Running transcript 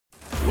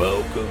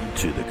Welcome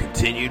to the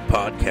continued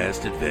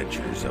podcast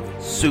adventures of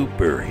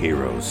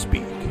Superhero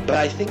Speak. But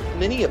I think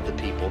many of the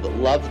people that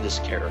love this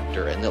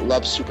character and that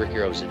love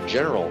superheroes in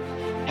general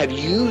have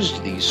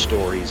used these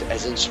stories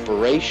as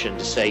inspiration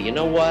to say, you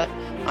know what,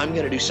 I'm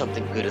going to do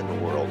something good in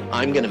the world.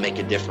 I'm going to make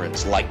a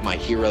difference like my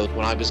hero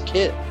when I was a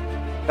kid.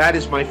 That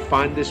is my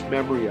fondest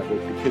memory of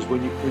it, because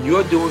when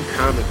you're doing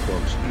comic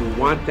books, you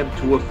want them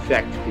to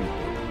affect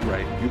people.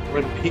 Right. You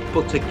want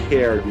people to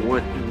care. You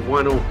want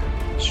to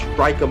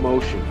strike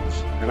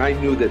emotions. And I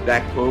knew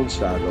that Clone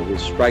Saga was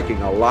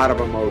striking a lot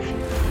of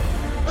emotions.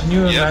 Can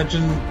you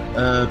imagine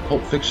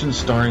Pulp Fiction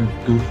starring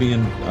Goofy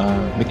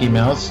and Mickey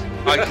Mouse?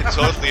 I can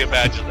totally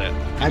imagine that.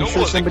 I'm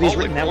sure somebody's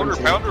written that one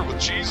quarter too. pounder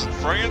with cheese in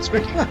France,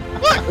 Mickey?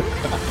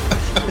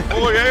 What?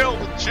 Boy, ale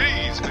with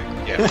cheese, Mickey.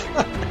 Yeah.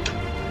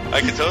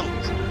 I can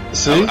totally.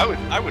 See?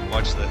 I would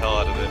watch the hell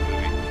out of that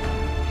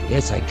movie.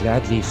 Yes, I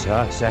gladly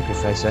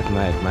sacrifice up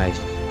my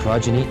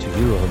progeny to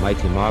you,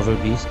 almighty Marvel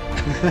beast.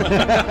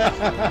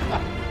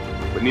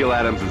 But Neil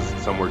Adams is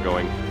somewhere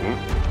going,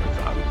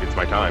 it's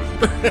my time.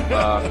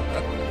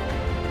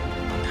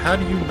 How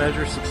do you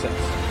measure success?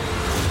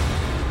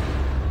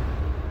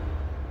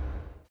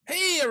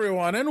 Hey,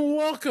 everyone, and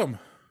welcome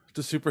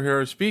to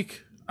Superhero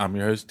Speak. I'm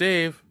your host,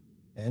 Dave.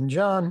 And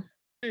John.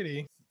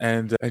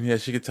 And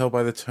yes, you can tell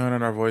by the tone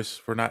in our voice,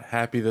 we're not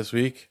happy this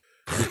week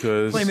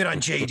because Blame it on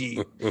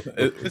JD.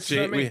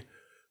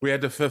 we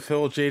had to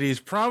fulfill JD's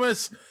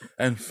promise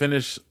and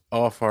finish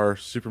off our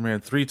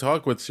Superman 3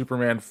 talk with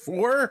Superman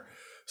 4.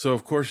 So,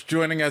 of course,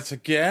 joining us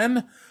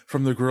again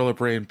from the Gorilla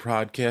Brain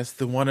podcast,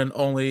 the one and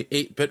only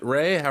 8-Bit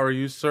Ray. How are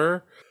you,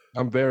 sir?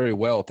 I'm very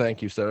well,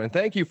 thank you, sir. And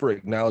thank you for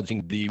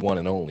acknowledging the one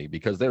and only,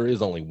 because there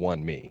is only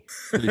one me.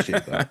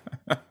 Appreciate that.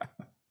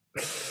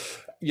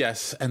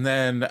 Yes, and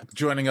then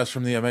joining us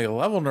from the Omega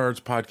Level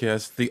Nerds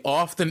podcast, the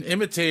often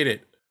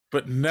imitated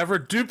but never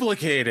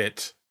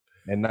duplicated,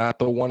 And not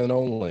the one and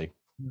only.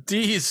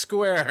 D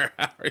Square.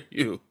 How are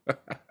you?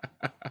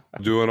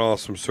 Doing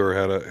awesome, sir.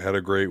 Had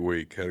a great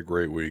week.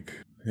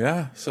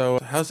 Yeah. So,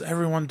 how's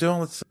everyone doing?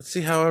 Let's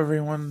see how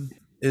everyone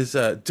is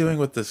doing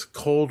with this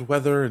cold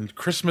weather and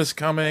Christmas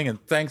coming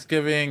and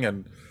Thanksgiving,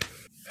 and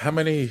how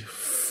many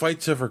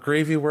fights over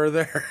gravy were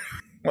there?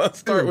 Let's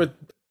start with.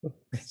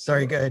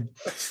 Sorry, good.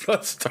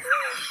 Let's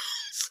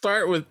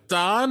start with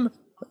Don.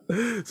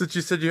 Since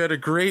you said you had a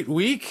great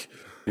week.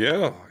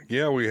 Yeah.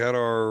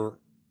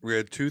 We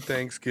had 2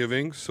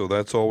 Thanksgivings, so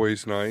that's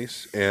always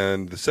nice.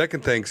 And the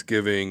second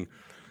Thanksgiving,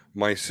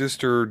 my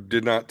sister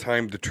did not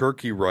time the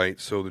turkey right,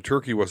 so the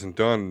turkey wasn't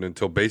done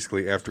until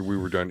basically after we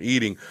were done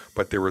eating,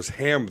 but there was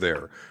ham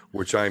there,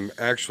 which I'm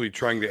actually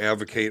trying to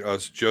advocate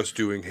us just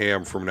doing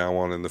ham from now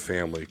on in the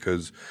family,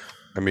 because,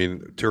 I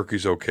mean,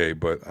 turkey's okay,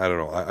 but I don't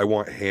know. I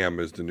want ham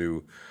as the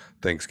new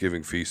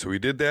Thanksgiving feast. So we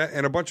did that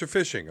and a bunch of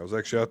fishing. I was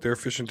actually out there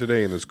fishing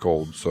today in this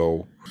cold,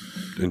 so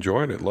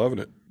enjoying it, loving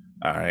it.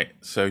 All right,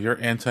 so you're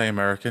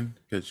anti-American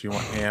because you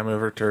want ham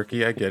over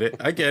turkey. I get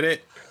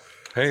it.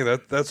 Hey,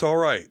 that's all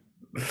right.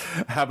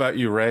 How about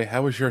you, Ray?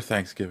 How was your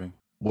Thanksgiving?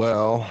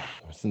 Well,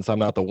 since I'm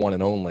not the one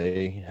and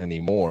only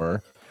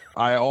anymore,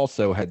 I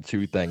also had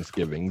 2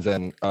 Thanksgivings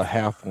and a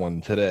half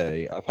one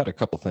today. I've had a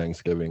couple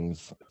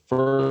Thanksgivings.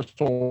 First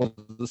one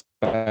was the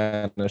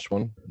Spanish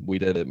one. We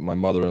did it at my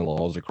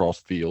mother-in-law's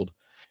across the field.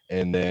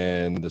 And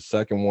then the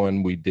second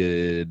one we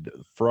did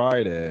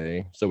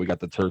Friday. So we got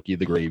the turkey,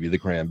 the gravy, the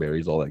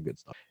cranberries, all that good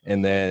stuff.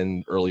 And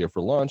then earlier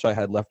for lunch, I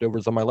had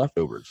leftovers on my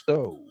leftovers.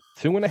 So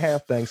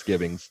 2.5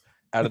 Thanksgivings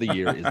out of the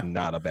year is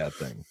not a bad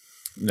thing.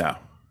 No,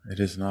 it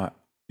is not.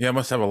 Yeah, I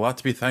must have a lot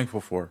to be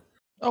thankful for.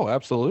 Oh,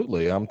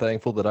 absolutely. I'm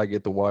thankful that I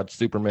get to watch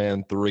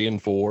Superman 3 and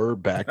 4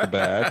 back to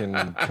back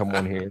and come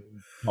on here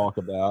and talk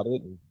about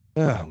it.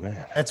 Oh,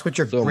 man. That's what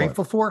you're So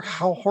grateful for?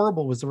 How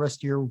horrible was the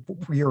rest of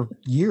your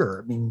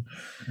year? I mean,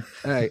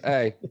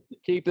 Hey,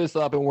 keep this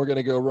up and we're going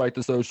to go right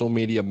to social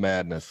media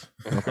madness.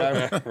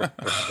 Okay?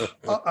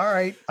 all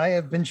right. I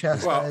have been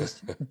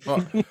chastised.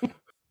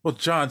 Well,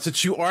 John,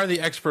 since you are the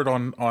expert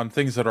on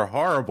things that are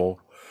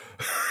horrible,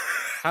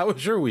 how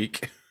was your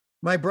week?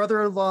 My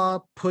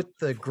brother-in-law put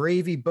the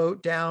gravy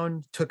boat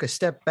down, took a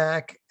step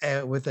back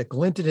with a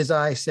glint in his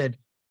eye, said,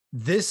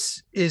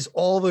 "This is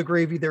all the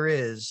gravy there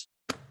is."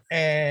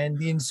 And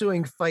the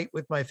ensuing fight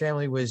with my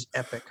family was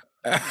epic.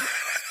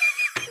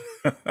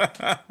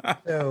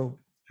 So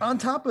on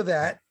top of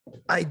that,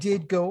 I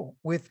did go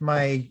with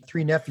my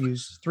 3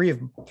 nephews, three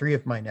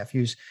of my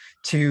nephews,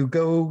 to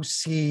go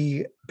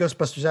see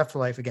Ghostbusters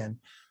Afterlife again.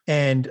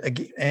 And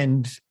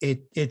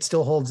it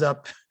still holds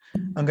up.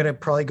 I'm going to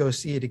probably go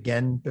see it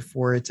again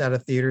before it's out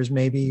of theaters,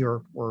 maybe,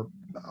 or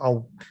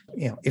I'll,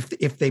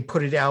 if they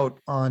put it out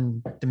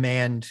on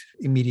demand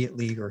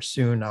immediately or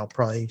soon, I'll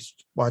probably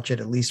watch it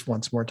at least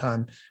one more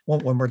time.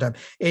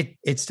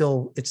 It's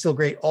still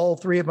great. All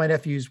 3 of my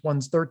nephews,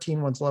 one's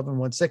 13, one's 11,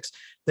 one's 6.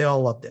 They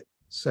all loved it.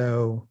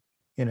 So,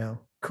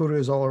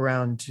 kudos all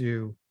around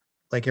to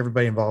like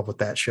everybody involved with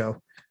that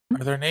show.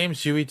 Are their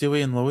names Huey,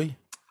 Dewey, and Louie?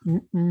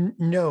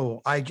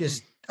 No, I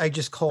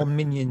just call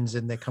minions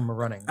and they come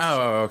running.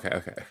 Oh,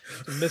 okay.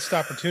 It's a missed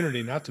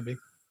opportunity not to be.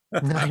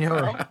 I know.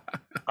 Right?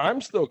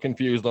 I'm still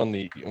confused on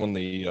the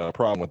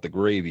problem with the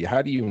gravy.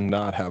 How do you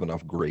not have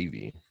enough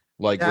gravy?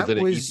 Like, was That it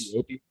an was-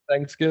 Ethiopian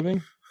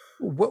Thanksgiving?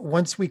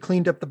 Once we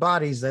cleaned up the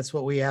bodies, that's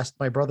what we asked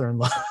my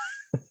brother-in-law.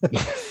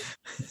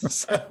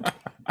 So,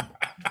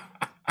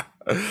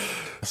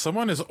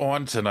 Someone is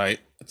on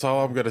tonight. That's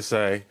all I'm gonna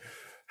say.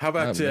 How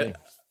about Not me.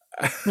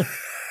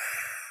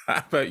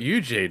 how about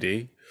you,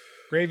 JD?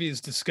 Gravy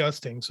is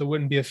disgusting, so it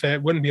wouldn't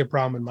be a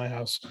problem in my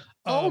house.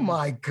 oh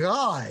my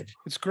God.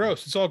 It's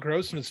gross. It's all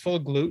gross and it's full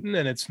of gluten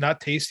and it's not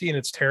tasty and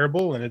it's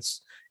terrible and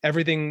it's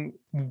everything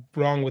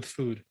wrong with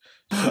food.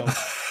 So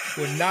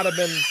would not have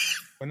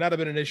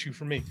been an issue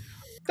for me.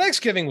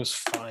 Thanksgiving was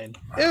fine.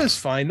 It was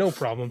fine, no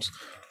problems.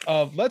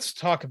 Let's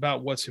talk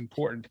about what's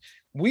important.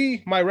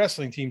 My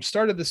wrestling team,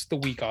 started the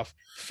week off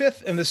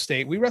 5th in the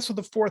state. We wrestled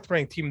the 4th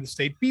ranked team in the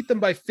state, beat them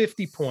by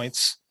 50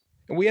 points,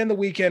 and we end the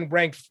weekend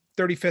ranked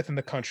 35th in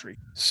the country.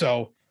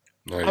 So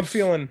Nice. I'm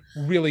feeling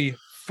really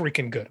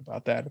freaking good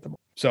about that at the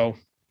moment. So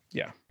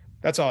yeah,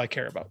 that's all I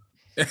care about.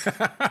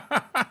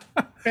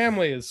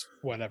 Family is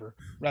whatever.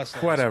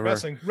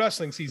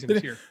 Wrestling season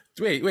is here.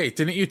 Wait,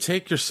 didn't you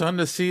take your son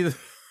to see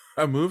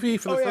a movie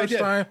for the I first did.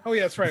 time? Oh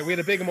yeah, that's right. We had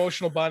a big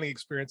emotional bonding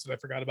experience that I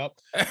forgot about.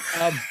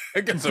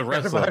 Against a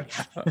wrestler.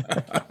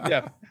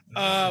 Yeah,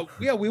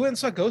 we went and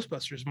saw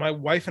Ghostbusters. My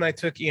wife and I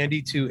took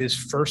Andy to his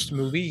first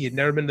movie. He had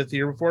never been to the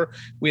theater before.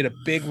 We had a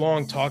big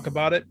long talk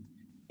about it,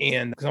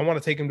 and because I want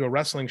to take him to a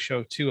wrestling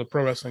show too, a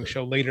pro wrestling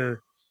show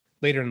later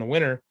in the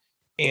winter.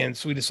 And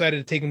so we decided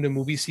to take him to a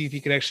movie, see if he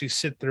could actually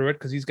sit through it,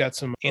 because he's got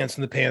some ants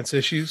in the pants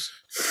issues.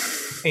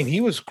 And he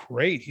was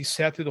great. He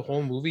sat through the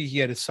whole movie. He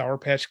had his Sour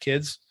Patch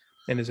Kids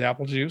and his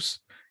apple juice.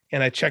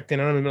 And I checked in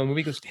on him in the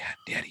movie. He goes,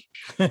 Daddy.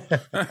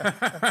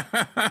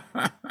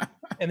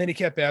 And then he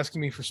kept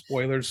asking me for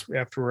spoilers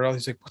after.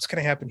 He's like, what's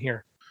going to happen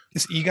here?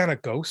 Is Egon a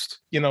ghost?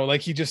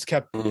 Like he just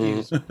kept,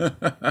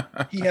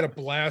 he had a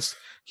blast.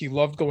 He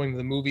loved going to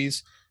the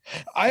movies.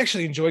 I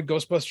actually enjoyed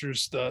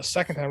Ghostbusters the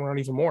second time around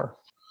even more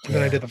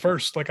than I did the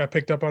first. Like I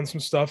picked up on some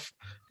stuff.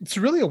 It's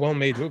really a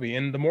well-made movie.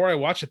 And the more I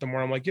watch it, the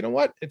more I'm like, you know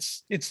what?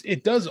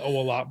 It does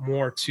owe a lot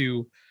more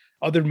to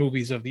other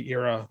movies of the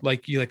era,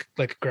 like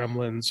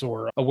Gremlins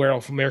or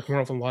American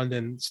Werewolf in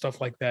London,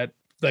 stuff like that,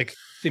 like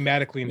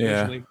thematically and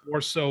visually more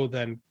so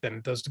than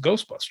it does to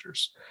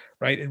Ghostbusters,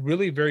 right? It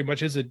really very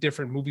much is a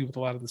different movie with a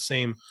lot of the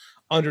same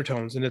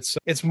undertones, and it's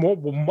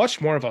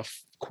much more of a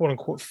quote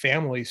unquote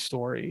family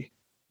story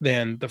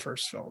than the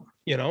first film,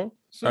 So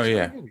it's a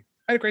great movie.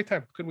 I had a great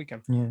time. Good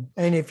weekend. Yeah.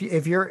 And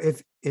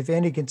if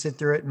Andy can sit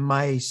through it, and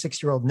my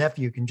 6-year-old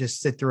nephew can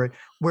just sit through it,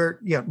 where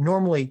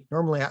normally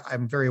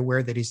I'm very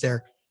aware that he's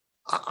there.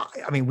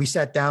 I mean, we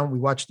sat down, we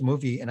watched the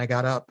movie, and I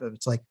got up.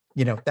 It's like,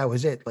 that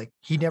was it. Like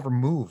he never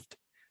moved.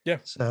 Yeah.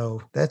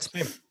 So that's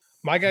same.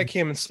 My guy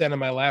came and sat on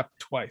my lap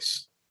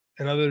twice.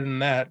 And other than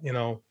that,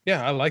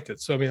 I liked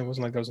it. So I mean, it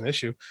wasn't like that was an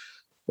issue.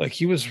 Like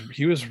he was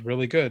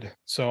really good.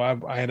 So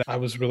I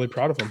was really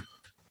proud of him.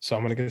 So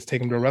I'm gonna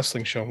take him to a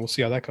wrestling show and we'll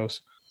see how that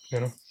goes.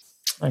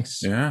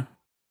 Nice. Yeah.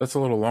 That's a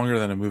little longer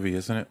than a movie,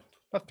 isn't it?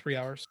 About 3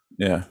 hours.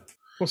 Yeah.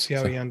 We'll see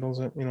how he handles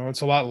it.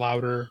 It's a lot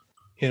louder.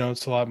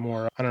 It's a lot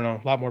more, I don't know,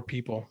 a lot more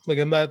people. Like,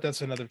 and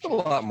that's another. It's a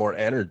lot more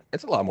energy.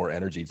 It's a lot more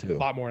energy too. A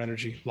lot more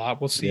energy.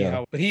 We'll see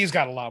how, but he's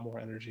got a lot more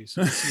energy.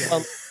 So we'll see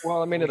how,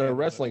 well, I mean, at a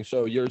wrestling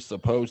show, you're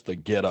supposed to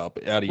get up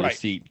out of your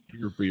seat,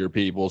 cheer for your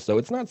people. So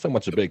it's not so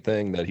much a big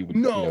thing that he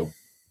would,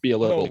 be a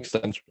little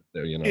eccentric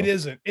there. It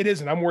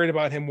isn't. I'm worried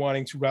about him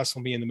wanting to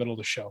wrestle me in the middle of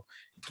the show.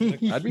 Like,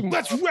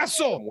 let's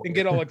wrestle and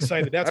get all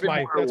excited. That's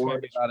my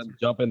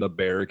jump in the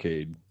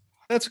barricade.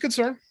 That's a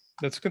concern.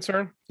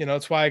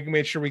 That's why I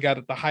made sure we got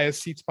at the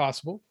highest seats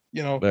possible,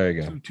 there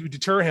you go. To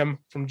deter him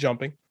from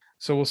jumping.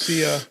 So we'll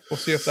see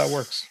if that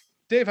works.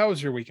 Dave, how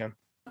was your weekend?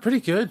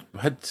 Pretty good.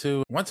 Went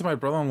to my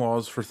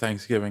brother-in-law's for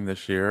Thanksgiving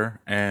this year,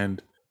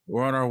 and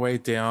we're on our way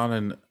down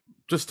and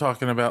just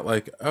talking about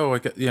like, I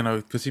got,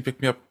 because he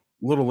picked me up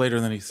a little later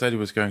than he said he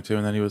was going to,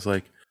 and then he was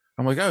like,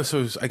 I'm like, oh,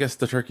 so I guess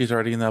the turkey's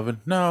already in the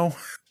oven. No.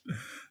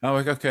 I'm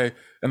like, okay.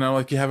 And I'm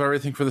like, you have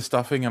everything for the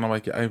stuffing? And I'm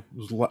like, I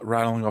was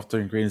rattling off the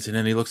ingredients. And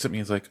then he looks at me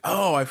and he's like,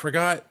 oh, I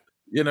forgot,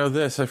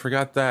 this, I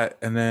forgot that.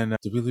 And then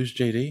did we lose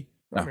JD?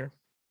 No.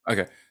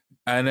 Okay.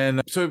 And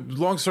then, so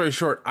long story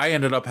short, I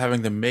ended up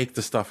having to make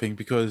the stuffing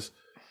because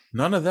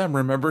none of them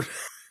remembered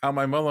how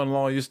my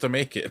mother-in-law used to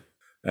make it.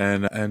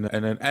 And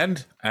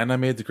I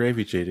made the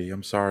gravy, JD.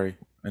 I'm sorry.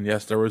 And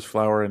yes, there was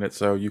flour in it,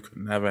 so you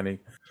couldn't have any.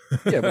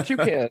 Yeah, but you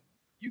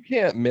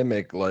can't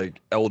mimic like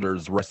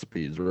elders'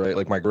 recipes, right?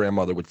 Like my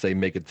grandmother would say,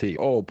 make a tea.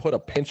 Oh, put a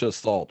pinch of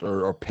salt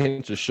or a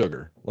pinch of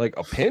sugar. Like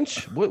a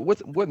pinch?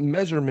 What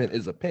measurement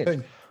is a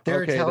pinch?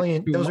 They're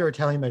Italian. Those are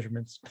Italian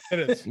measurements. It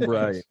is.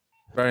 Right.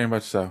 Very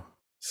much so.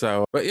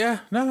 So, but yeah,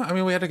 no, I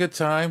mean, we had a good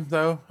time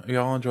though. We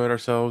all enjoyed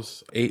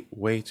ourselves, ate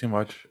way too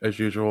much as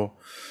usual.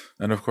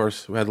 And of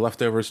course we had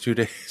leftovers 2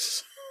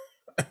 days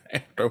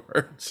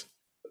afterwards.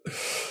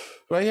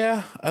 But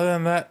yeah, other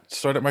than that,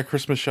 started my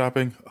Christmas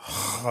shopping.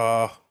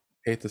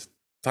 Hate this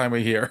time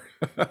of year.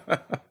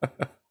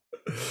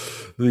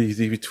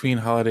 the between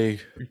holiday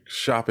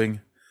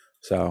shopping.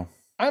 So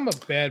I'm a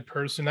bad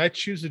person. I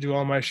choose to do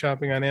all my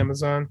shopping on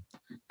Amazon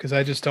because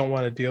I just don't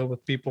want to deal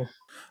with people.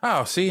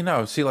 Oh, see,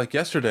 like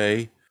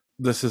yesterday,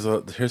 here's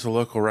a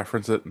local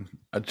reference that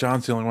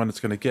John's the only one that's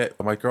going to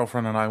get. My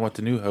girlfriend and I went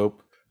to New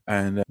Hope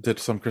and did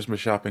some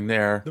Christmas shopping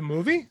there. The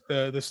movie,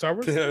 the Star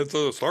Wars. Yeah, it's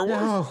a Star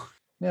Wars.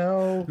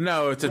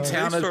 No, it's a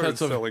town in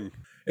Pennsylvania.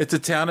 It's a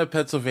town in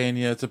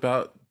Pennsylvania. It's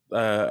about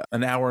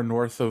an hour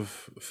north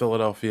of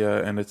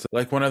Philadelphia, and it's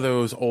like one of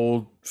those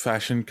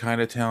old-fashioned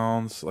kind of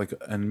towns, like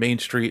on Main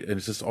Street, and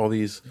it's just all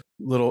these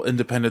little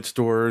independent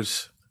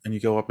stores, and you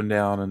go up and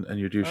down, and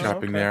you do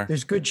shopping there.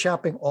 There's good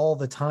shopping all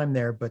the time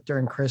there, but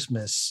during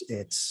Christmas,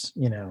 it's,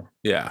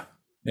 Yeah.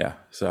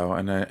 So,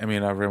 and I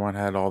mean, everyone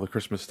had all the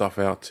Christmas stuff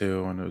out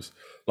too, and it was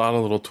a lot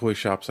of little toy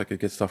shops I could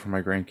get stuff for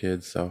my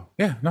grandkids. So,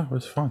 yeah, no, it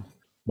was fun,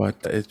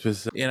 but it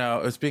was, it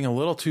was being a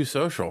little too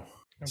social.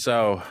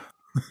 So,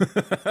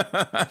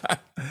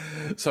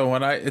 so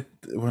when I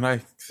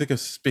think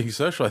of being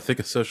social, I think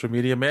of social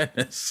media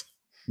madness.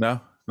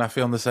 No, not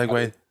feeling the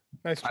segue.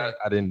 Nice try.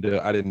 I didn't do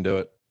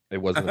it.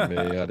 It wasn't me.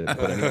 I didn't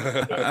put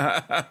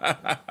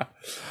anything.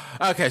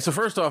 Okay, so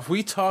first off,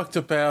 we talked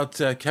about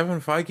Kevin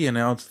Feige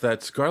announced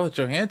that Scarlett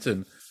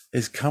Johansson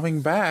is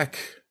coming back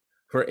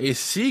for a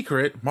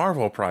secret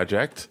Marvel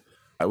project.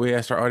 We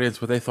asked our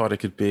audience what they thought it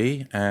could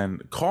be,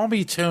 and Call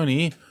Me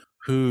Tony,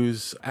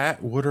 who's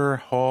at Wooder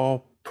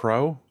Hall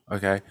Pro,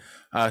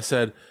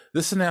 said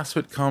this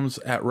announcement comes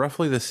at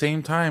roughly the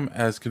same time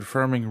as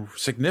confirming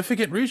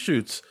significant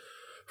reshoots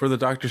for the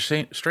Doctor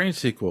Strange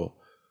sequel.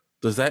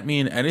 Does that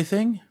mean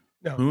anything?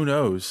 No. Who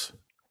knows?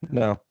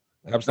 No,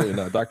 absolutely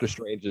not. Doctor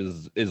Strange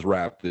is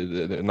wrapped.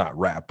 Not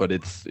wrapped, but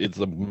it's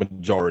a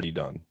majority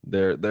done.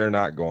 They're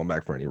not going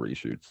back for any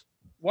reshoots.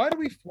 Why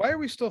are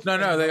we still No,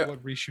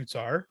 what reshoots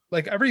are?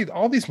 Like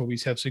all these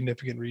movies have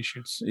significant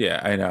reshoots.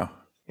 Yeah, I know.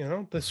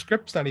 The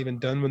script's not even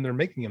done when they're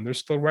making them. They're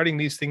still writing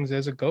these things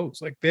as it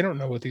goes. Like they don't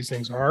know what these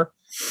things are.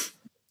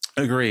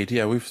 Agreed.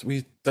 Yeah,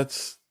 we've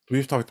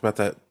talked about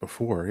that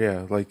before.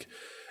 Yeah, like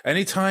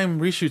anytime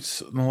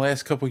reshoots in the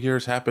last couple of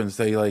years happens,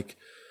 they like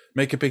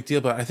make a big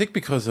deal. But I think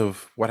because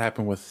of what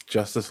happened with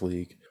Justice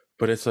League.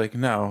 But it's like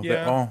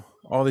no,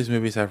 all these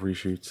movies have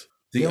reshoots.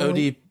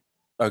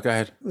 Oh, go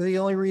ahead. The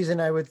only reason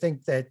I would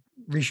think that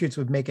reshoots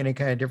would make any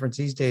kind of difference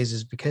these days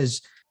is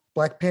because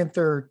Black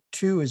Panther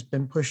 2 has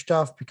been pushed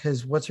off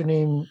because what's her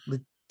name?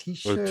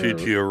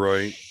 Letitia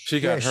Wright. She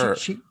got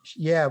hurt.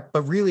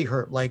 But really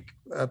hurt, like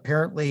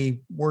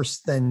apparently worse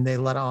than they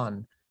let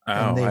on. Oh,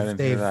 and I didn't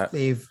hear that.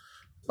 They've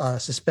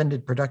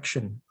suspended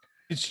production.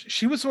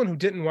 She was the one who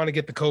didn't want to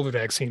get the COVID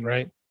vaccine,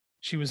 right?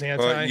 She was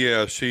anti.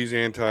 Yeah, she's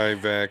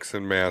anti-vax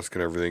and mask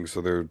and everything.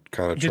 So they're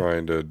kind of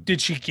trying to. Did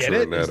she get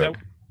it?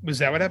 Was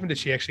that what happened? Did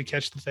she actually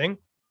catch the thing?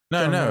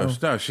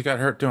 No. She got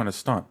hurt doing a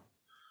stunt.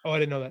 Oh, I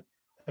didn't know that.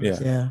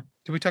 Yeah.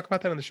 Did we talk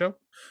about that on the show?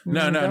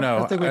 No.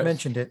 I think we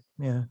mentioned it.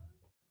 Yeah.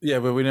 Yeah,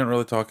 but we didn't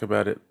really talk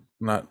about it.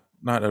 Not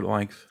at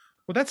length.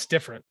 Well, that's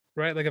different,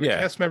 right? Like if a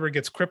cast member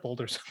gets crippled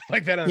or something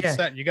like that on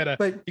set, you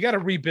gotta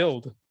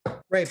rebuild.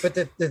 Right, but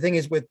the thing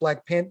is with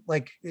Black Panther,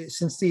 like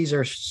since these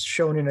are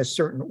shown in a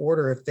certain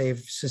order, if they've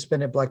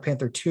suspended Black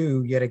Panther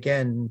 2 yet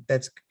again,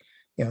 that's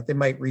they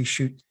might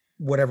reshoot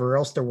whatever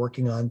else they're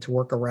working on to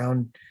work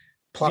around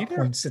plot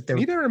points that they're.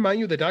 Need to remind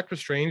you that Doctor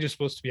Strange is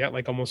supposed to be out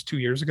like almost 2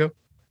 years ago.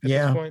 At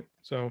this point.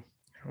 So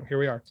here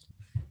we are.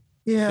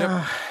 Yeah.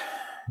 Yep.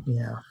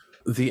 Yeah.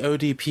 The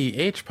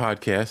ODPH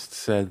podcast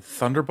said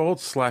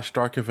Thunderbolts /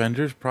 Dark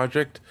Avengers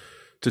project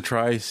to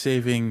try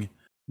saving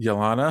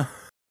Yelena.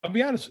 I'll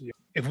be honest with you.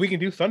 If we can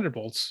do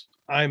Thunderbolts,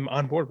 I'm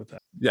on board with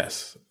that.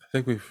 Yes. I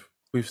think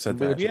we've said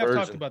that. We have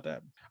talked about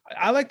that.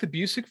 I like the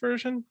Busick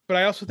version, but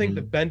I also think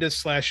the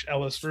Bendis /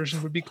 Ellis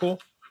version would be cool.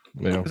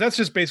 Yeah. Because that's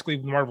just basically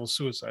Marvel's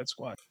Suicide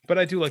Squad. But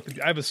I do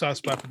like I have a soft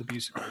spot for the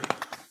Busick version.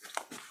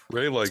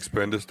 Ray likes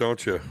Bendis,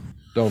 don't you?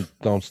 Don't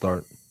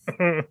start.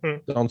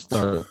 Don't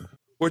start.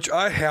 Which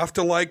I have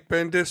to like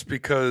Bendis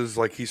because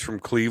like he's from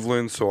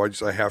Cleveland, so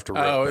I have to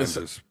rep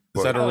Bendis.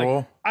 Is that a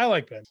rule? I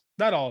like Bendis.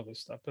 Not all of his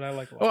stuff, but I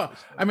like a lot of his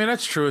stuff. I mean,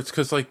 that's true. It's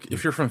because like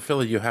if you're from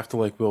Philly, you have to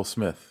like Will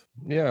Smith.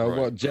 Yeah, right.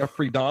 Well,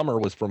 Jeffrey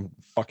Dahmer was from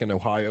fucking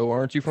Ohio.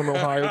 Aren't you from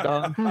Ohio,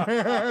 Dom?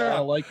 I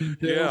like him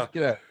too.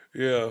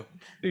 Yeah.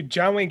 Dude,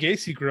 John Wayne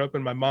Gacy grew up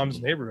in my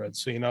mom's neighborhood,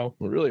 so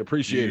we really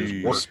appreciate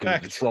his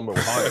work. He's from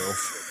Ohio.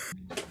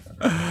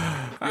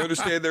 You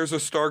understand there's a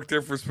stark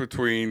difference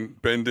between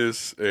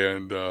Bendis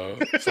and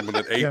someone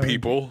that ate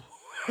people.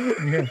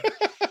 Yeah.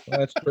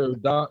 That's true.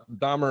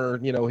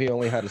 Dahmer, he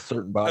only had a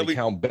certain body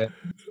count.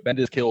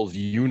 Bendis kills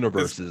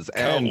universes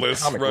and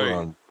comic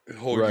runs.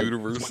 Whole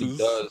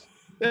universes.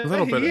 A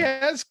little bit.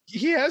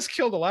 He has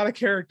killed a lot of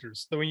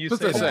characters. So when you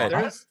say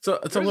that,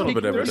 it's a little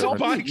bit of there's a a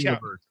body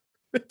count.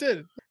 It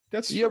did.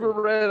 You ever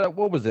read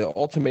what was it?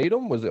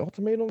 Ultimatum? Was it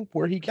Ultimatum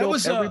where he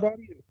killed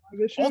everybody?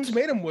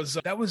 Ultimatum was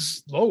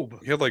Loeb.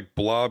 He had like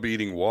blob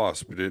eating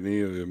wasp, didn't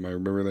he? Am I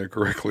remembering that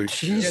correctly?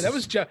 Yeah, that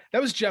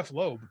was Jeff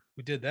Loeb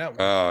who did that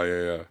one. Oh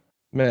yeah.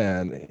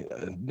 Man,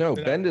 no,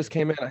 Bendis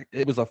came in.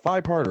 It was a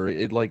 5-parter.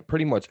 It like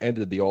pretty much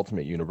ended the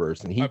Ultimate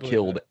Universe, and he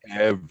killed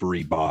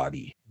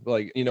everybody.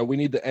 Like, we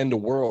need to end the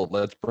world.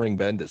 Let's bring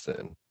Bendis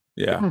in.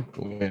 Yeah.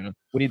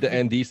 We need to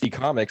end DC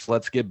Comics.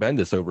 Let's get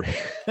Bendis over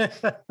here.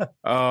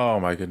 Oh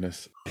my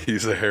goodness.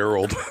 He's a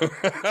herald.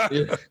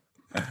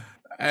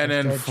 And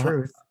then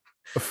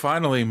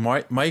finally,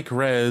 Mike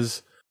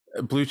Rez,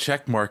 blue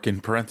check mark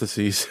in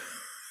parentheses.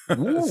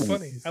 That's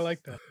funny. I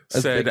like that.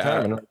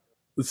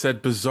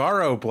 Said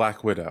Bizarro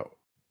Black Widow.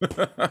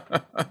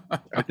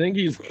 I think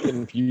he's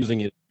confusing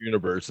his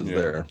universes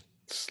there.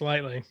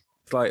 Slightly,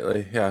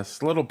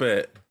 yes, a little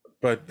bit.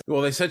 But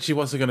they said she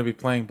wasn't going to be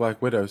playing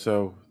Black Widow,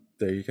 so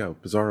there you go,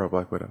 Bizarro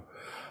Black Widow.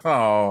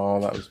 Oh,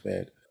 that was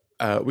bad.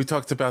 We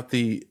talked about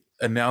the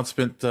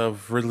announcement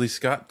of Ridley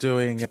Scott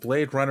doing a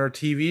Blade Runner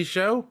TV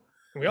show.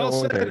 We all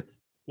said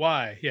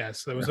why.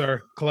 Yes, that was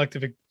our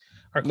collective.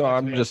 No,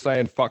 I'm just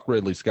saying, fuck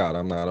Ridley Scott.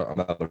 I'm not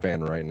a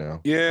fan right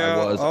now. Yeah,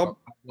 I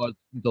was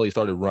until he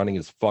started running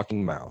his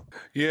fucking mouth.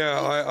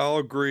 Yeah, I'll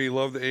agree.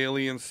 Love the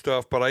alien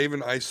stuff, but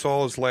I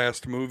saw his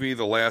last movie,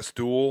 The Last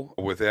Duel,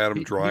 with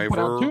Adam Driver. He put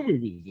out 2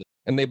 movies,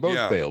 and they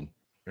both failed.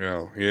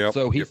 Yeah.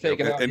 So he's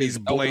taking out, and he's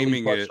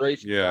blaming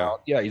it.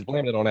 Yeah, he's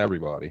blaming it on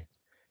everybody.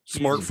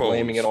 Smartphones.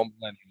 Blaming it on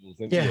millennials.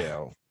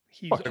 And,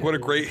 Like, what a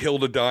great hill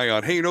to die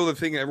on. Hey, the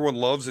thing everyone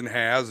loves and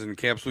has and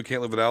camps we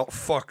can't live without?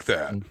 Fuck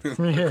that.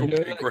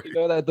 You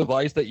know that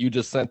device that you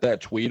just sent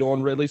that tweet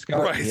on, Ridley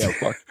Scott? Right. Yeah,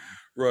 fuck.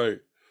 Right.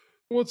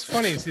 What's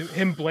funny is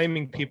him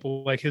blaming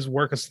people like his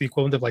work is the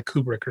equivalent of like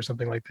Kubrick or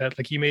something like that.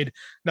 Like he made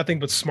nothing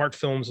but smart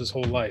films his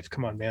whole life.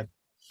 Come on, man.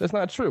 That's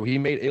not true. He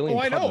made Alien. Oh,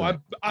 I know.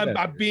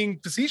 I'm being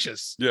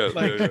facetious. Yeah.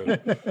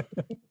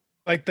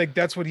 Like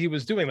that's what he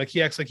was doing. Like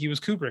he acts like he was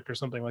Kubrick or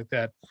something like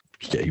that.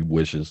 Yeah, he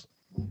wishes.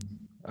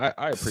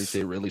 I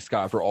appreciate Ridley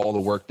Scott for all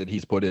the work that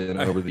he's put in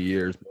over the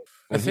years.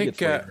 I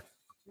think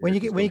when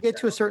you get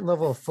to a certain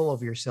level of full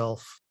of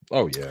yourself.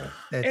 Oh yeah,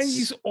 and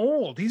he's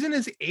old. He's in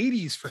his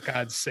 80s, for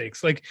God's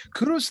sakes. Like,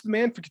 kudos to the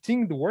man for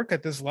continuing to work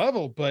at this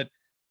level, but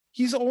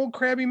he's an old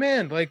crabby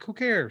man. Like, who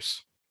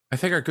cares? I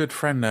think our good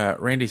friend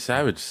Randy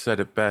Savage said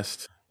it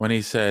best when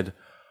he said,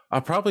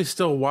 "I'll probably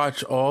still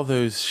watch all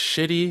those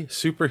shitty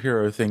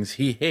superhero things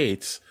he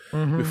hates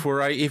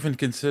before I even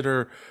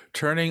consider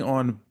turning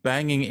on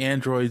Banging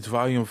Androids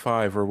Volume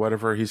 5 or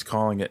whatever he's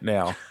calling it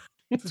now."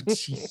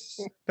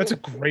 That's a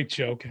great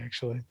joke,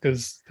 actually,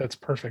 because that's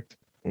perfect.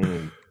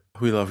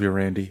 We love you,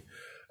 Randy.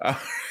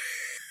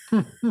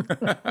 And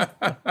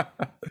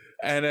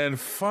then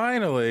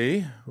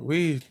finally,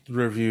 we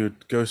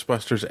reviewed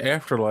Ghostbusters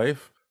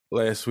Afterlife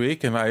last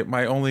week, and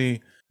my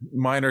only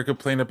minor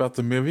complaint about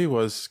the movie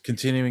was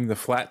continuing the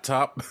flat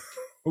top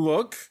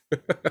look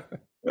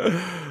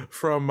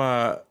from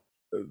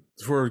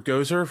for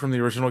Gozer from the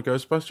original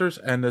Ghostbusters,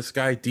 and this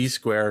guy D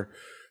Square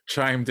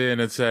chimed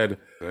in and said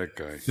that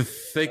guy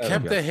they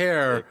kept the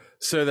hair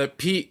so that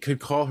Pete could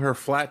call her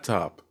flat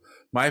top.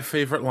 My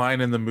favorite line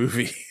in the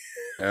movie.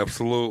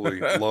 Absolutely.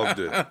 Loved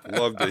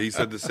it. He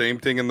said the same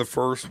thing in the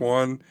first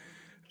one.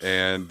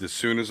 And as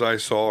soon as I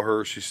saw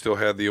her, she still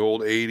had the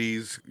old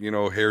 80s,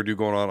 hairdo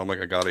going on. I'm like,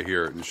 I got to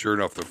hear it. And sure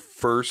enough, the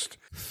first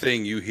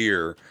thing you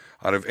hear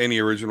out of any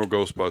original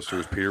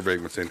Ghostbusters, Peter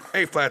Venkman saying,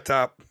 "Hey, flat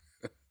top."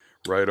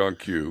 Right on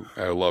cue.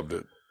 I loved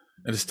it.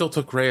 And it still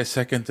took Ray a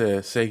second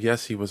to say,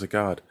 yes, he was a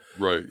god.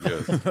 Right,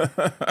 yes.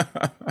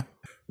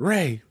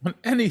 Ray, when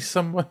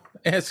someone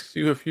asks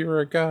you if you're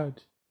a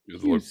god,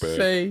 you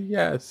say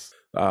yes.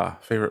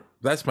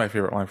 That's my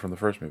favorite line from the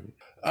first movie.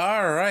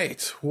 All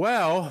right.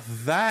 Well,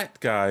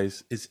 that,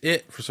 guys, is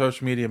it for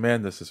Social Media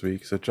Madness this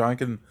week. So John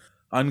can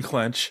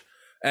unclench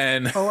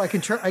and I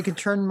can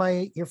turn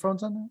my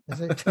earphones on now?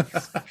 Is it?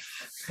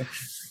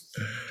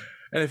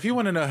 And if you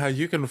want to know how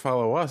you can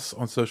follow us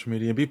on social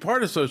media and be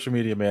part of Social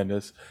Media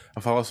Madness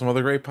and follow some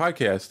other great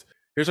podcasts,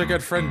 here's our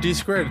good friend D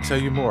Squared to tell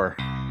you more.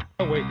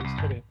 Oh wait,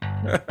 okay.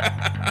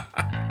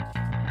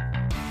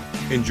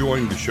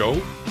 Enjoying the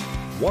show?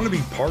 Want to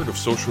be part of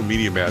Social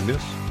Media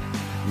Madness?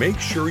 Make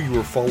sure you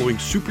are following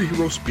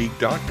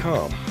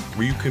superheroespeak.com,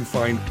 where you can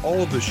find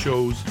all of the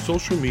show's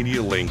social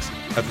media links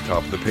at the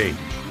top of the page.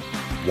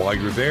 While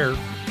you're there,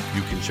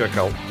 you can check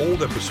out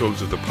old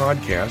episodes of the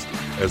podcast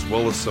as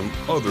well as some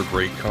other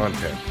great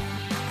content.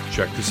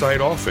 Check the site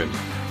often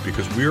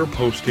because we are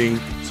posting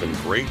some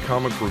great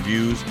comic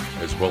reviews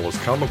as well as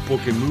comic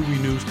book and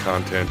movie news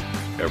content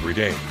every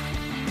day.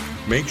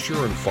 Make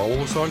sure and follow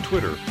us on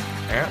Twitter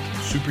at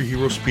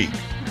SuperheroSpeak.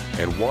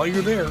 And while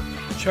you're there,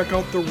 check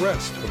out the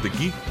rest of the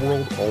Geek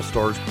World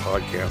All-Stars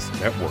Podcast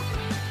Network.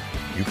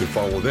 You can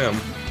follow them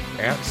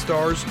at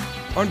 @stars_geek.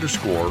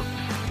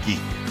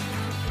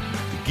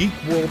 The Geek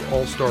World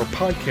All-Star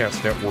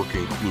Podcast Network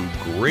include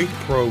great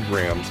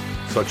programs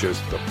such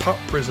as the Pop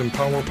Prison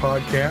Power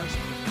Podcast,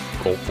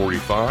 Cult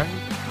 45,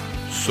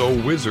 So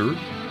Wizard,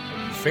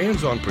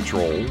 Fans on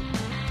Patrol,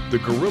 the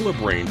Gorilla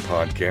Brain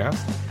Podcast,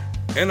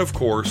 and of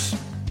course,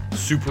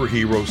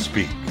 Superhero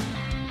Speak.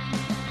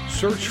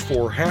 Search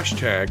for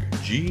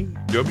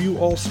 #GWAllstars.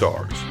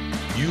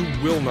 You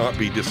will not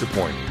be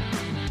disappointed.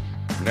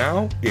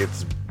 Now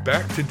it's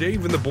back to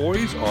Dave and the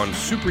boys on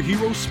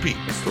Superhero Speak.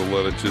 So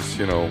let it just,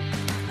 roll.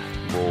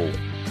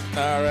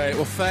 All right.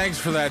 Well, thanks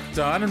for that,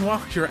 Don. And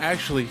while you're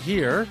actually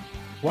here,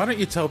 why don't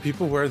you tell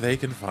people where they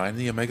can find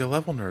the Omega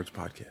Level Nerds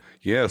podcast?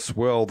 Yes,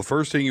 well, the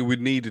first thing you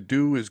would need to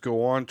do is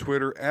go on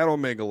Twitter at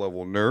Omega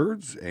Level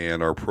Nerds,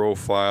 and our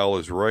profile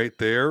is right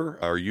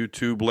there. Our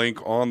YouTube link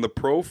on the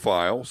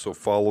profile, so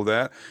follow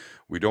that.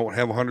 We don't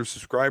have 100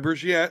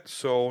 subscribers yet,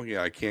 so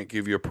I can't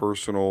give you a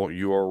personal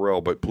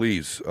URL, but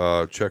please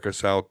check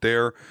us out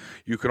there.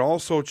 You can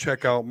also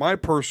check out my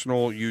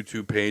personal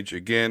YouTube page.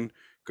 Again,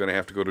 going to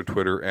have to go to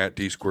Twitter at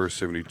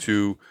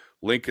DSquare72.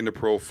 Link in the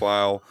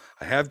profile.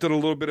 I have done a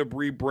little bit of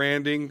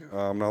rebranding.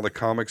 Now the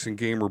Comics and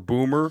Gamer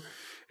Boomer,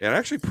 and I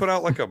actually put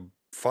out like a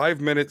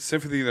 5-minute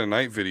Symphony of the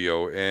Night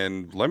video.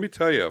 And let me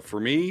tell you,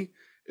 for me,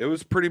 it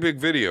was a pretty big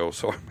video.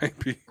 So I might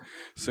be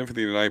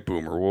Symphony of the Night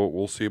Boomer.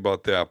 We'll see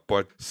about that.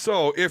 But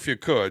so if you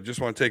could,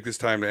 just want to take this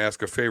time to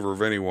ask a favor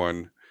of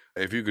anyone.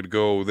 If you could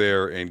go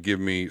there and give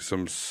me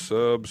some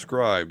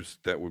subscribes,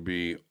 that would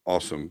be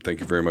awesome. Thank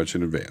you very much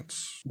in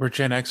advance. We're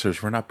Gen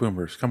Xers. We're not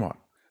boomers. Come on.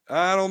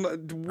 I don't know.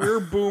 We're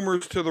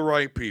boomers to the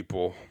right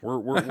people. We're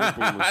boomers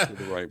to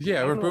the right people.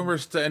 Yeah, we're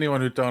boomers to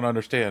anyone who don't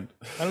understand.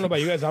 I don't know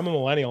about you guys. I'm a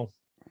millennial.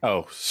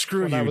 Oh,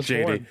 screw you,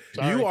 JD.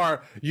 Sorry.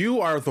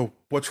 You are the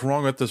what's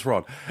wrong with this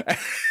world.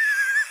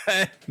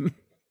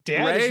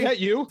 Dad, Ray, is that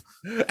you?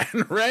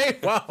 And Ray,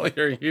 while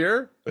you're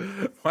here,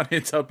 why don't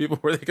you tell people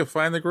where they can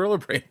find the Gorilla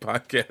Brain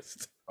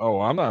podcast? Oh,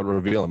 I'm not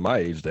revealing my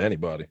age to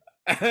anybody.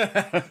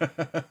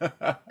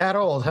 That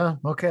old, huh?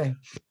 Okay.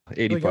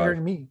 85. Younger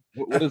than me.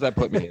 What does that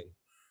put me in?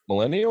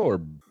 Millennial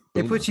or?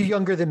 It puts you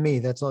younger than me.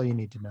 That's all you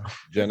need to know.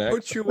 Gen X?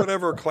 Puts you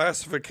whatever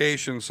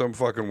classification some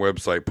fucking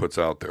website puts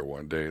out there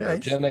one day. Yeah,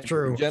 Gen X,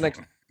 true. Gen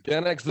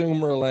X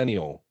Zoom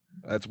Millennial.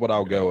 That's what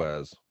I'll go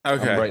as.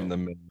 Okay. I'm right in the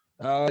middle.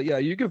 Yeah,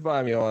 you can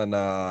find me on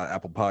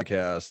Apple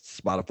Podcasts,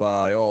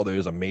 Spotify, all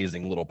those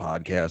amazing little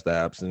podcast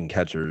apps and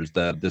catchers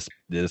that this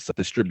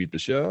distribute the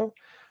show.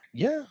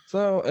 Yeah,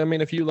 so I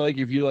mean, if you like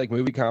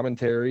movie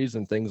commentaries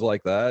and things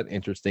like that,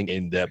 interesting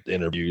in-depth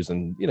interviews,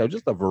 and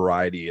just a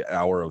variety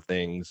hour of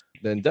things,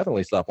 then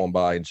definitely stop on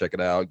by and check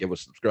it out. Give a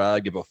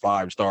subscribe, give a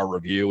 5-star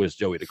review, as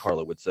Joey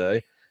DeCarlo would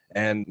say.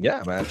 And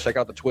yeah, man, check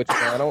out the Twitch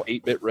channel,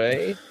 8-Bit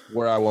Ray,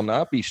 where I will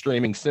not be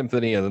streaming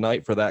Symphony of the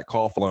Night for that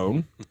cough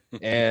loan.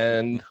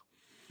 And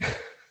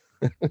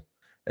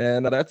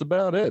and that's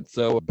about it.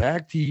 So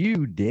back to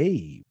you,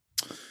 Dave.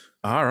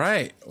 All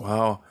right.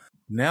 Well,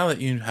 now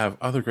that you have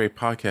other great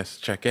podcasts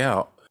to check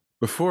out,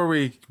 before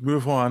we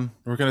move on,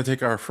 we're going to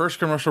take our first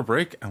commercial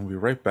break, and we'll be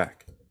right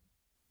back.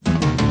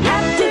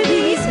 After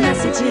these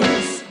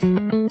messages,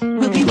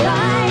 we'll be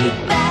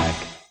right back.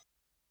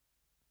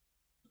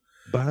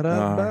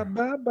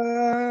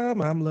 Ba-da-ba-ba-ba,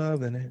 I'm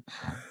loving it.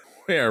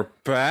 We're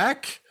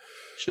back.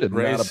 Should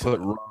not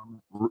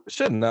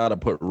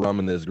have put rum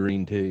in this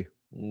green tea.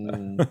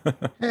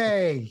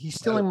 Hey, he's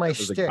stealing my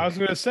shtick. I was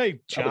going to say,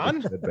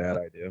 John. A bad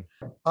idea.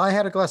 I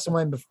had a glass of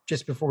wine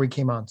just before we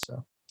came on,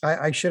 so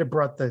I should have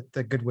brought the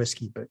good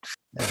whiskey, but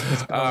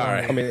all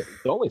right. I mean, it's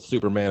only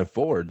Superman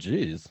 4.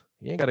 Jeez,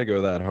 you ain't got to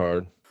go that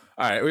hard.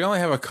 All right, we only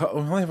have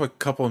a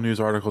couple of news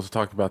articles to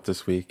talk about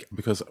this week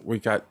because we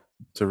got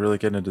to really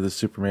get into the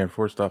Superman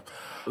 4 stuff.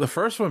 The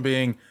first one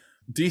being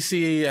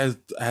DC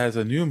has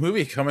a new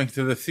movie coming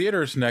to the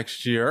theaters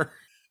next year.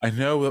 I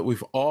know that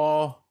we've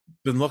all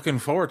been looking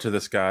forward to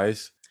this,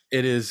 guys.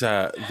 It is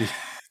the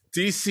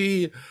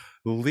DC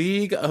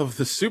League of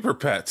the Super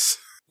Pets.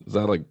 Is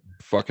that like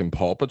fucking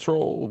Paw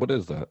Patrol? What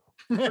is that?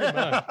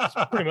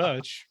 Pretty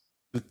much.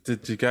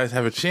 Did you guys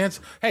have a chance?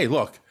 Hey,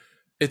 look,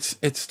 it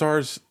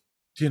stars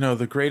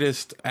the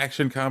greatest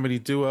action comedy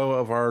duo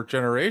of our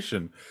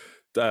generation,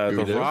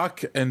 The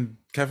Rock and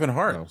Kevin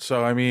Hart. Oh.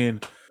 So I mean,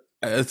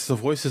 it's the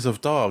voices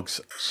of dogs.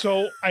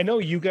 So I know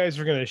you guys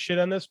are gonna shit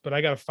on this, but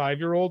I got a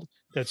 5-year-old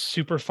that's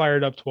super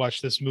fired up to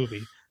watch this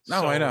movie.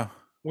 No, I know.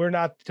 We're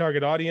not the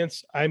target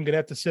audience. I'm going to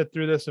have to sit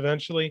through this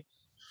eventually,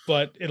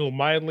 but it'll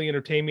mildly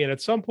entertain me. And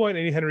at some point,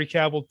 I need Henry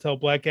Cavill to tell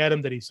Black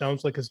Adam that he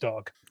sounds like his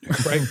dog,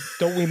 right?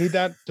 Don't we need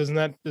that? Doesn't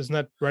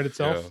that write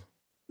itself?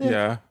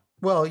 Yeah.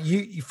 Well,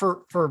 you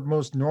for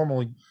most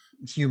normal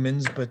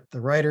humans, but the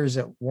writers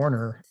at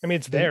Warner. I mean,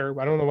 it's there.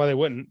 I don't know why they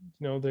wouldn't.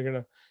 They're going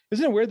to.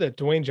 Isn't it weird that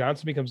Dwayne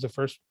Johnson becomes the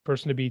first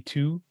person to be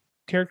 2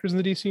 characters in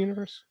the DC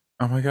universe?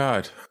 Oh my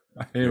God.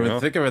 I didn't even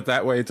think of it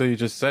that way until you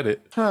just said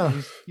it. Huh.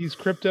 He's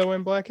Crypto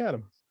and Black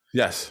Adam.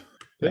 Yes.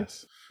 Yeah.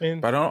 Yes. I mean,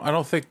 but I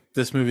don't think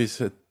this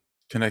movie's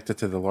connected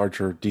to the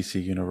larger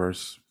DC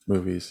universe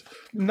movies.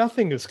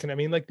 Nothing is connected.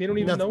 I mean, like they don't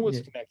even know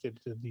what's connected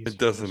to these. It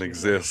doesn't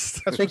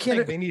exist. That's what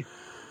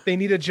they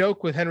need a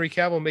joke with Henry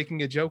Cavill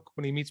making a joke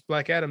when he meets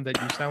Black Adam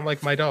that you sound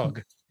like my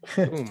dog.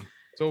 Boom.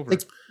 It's over.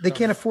 They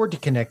can't afford to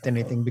connect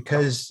anything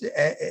because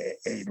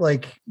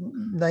like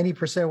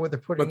 90% of what they're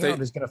putting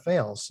out is going to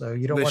fail. So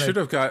you don't.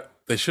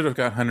 They should have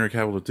got Henry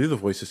Cavill to do the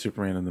voice of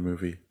Superman in the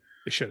movie.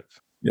 They should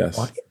have.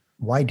 Yes.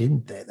 Why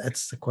didn't they?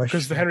 That's the question.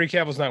 Because the Henry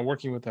Cavill's not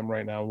working with them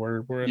right now.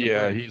 We're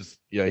he's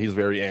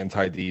very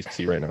anti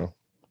DC right now.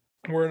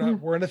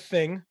 We're in a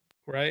thing.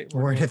 right?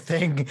 Weren't a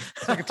thing.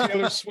 It's like a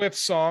Taylor Swift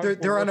song. They're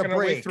We're on a working our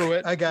way break. through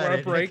it. I got We're on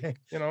it. a break. Okay.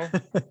 You know,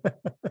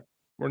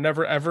 we're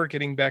never ever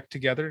getting back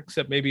together.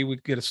 Except maybe we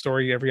get a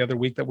story every other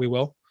week that we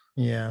will.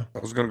 Yeah. I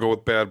was going to go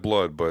with Bad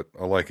Blood, but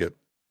I like it.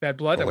 Bad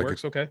Blood. I That like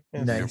works. Okay.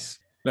 Yeah. Nice.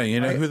 No, you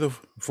know I- who the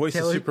voice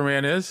Taylor- of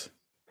Superman is?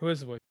 Who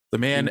is the voice? The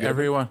man Gene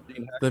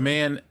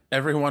Hackman.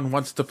 everyone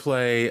wants to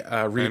play. Reed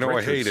I know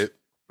Richards. I hate it.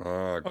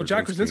 Oh,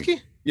 John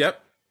Krasinski. Yep.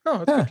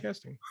 Oh, that's good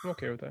casting. I'm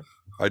okay with that.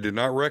 I did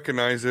not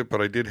recognize it,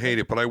 but I did hate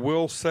it. But I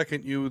will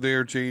second you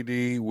there,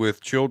 JD,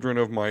 with Children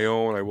of My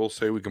Own. I will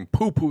say we can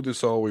poo-poo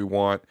this all we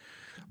want.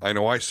 I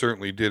know I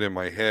certainly did in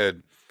my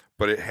head,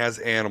 but it has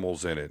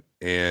animals in it.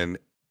 And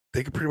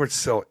they can pretty much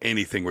sell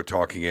anything with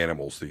talking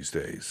animals these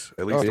days,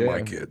 at least to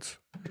my kids.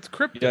 It's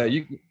crypto. Yeah,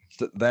 you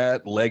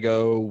that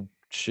Lego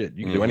shit.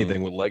 You can do Mhm.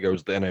 anything with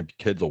Legos, then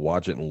kids will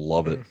watch it and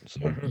love it.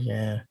 So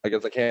Yeah. I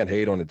guess I can't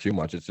hate on it too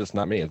much. It's just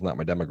not me. It's not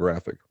my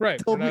demographic. Right.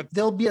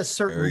 There'll be a There you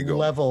certain go.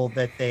 level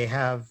that they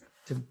have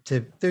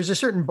to there's a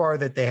certain bar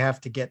that they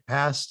have to get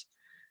past.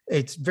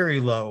 It's very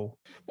low.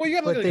 Well, you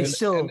got to But look they at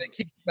still And they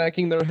keep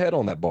smacking their head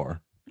on that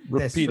bar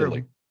That's true.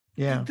 repeatedly.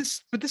 Yeah.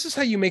 But this is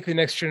how you make the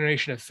next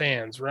generation of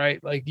fans,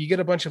 right? Like you get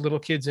a bunch of little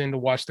kids in to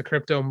watch the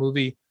crypto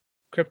movie.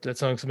 Crypto, that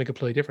song's gonna make a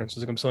completely difference.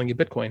 It's like I'm selling you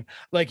Bitcoin.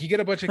 Like you get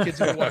a bunch of kids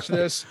who watch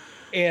this,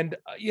 and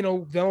then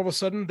all of a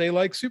sudden they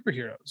like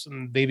superheroes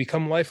and they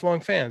become lifelong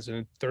fans. And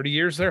in 30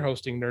 years they're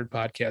hosting nerd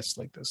podcasts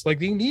like this. Like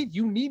you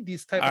need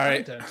these type All of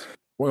right. content.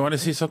 We want to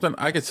see something.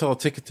 I could sell a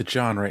ticket to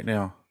John right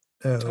now.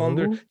 Tell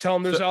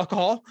them there's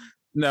alcohol.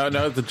 No,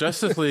 the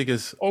Justice League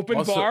is Open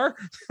also- bar.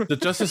 The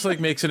Justice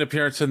League makes an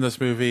appearance in this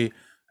movie,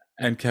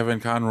 and Kevin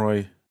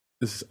Conroy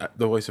is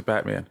the voice of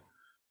Batman.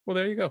 Well,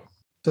 there you go.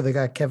 So they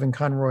got Kevin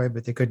Conroy,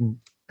 but they couldn't.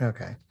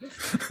 Okay.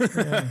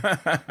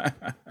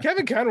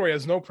 Kevin Conroy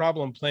has no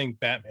problem playing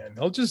Batman.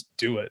 He'll just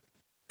do it.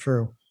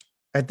 True.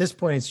 At this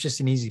point, it's just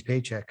an easy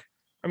paycheck.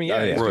 I mean,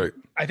 yeah, Right.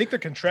 I think they're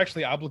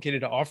contractually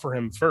obligated to offer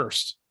him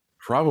first.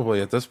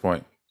 Probably at this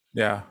point.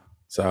 Yeah.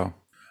 So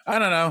I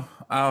don't know.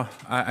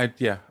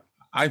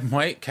 I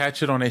might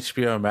catch it on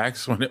HBO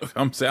Max when it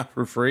comes out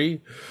for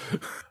free.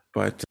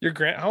 But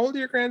How old are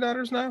your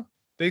granddaughters now?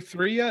 They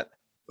 3 yet?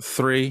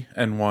 3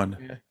 and 1.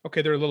 Yeah.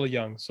 Okay, they're a little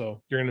young,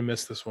 so you're gonna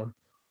miss this one.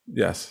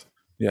 Yes.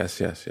 Yeah,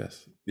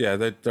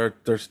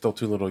 they're still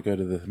too little to go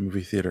to the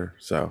movie theater.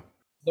 So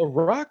The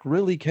Rock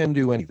really can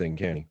do anything,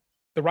 can he?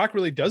 The Rock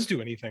really does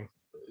do anything.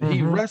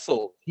 He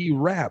wrestles, he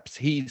raps,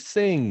 he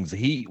sings.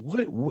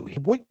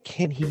 What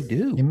can he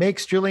do? He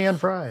makes julienne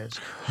fries.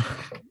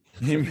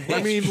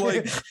 I mean,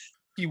 like,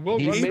 He will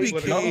He run makes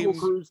with Jungle it.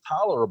 Cruise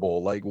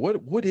tolerable. Like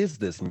what is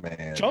this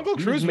man? Jungle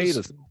He's Cruise made was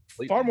us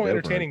completely far more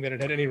different. entertaining than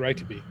it had any right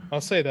to be. I'll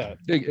say that.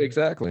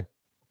 Exactly.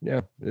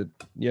 Yeah.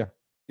 Yeah.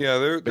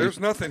 Yeah, there's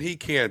nothing he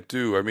can't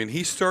do. I mean,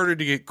 he started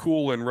to get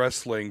cool in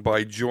wrestling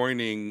by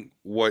joining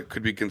what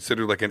could be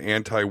considered like an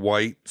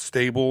anti-white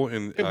stable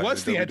in It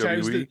was in the anti. It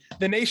was WWE.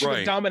 the nation Right.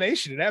 of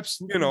domination. It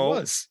absolutely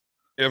was.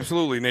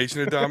 Absolutely,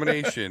 Nation of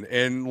Domination,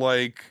 and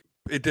like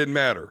it didn't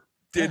matter.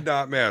 Did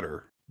not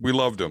matter. We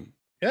loved him.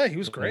 Yeah, he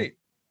was great.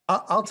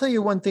 I'll tell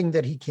you one thing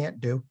that he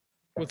can't do: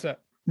 What's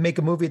that? make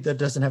a movie that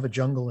doesn't have a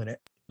jungle in it.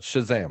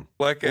 Shazam.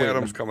 Black Wait,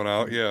 Adam's coming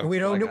out. Yeah, We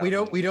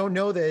don't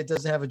know that it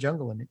doesn't have a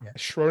jungle in it yet.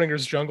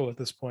 Schrodinger's jungle at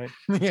this point.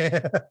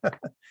 Yeah.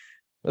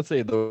 Let's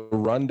see. The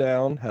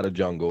Rundown had a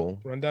jungle.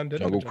 Rundown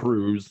did have a Jungle jungle.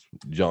 Cruise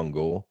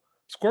jungle.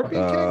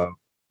 Scorpion Uh, King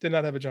did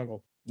not have a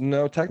jungle.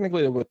 No,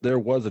 technically there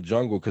was a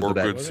jungle because or of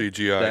that, good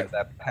CGI.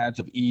 that patch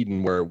of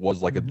Eden where it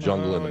was like a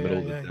jungle in the Oh,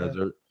 middle yeah, of the yeah.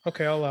 desert.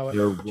 Okay, I'll allow it.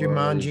 There was,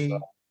 Jumanji.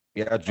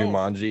 yeah,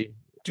 Jumanji.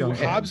 Do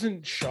Jungle. Hobbs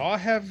and Shaw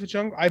have a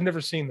jungle? I've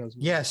never seen those.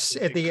 movies. Yes,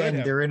 They at the could end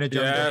have. they're in a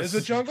jungle. Yes. Is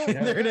it jungle?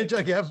 They're in a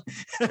jungle.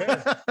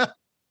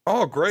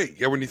 Oh, great.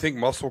 Yeah, when you think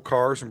muscle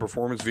cars and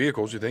performance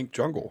vehicles, you think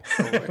jungle.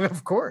 Oh, right.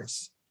 Of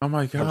course. oh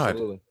my god.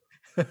 Absolutely.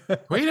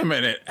 Wait a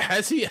minute.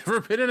 Has he ever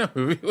been in a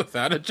movie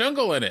without a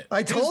jungle in it?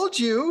 I told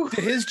you.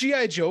 Did his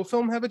GI Joe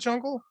film have a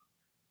jungle?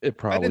 It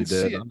probably didn't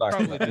see did. it. I'm not,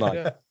 Probably I'm did, not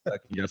yeah.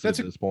 second guessing That's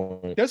at a- this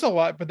point. There's a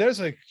lot, but there's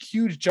a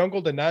huge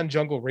jungle to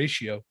non-jungle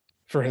ratio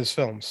for his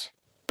films.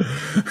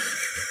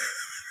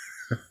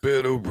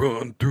 Better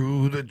run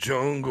through the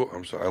jungle.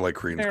 I'm sorry. I like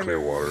Creedence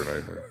Clearwater,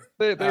 and I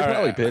They All probably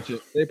right. pitch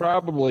it. They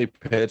probably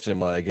pitch him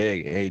like,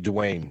 hey,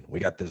 Dwayne, we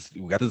got this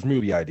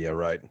movie idea,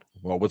 right?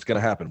 Well, what's gonna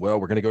happen? Well,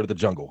 we're gonna go to the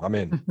jungle. I'm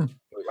in. I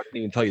didn't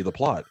even tell you the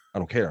plot. I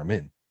don't care. I'm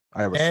in.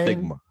 I have a And-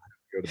 stigma.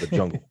 Go to the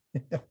jungle.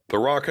 The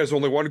Rock has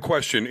only one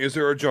question: is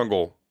there a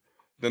jungle?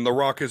 Then The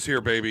Rock is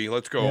here, baby.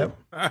 Let's go.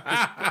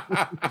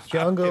 Yep.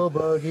 Jungle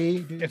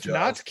boogie. If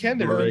not, can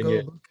there bring be?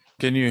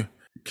 it.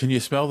 Can you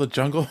smell the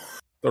jungle?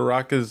 The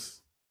Rock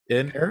is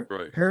in.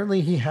 Right.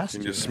 Apparently he has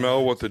Can to. you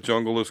smell what the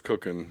jungle is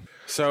cooking?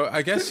 So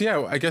I guess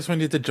we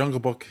need the Jungle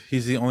Book.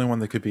 He's the only one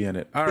that could be in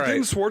it. All But right.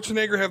 didn't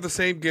Schwarzenegger have the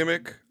same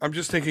gimmick? I'm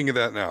just thinking of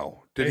that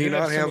now. Did Yeah, he he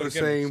not had have similar the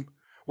same? gimmicks.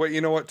 Wait,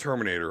 you know what?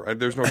 Terminator.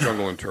 There's no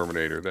jungle in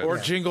Terminator. That, Or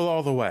Jingle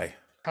All the Way.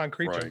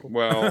 Concrete right. jungle.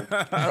 Well,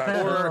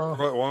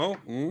 Or-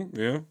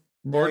 yeah.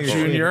 No, Or you're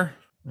Junior.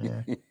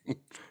 kidding. Yeah.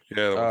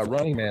 Yeah.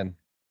 Running Man.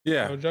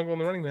 Yeah. No jungle in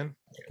the Running Man.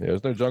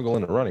 There's no jungle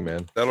in the Running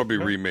Man. That'll be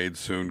remade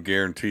soon.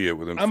 Guarantee it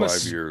within I'm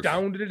 5 years.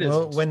 astounded it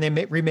Well, isn't. when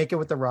they remake it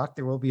with The Rock,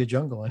 there will be a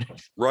jungle in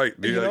it. Right.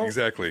 You Yeah, know,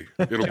 exactly.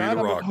 It'll John,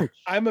 be The Rock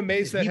I'm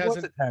amazed that He was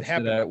hasn't attached to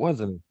happened. that,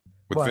 wasn't he?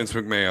 with What? Vince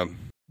McMahon.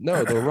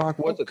 No, The Rock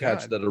was Oh,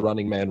 attached God. to the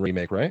Running Man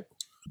remake, right?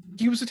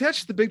 He was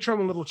attached to the Big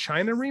Trouble in Little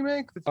China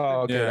remake.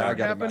 Oh, okay. Yeah. I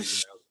got happened.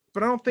 it.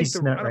 But I don't think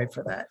He's not I right don't,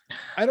 for that.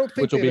 I don't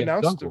think Which will they've be in the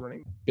announced the jungle.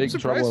 running. Big I'm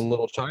Trouble surprised. in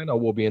Little China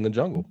will be in the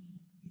jungle.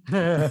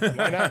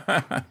 Why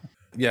not?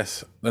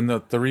 Yes, and the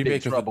Big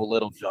remake of Trouble,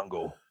 Little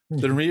Jungle.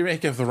 the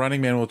remake of the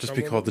Running Man will just be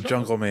Jungle called the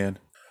Jungle Man.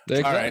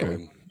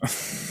 Exactly.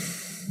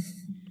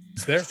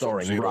 It's there.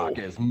 Starring Zero. Rock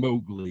as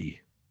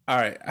Mowgli. All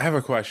right, I have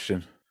a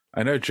question.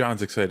 I know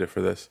John's excited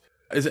for this.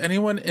 Is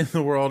anyone in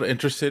the world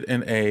interested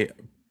in a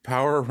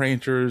Power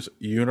Rangers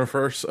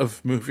universe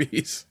of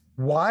movies?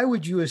 Why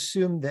would you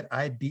assume that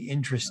I'd be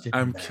interested?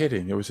 I'm in that?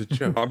 kidding. It was a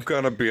joke. I'm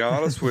going to be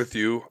honest with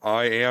you.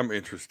 I am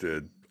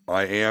interested.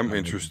 I am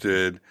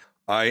interested.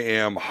 I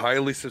am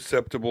highly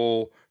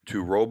susceptible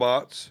to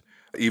robots,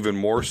 even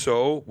more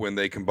so when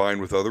they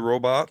combine with other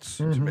robots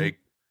to make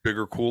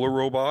bigger, cooler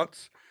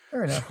robots.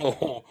 Fair enough.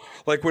 So,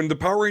 like when the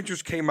Power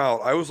Rangers came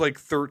out, I was like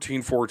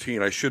 13,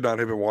 14. I should not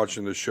have been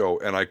watching the show,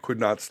 and I could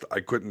not.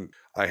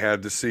 I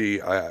had to see.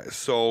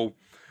 So,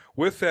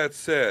 with that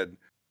said,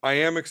 I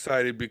am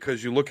excited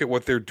because you look at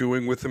what they're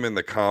doing with them in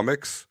the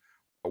comics.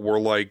 We're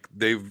like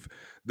the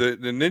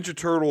Ninja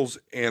Turtles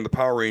and the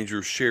Power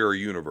Rangers share a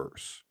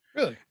universe.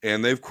 Really?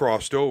 And they've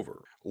crossed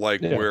over.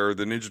 Like Yeah. where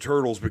the Ninja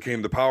Turtles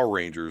became the Power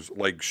Rangers,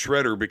 like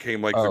Shredder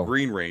became like the Oh.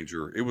 Green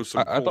Ranger. It was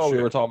some I cool thought we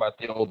shit. were talking about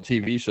the old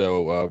TV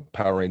show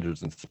Power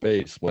Rangers in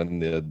Space when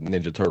the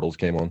Ninja Turtles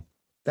came on.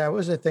 That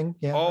was a thing.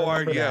 Yeah. Oh,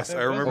 remember that. yes,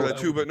 I remember that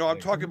too. But no, I'm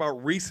talking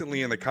about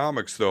recently in the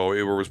comics though.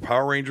 It was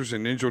Power Rangers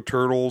and Ninja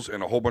Turtles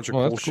and a whole bunch of Oh,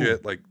 cool that's cool.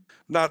 shit. Like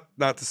not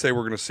to say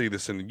we're going to see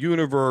this in the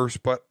universe,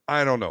 but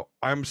I don't know.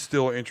 I'm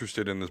still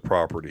interested in this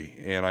property,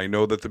 and I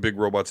know that the big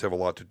robots have a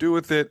lot to do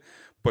with it.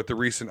 But the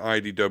recent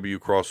IDW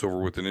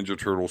crossover with the Ninja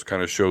Turtles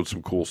kind of showed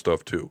some cool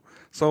stuff too.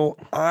 So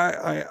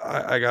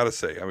I gotta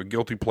say, I'm a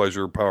guilty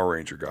pleasure Power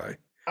Ranger guy.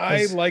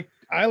 I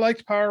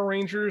liked Power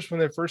Rangers when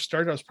they first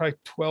started. I was probably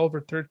 12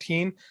 or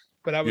 13,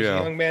 but I was Yeah.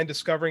 a young man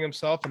discovering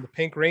himself, and the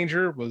Pink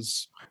Ranger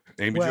was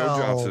Amy Well,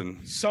 Jo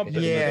Johnson.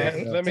 something.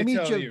 Yeah. let me Amy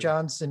tell Jo you.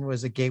 Johnson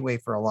was a gateway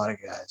for a lot of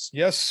guys.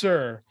 Yes,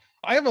 sir.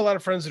 I have a lot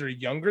of friends that are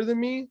younger than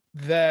me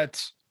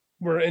that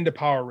were into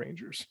Power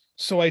Rangers.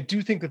 So I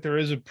do think that there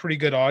is a pretty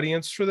good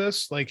audience for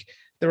this. Like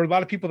there were a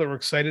lot of people that were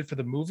excited for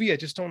the movie. I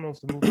just don't know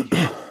if the movie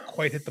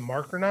quite hit the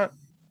mark or not.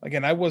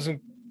 Again,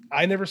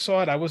 I never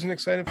saw it. I wasn't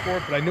excited for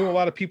it, but I knew a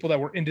lot of people that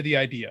were into the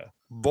idea.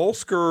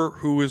 Volsker,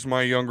 who is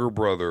my younger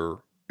brother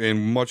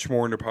and much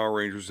more into Power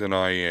Rangers than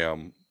I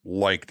am,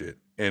 liked it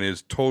and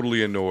is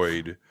totally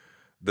annoyed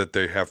that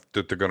they're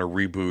going to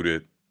reboot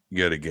it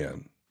yet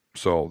again.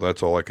 So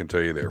that's all I can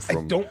tell you there.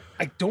 From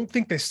I don't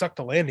think they stuck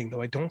the landing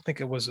though. I don't think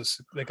it was a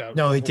No, it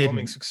overwhelming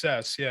didn't.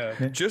 success. Yeah.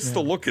 just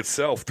the look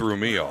itself threw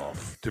me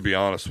off. To be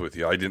honest with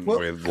you, I didn't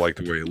like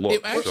the way it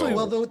looked. actually- so.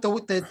 Well,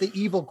 the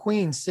evil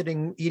queen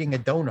sitting eating a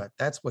donut.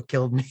 That's what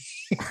killed me.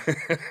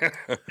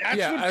 That's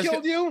Yeah, I what was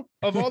killed you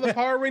of all the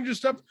Power Ranger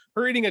stuff.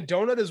 Her eating a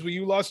donut is where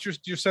you lost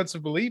your sense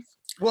of belief.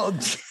 Well,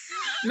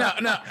 No,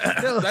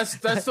 that's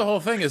the whole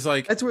thing. Is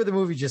like that's where the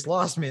movie just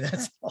lost me.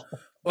 That's all.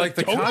 like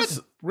the Donut?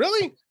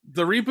 Really?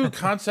 the reboot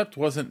concept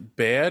wasn't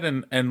bad,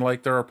 and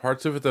like there are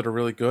parts of it that are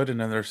really good, and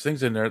then there's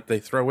things in there they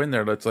throw in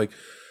there that's like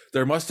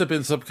there must have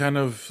been some kind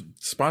of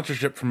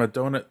sponsorship from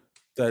donut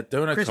Krispy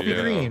company.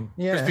 Kreme.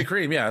 Yeah. Krispy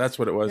Kreme, yeah, that's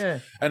what it was. Yeah.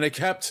 And they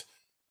kept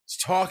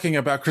talking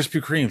about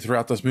Krispy Kreme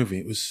throughout this movie.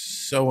 It was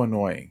so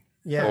annoying.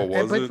 Yeah, Oh,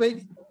 was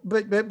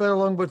but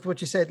along with what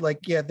you said,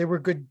 like there were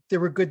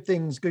good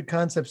things, good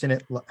concepts in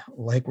it,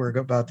 like we're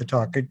about to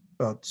talk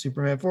about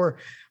Superman 4.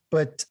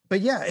 But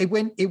yeah,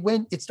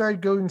 it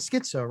started going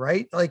schizo,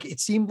 right? Like it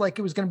seemed like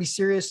it was going to be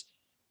serious,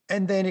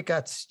 and then it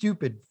got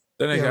stupid.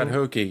 Then it You got know?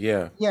 hokey,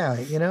 yeah. Yeah,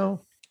 you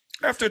know.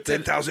 After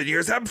 10,000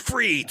 years, I'm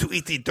free to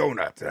eat the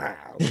donut.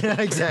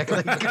 Yeah,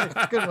 exactly.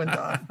 Good one,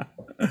 Don.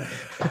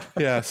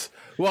 Yes.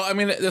 Well, I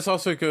mean, this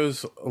also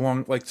goes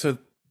along like so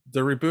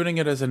they're rebooting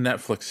it as a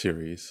Netflix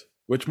series,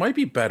 which might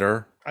be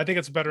better I think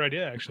it's a better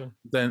idea actually.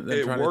 than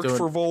It trying worked to do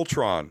for it.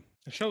 Voltron.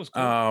 The show's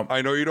cool.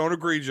 I know you don't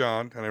agree,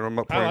 John, and I'm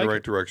not I pointing in like the right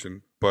it.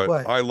 direction, but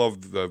What? I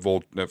loved the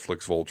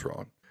Netflix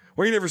Voltron.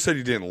 Well, you never said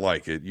you didn't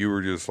like it. You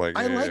were just like,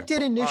 I eh. liked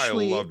it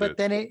initially, loved but it.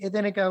 then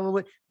it got a little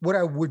bit. What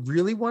I would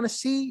really want to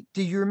see.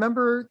 Do you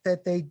remember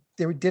that they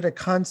did a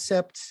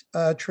concept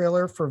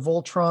trailer for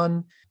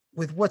Voltron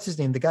with what's his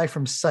name, the guy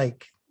from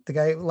Psych, the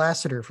guy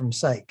Lasseter from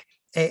Psych.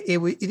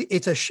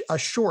 It's a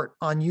short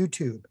on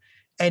YouTube,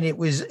 and it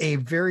was a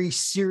very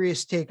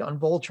serious take on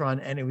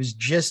Voltron, and it was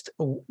just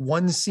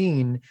one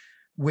scene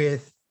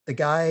with the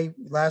guy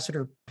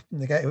Lasseter,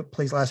 the guy who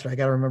plays Lasseter. I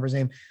got to remember his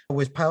name.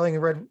 Was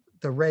piloting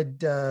the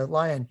red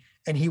lion,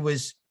 and he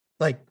was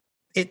like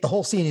the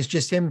whole scene is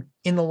just him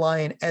in the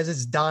lion as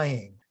it's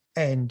dying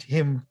and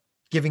him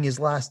giving his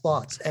last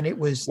thoughts. And it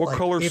was What like,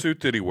 color suit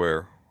did he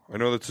wear? I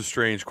know that's a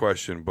strange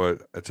question,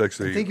 but it's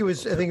actually. I think it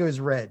was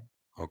red.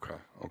 Okay.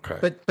 Okay.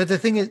 But the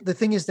thing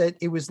is that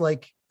it was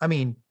like, I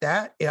mean,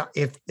 that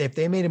if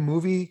they made a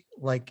movie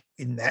like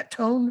in that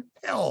tone,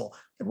 hell,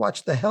 I'd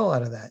watch the hell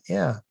out of that.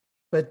 Yeah.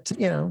 But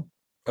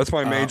that's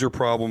my major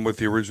problem with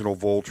the original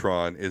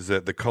Voltron is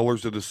that the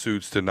colors of the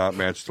suits did not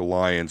match the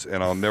lions,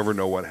 and I'll never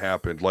know what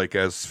happened. Like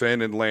as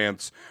Sven and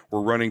Lance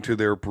were running to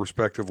their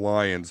respective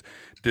lions,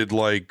 did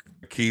like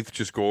Keith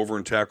just go over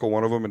and tackle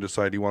one of them and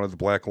decide he wanted the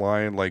black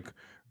lion like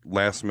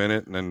last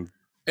minute? And then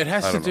it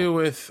has I to don't do know.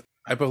 with,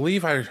 I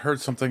believe I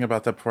heard something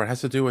about that before. It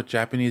has to do with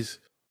Japanese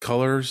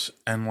colors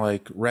and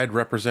like red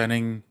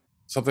representing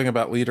something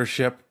about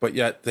leadership, but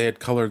yet they had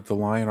colored the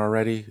lion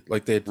already.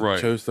 Like they had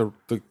chose the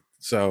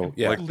so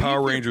yeah. Like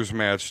Power Rangers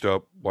matched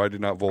up. Why did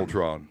not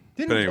Voltron?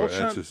 Didn't But anyway, Voltron,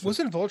 that's just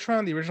wasn't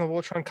Voltron, the original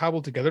Voltron,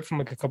 cobbled together from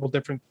like a couple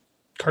different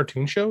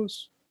cartoon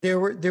shows? there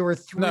were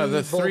three. No,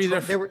 the three Voltron-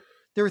 different-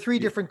 there were three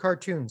different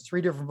cartoons,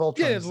 three different Voltrons.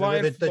 Yeah,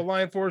 There were the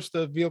Lion Force,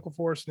 the Vehicle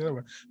Force, and the other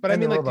one. But I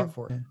and the mean, like, Robot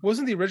Force.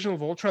 wasn't the original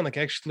Voltron like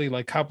actually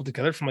like cobbled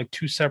together from like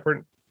two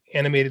separate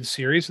animated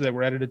series that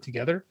were edited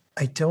together?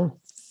 I don't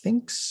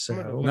think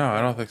so. No,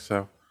 I don't think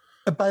so.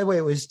 By the way,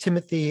 it was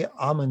Timothy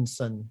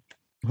Amundsen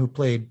who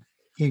played.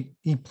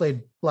 He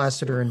played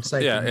Lassiter and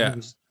Psyche. Yeah.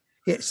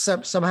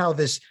 Somehow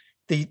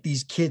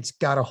these kids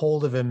got a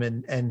hold of him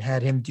and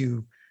had him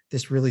do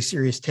this really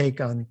serious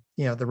take on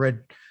the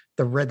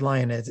red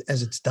lion as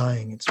it's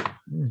dying.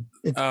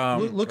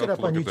 Look it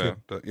up on YouTube.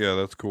 Yeah,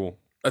 that's cool.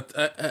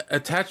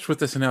 Attached with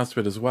this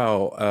announcement as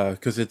well,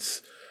 because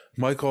it's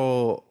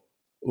Michael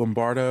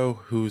Lombardo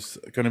who's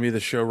going to be the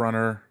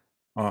showrunner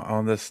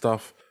on this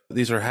stuff.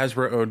 These are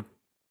Hasbro owned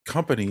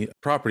company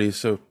properties,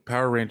 so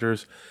Power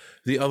Rangers.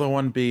 The other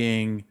one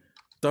being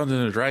Dungeons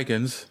and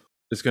Dragons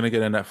is going to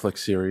get a Netflix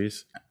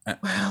series.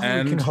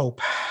 Well, we can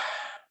hope.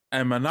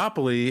 And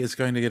Monopoly is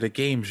going to get a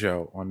game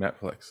show on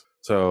Netflix.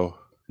 So,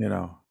 you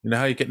know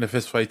how you get into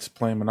fist fights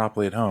playing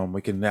Monopoly at home.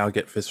 We can now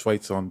get fist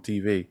fights on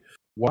TV.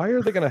 Why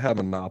are they going to have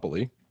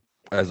Monopoly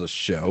as a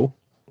show?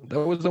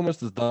 That was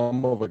almost as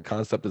dumb of a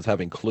concept as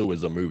having Clue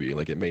as a movie.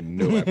 Like, it made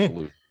no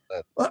absolute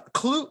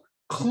sense.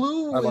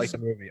 Clue. I like the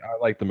movie.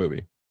 I like the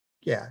movie.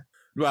 Yeah.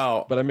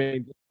 Well, but I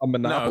mean, a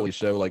Monopoly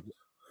show, like,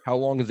 how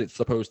long is it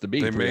supposed to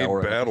be? They 3 made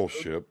hour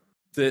Battleship.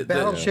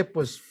 Battleship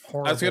was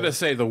horrible. I was going to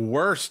say the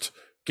worst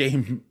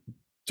game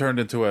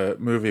turned into a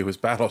movie was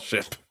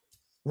Battleship.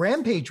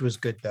 Rampage was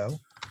good though.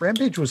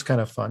 Rampage was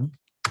kind of fun.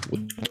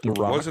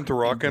 Wasn't The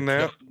Rock in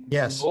that?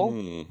 Yes.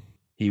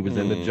 He was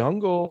in the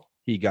jungle.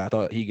 He got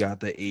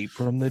the ape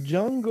from the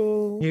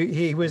jungle.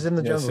 He was in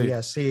the jungle.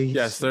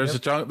 Yes. There's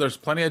there's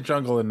plenty of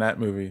jungle in that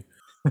movie.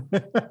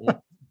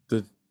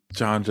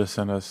 John just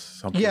sent us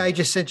something. Yeah, I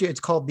just sent you. It's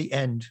called The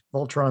End.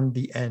 Voltron: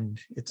 The End.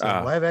 It's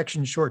a live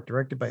action short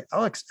directed by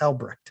Alex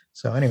Albrecht.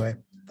 So anyway.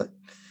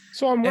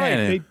 So I'm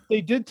right.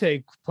 They did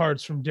take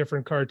parts from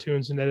different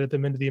cartoons and edit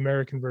them into the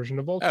American version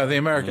of Voltron. Oh, the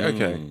American.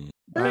 Okay.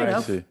 Fair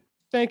enough. See.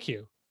 Thank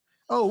you.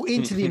 Oh,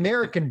 into the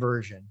American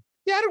version.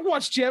 Yeah, I don't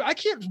watch I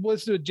can't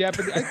listen to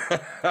Japanese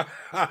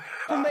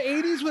from the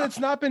 80s when it's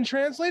not been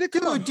translated.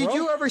 Dude, did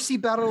you ever see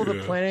Battle of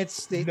the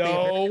Planets? The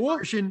American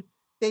version.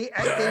 They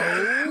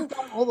took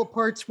out all the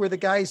parts where the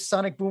guy's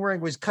sonic boomerang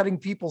was cutting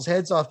people's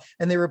heads off,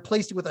 and they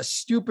replaced it with a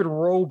stupid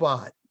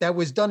robot that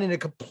was done in a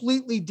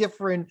completely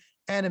different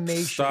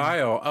animation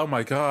style. Oh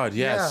my god,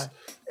 yes.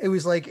 Yeah, it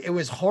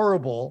was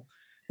horrible.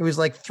 It was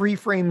like 3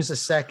 frames a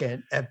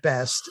second at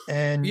best.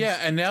 And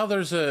and now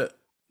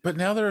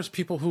there's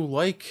people who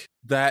like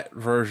that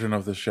version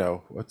of the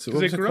show. What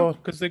was it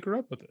called? Because they grew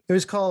up with it. It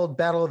was called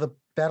Battle of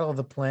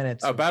the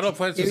Planets. Oh, Battle of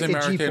Planets is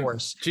American.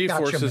 G-Force.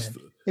 G-Force is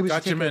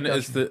Gatchaman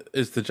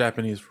is the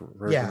Japanese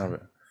version of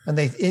it. And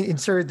they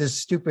inserted this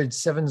stupid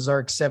 7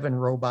 Zark 7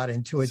 robot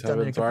into it,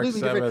 done in a completely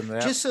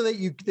different, just so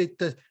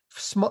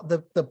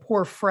that the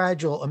poor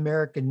fragile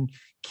American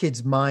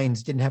kids'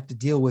 minds didn't have to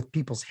deal with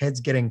people's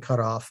heads getting cut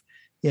off.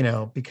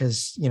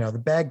 Because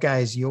the bad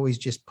guys, you always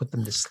just put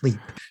them to sleep,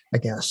 I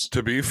guess.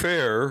 To be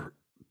fair,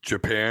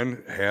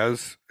 Japan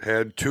has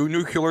had 2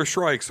 nuclear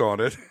strikes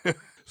on it.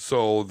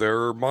 So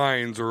their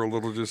minds are a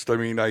little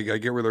I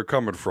get where they're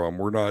coming from.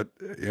 We're not,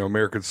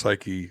 American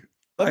psyche.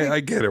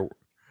 I get it.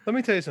 Let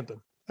me tell you something.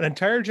 An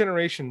entire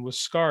generation was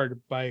scarred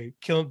by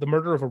the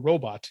murder of a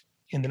robot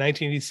in the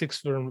 1986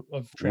 film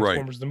of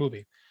Transformers, the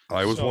movie.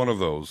 I was one of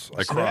those.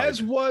 I cried.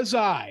 As was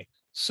I.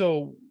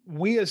 So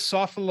we as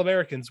soft little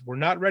Americans were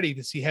not ready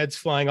to see heads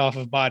flying off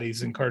of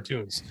bodies in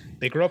cartoons.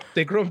 They grow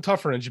up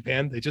tougher in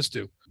Japan. They just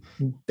do.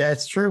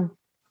 That's true.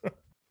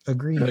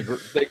 Agreed.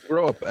 They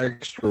grow up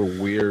extra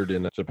weird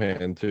in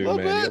Japan too,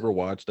 man. You ever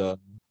watched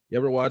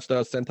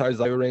Sentai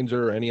Zio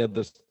Ranger or any of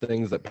the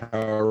things that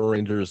Power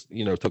Rangers,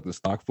 took the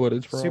stock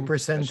footage from? Super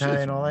Sentai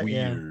and all that.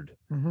 Weird.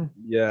 Yeah. Mm-hmm.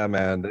 Yeah,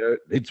 man.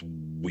 It's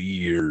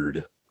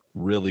weird.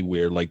 Really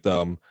weird. Like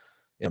in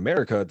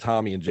America,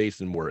 Tommy and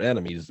Jason were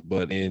enemies,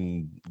 but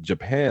in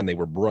Japan, they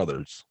were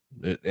brothers.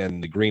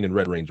 And the Green and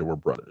Red Ranger were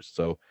brothers.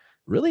 So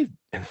really,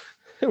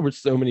 there were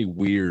so many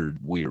weird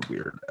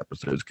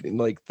episodes.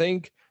 Like,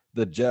 think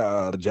the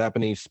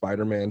Japanese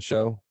Spider-Man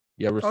show.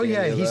 You ever? Oh see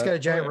yeah, any of he's that? got a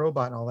giant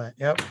robot and all that.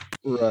 Yep.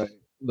 Right.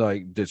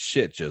 like the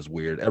shit just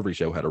weird. Every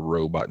show had a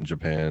robot in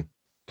Japan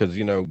because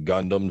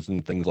Gundams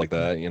and things like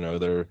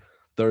that.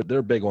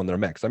 They're big on their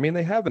mechs. I mean,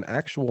 they have an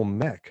actual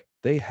mech.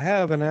 They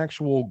have an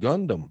actual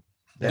Gundam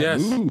that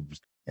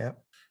moves. Yeah.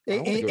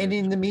 And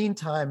in the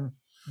meantime,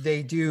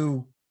 they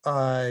do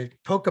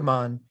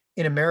Pokemon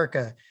in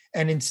America.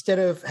 And instead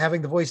of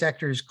having the voice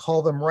actors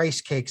call them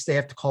rice cakes, they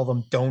have to call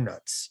them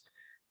donuts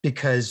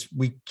because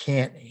we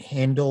can't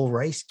handle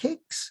rice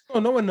cakes. Oh,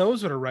 no one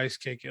knows what a rice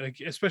cake is. Like,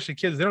 especially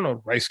kids, they don't know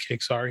what rice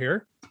cakes are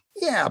here.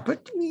 Yeah,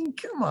 but I mean,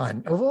 come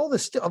on. Of all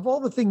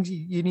the things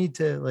you need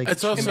to like,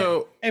 It's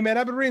also, hey man,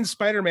 I've been reading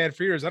Spider-Man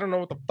for years. I don't know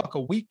what the fuck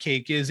a wheat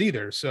cake is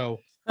either. So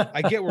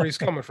I get where he's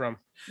coming from.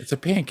 it's a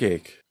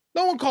pancake.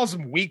 No one calls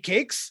them wheat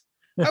cakes.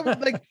 I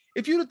would like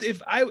if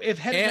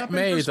had it not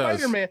been for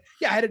Spider-Man,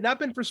 had it not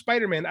been for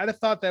Spider-Man, I'd have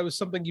thought that was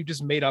something you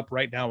just made up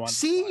right now.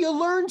 See, you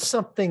learned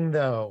something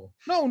though.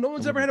 No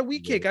one's ever had a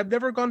wheat cake. I've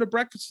never gone to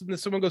breakfast and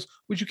someone goes,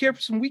 "Would you care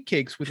for some wheat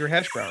cakes with your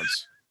hash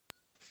browns?"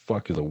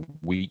 Fuck is a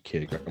wheat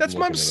cake? That's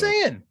what I'm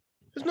saying.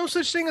 There's no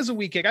such thing as a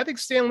wheat cake. I think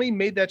Stan Lee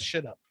made that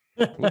shit up.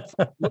 Looks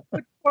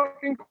like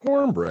fucking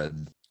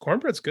cornbread.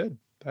 Cornbread's good.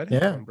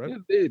 Cornbread.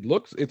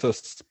 It's a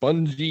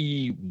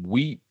spongy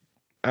wheat.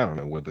 I don't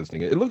know what this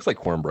thing is. It looks like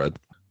cornbread.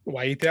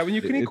 Why eat that when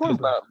you can eat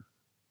cornbread?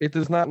 It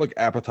does not look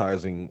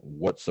appetizing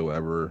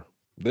whatsoever.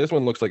 This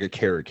one looks like a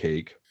carrot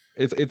cake.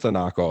 It's a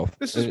knockoff.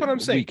 This is what I'm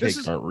saying. Wheat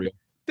cakes aren't real.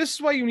 This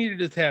is why you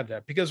needed to have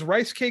that, because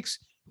rice cakes,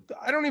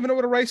 I don't even know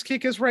what a rice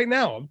cake is right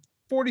now. I'm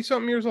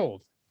 40-something years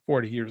old.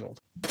 40 years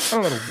old. I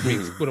don't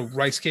know what a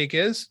rice cake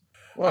is.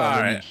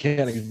 Well, you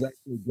can't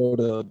exactly go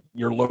to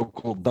your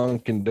local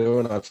Dunkin'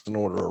 Donuts and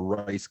order a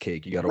rice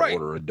cake. You got to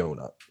order a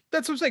donut.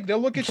 That's what I'm saying. They'll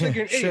look at you like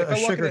you're an idiot.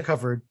 Sugar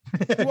covered.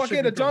 You walk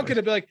into Dunkin'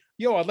 and be like,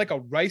 "Yo, I'd like a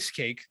rice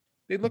cake."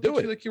 They'd look at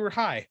you like you were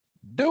high.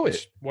 Do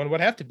it. One would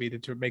have to be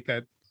to make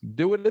that.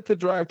 Do it at the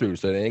drive-thru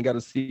so they ain't got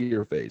to see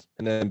your face,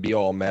 and then be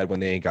all mad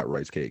when they ain't got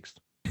rice cakes.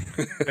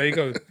 There you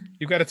go.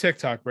 You've got a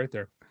TikTok right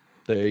there.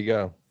 There you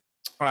go.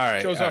 All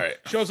right.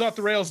 Shows off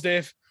the rails,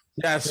 Dave.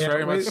 Yes,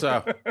 very much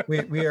so.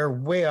 We are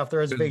way off the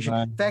reservation.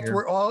 In fact,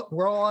 we're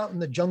all out in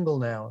the jungle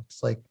now.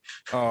 It's like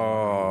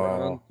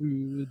run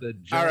through the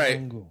jungle. All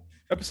right.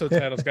 Episode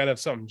title's got to have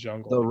something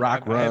jungle. The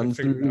rock runs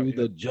through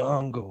the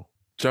jungle.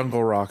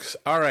 Jungle rocks.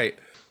 All right.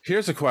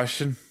 Here's a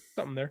question.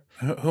 Something there.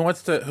 Who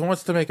wants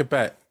to make a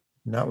bet?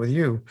 Not with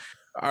you.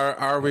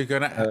 Are we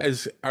gonna?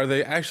 Are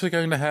they actually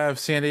going to have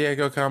San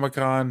Diego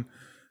Comic-Con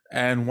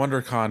and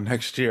WonderCon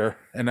next year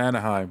in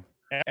Anaheim?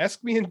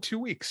 Ask me in 2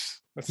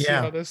 weeks. Let's see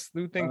how this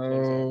new thing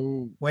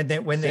goes. When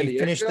they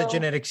finish the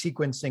genetic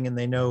sequencing and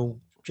they know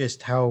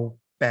just how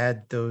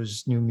bad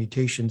those new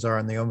mutations are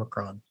on the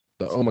Omicron.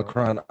 The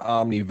Omicron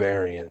Omni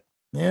variant.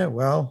 Yeah,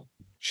 well,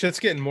 shit's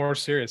getting more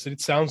serious. It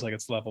sounds like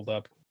it's leveled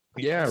up.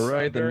 Yeah,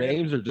 right. The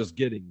names are just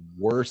getting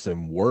worse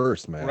and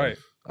worse, man. Right.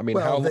 I mean,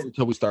 how long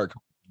until we start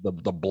the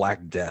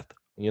Black Death?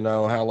 You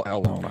know, how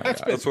long?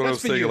 That's what I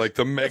was thinking, like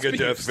the Mega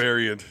Death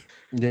variant.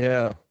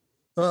 Yeah.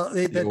 Well,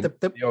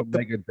 the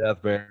Mega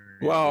Death variant.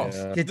 Well,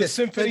 the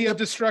Symphony of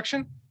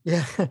Destruction.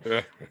 Yeah.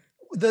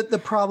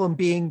 The problem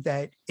being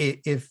that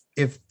if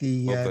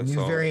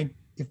the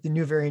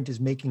new variant is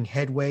making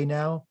headway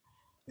now,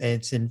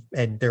 and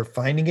they're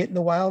finding it in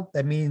the wild,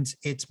 that means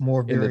it's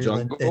more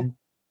virulent than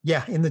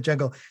in the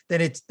jungle.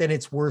 Then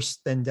it's worse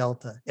than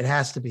Delta. It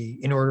has to be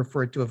in order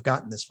for it to have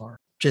gotten this far.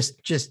 Just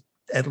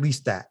at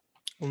least that.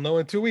 We'll know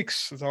in 2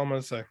 weeks. That's all I'm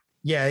gonna say.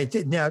 Yeah,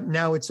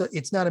 now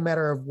it's not a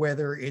matter of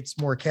whether it's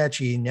more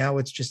catchy. Now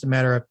it's just a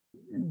matter of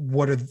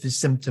what are the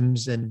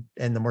symptoms and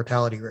the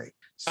mortality rate.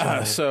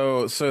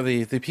 So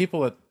the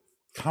people at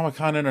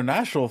Comic-Con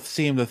International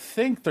seem to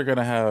think they're going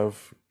to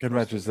have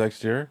conventions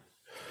next year.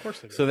 Of course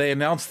they do. So they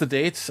announced the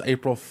dates: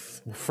 April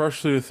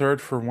 1st through the 3rd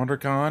for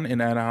WonderCon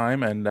in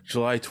Anaheim, and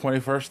July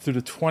 21st through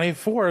the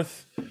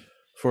 24th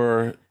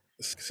for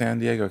San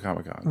Diego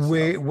Comic-Con.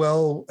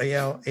 Well,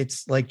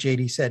 it's like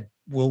JD said.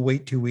 We'll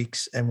wait 2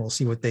 weeks and we'll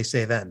see what they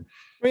say then.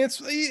 I mean, it's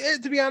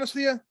to be honest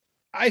with you,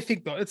 I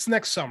think though it's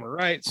next summer,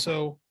 right?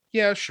 So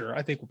yeah, sure.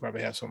 I think we'll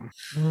probably have something.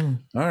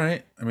 All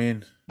right. I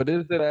mean, but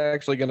is it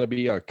actually going to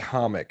be a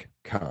Comic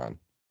Con?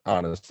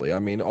 Honestly, I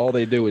mean, all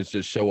they do is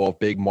just show off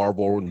big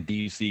Marvel and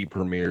DC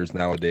premieres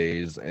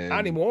nowadays, and not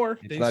anymore.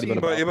 It's not even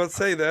about. But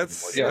say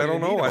that's. I don't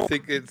know. I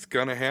think it's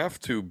gonna have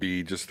to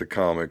be just the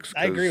comics.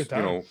 I agree with that.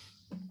 You know,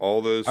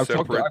 all those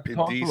separate I've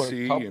talked DC.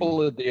 To a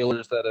couple of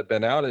dealers that have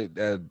been out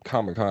at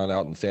Comic Con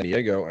out in San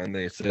Diego, and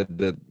they said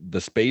that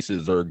the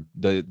spaces are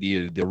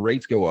the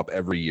rates go up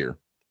every year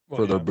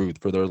for their booth,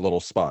 for their little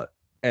spot,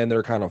 and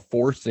they're kind of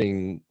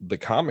forcing the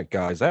comic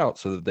guys out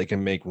so that they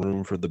can make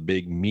room for the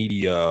big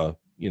media,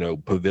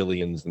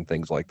 pavilions and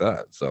things like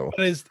that. So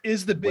but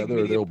is the big whether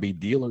media... there'll be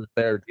dealers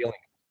there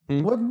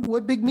dealing.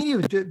 What big media?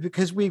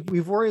 Because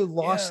we've already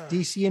lost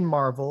DC and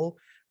Marvel.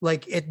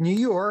 Like at New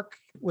York,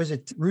 was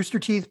it Rooster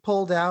Teeth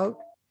pulled out?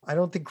 I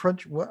don't think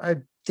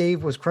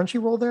Dave, was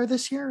Crunchyroll there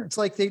this year? It's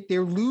like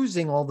they're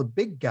losing all the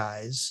big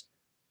guys.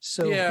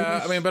 So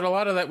yeah, I mean, but a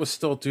lot of that was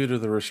still due to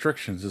the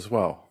restrictions as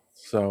well.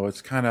 So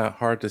it's kind of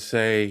hard to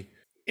say.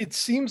 it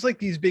seems like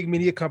these big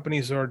media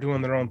companies are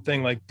doing their own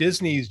thing. Like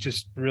Disney's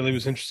just really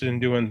was interested in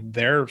doing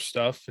their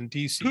stuff, and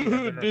DC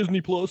had their-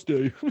 Disney Plus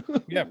Day.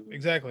 yeah,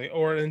 exactly.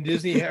 Or in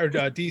Disney or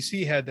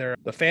DC had the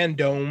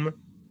fandom.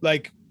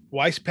 Like,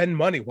 why spend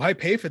money? Why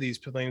pay for these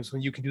things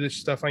when you can do this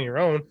stuff on your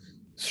own,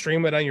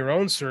 stream it on your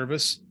own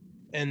service,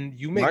 and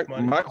you make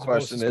money? My as opposed to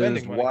question is,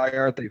 spending money. why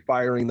aren't they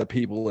firing the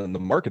people in the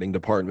marketing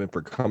department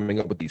for coming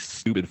up with these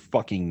stupid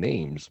fucking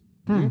names?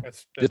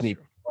 That's Disney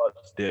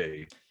Plus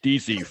Day,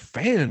 DC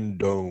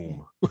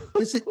Fandom.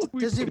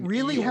 Does it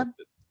really have?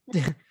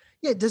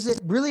 Yeah, does it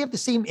really have the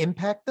same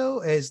impact though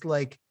as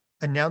like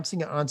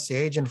announcing it on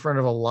stage in front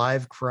of a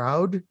live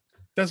crowd?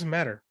 Doesn't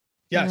matter.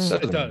 Yes,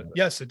 Mm. it does.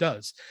 Yes, it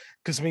does.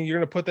 Because I mean, you're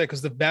going to put that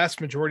because the vast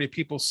majority of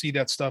people see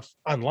that stuff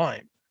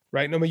online,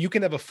 right? No, I mean, you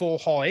can have a full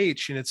Hall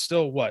H and it's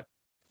still what,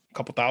 a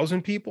couple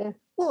thousand people.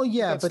 Well,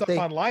 yeah, That but stuff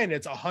online,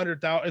 it's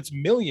 100,000, it's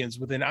millions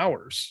within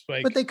hours.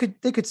 Like, but they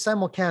could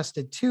simulcast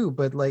it too.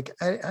 But like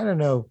I don't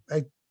know.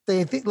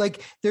 They think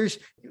like there's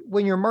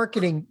when you're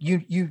marketing,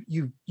 you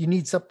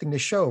need something to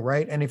show,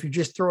 right? And if you're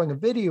just throwing a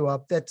video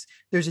up,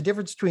 there's a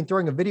difference between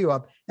throwing a video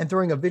up and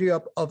throwing a video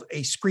up of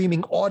a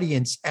screaming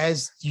audience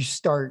as you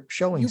start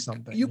showing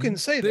something. you can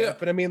say that,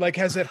 but I mean, like,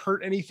 has it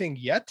hurt anything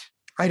yet?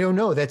 I don't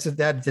know. That's the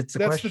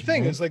question, the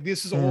thing. right? Is like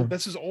this is Yeah. old.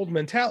 This is old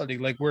mentality.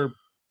 Like we're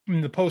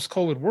in the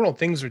post-COVID world,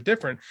 things are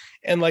different.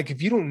 And like if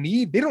they don't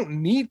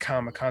need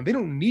Comic-Con, they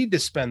don't need to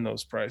spend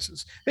those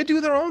prices. They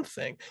do their own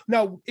thing.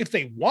 Now, if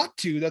they want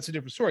to, that's a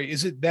different story.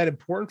 Is it that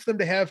important for them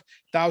to have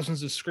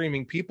thousands of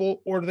screaming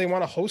people, or do they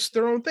want to host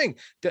their own thing?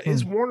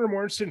 Is Warner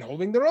more interested in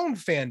holding their own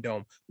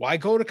fandom? Why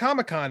go to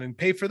Comic-Con and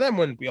pay for them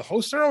when we'll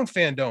host their own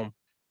fandom?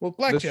 Well,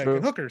 blackjack true.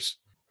 and hookers.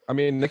 I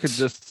mean, they could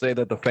just say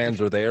that the fans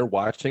are there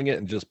watching it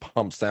and just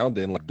pump sound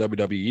in like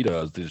WWE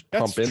does. They just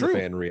pump in the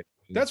fan reaction.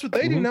 That's what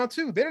they do now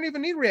too. They don't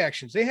even need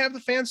reactions. They have the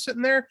fans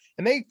sitting there,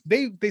 and they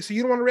say,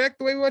 "You don't want to react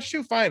the way we want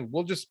you to? Fine,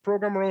 we'll just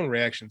program our own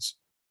reactions."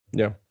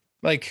 Yeah.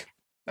 Like,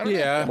 I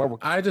don't know.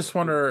 I just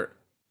wonder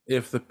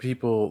if the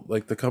people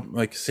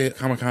like say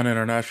Comic-Con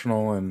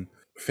International and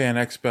Fan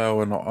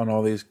Expo and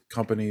all these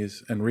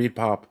companies and Reed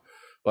Pop,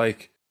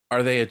 like,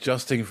 are they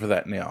adjusting for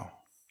that now?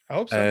 I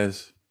hope so.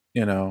 As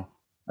you know,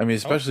 I mean,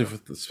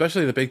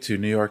 especially the big two,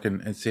 New York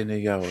and San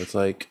Diego. It's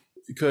like,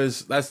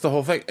 because that's the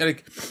whole thing.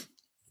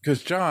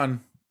 Because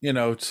John, you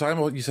said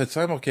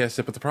simulcast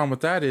it, but the problem with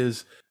that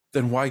is,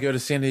 then why go to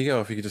San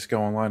Diego if you could just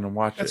go online and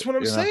watch it? That's what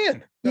I'm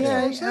saying.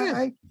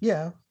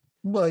 Yeah.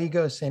 Well, you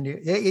go San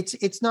Diego.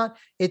 It's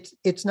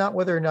not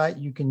whether or not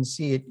you can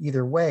see it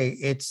either way.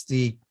 It's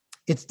the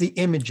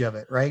image of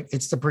it, right?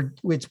 It's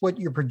what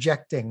you're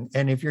projecting,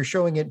 and if you're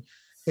showing it.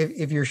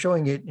 If you're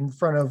showing it in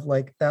front of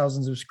like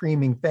thousands of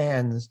screaming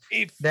fans,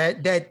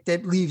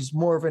 that leaves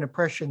more of an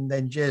impression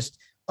than just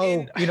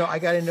I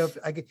got enough.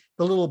 The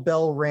little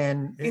bell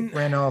ran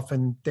off,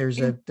 and there's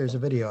a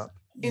video up.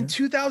 In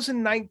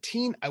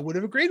 2019, I would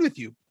have agreed with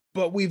you,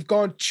 but we've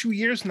gone 2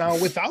 years now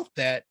without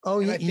that. Oh,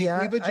 and I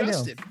think we've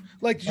adjusted.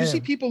 Like, did you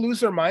see people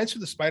lose their minds for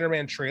the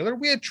Spider-Man trailer?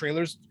 We had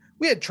trailers.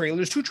 We had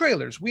trailers to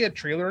trailers. We had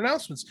trailer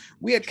announcements.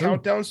 We had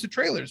countdowns to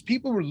trailers.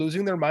 People were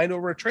losing their mind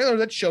over a trailer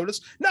that showed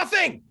us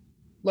nothing.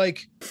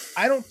 Like,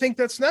 I don't think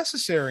that's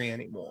necessary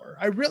anymore.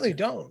 I really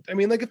don't. I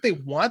mean, like, if they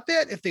want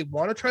that, if they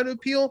want to try to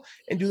appeal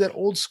and do that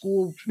old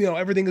school,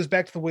 everything goes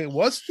back to the way it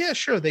was. Yeah,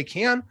 sure, they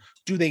can.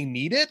 Do they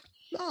need it?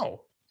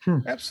 No,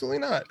 absolutely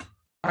not.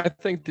 I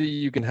think that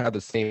you can have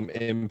the same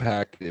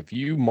impact if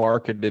you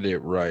marketed it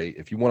right.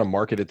 If you want to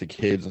market it to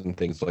kids and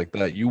things like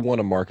that, you want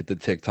to market to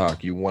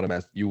TikTok. You want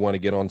to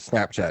get on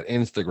Snapchat,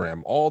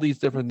 Instagram. All these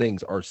different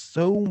things are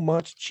so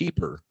much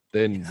cheaper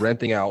than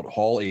renting out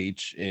Hall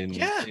H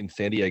in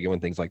San Diego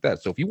and things like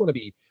that. So if you want to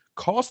be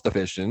cost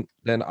efficient,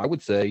 then I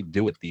would say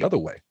do it the other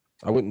way.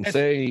 I wouldn't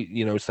say,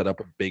 set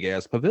up a big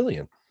ass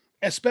pavilion.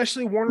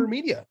 Especially Warner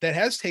Media that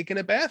has taken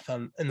a bath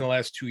in the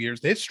last 2 years.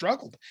 They've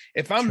struggled.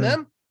 If I'm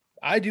them,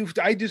 I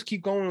just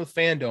keep going with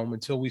Fandom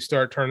until we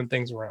start turning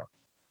things around.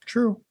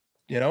 True.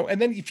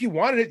 And then if you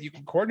wanted it, you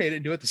can coordinate it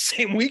and do it the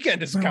same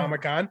weekend as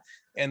Comic-Con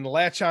and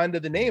latch on to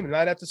the name and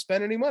not have to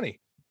spend any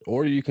money.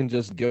 Or you can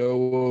just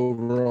go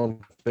over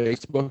on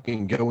Facebook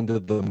and go into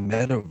the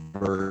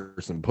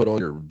metaverse and put on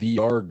your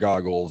VR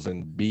goggles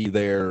and be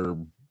there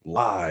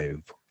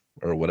live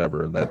or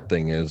whatever that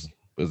thing is.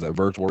 Is that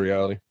virtual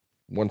reality?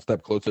 One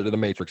step closer to the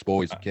Matrix,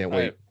 boys. Can't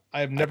wait. I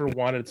have never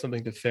wanted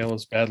something to fail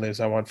as badly as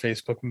I want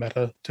Facebook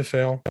Meta to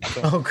fail.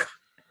 So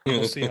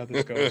we'll see how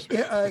this goes.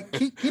 Yeah,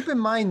 keep in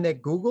mind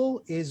that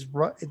Google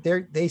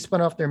they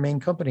spun off their main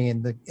company,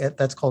 and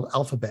that's called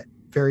Alphabet.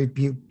 Very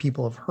few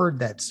people have heard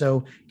that.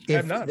 So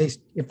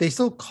if they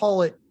still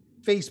call it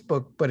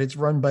Facebook, but it's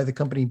run by the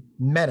company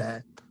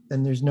Meta,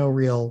 then there's no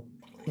real,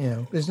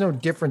 there's no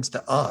difference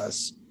to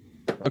us.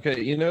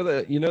 Okay, you know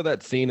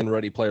that scene in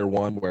Ready Player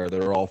One where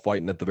they're all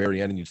fighting at the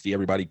very end and you see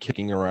everybody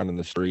kicking around in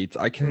the streets?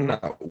 I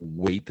cannot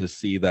wait to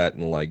see that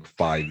in like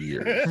 5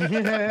 years.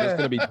 It's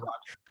gonna be,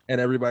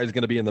 and everybody's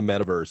gonna be in the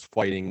metaverse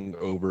fighting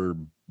over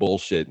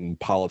bullshit and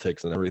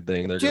politics and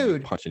everything. They're gonna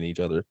be punching each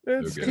other.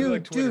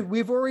 Dude,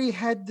 we've already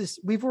had this.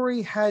 We've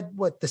already had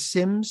what, The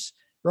Sims,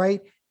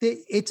 right?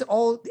 it's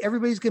all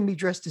everybody's going to be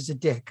dressed as a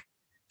dick.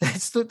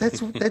 That's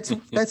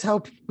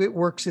how it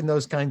works in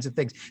those kinds of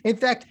things. In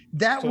fact,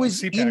 that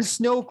was in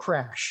Snow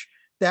Crash.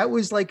 That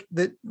was like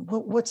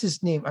what's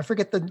his name? I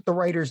forget the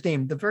writer's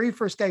name. The very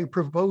first guy who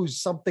proposed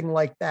something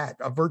like that,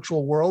 a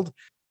virtual world.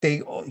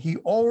 He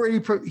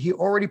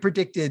already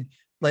predicted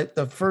like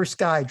the first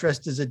guy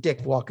dressed as a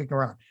dick walking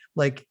around.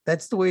 Like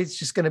that's the way it's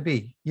just going to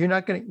be. You're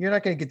not going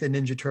to get the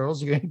Ninja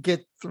Turtles. You're going to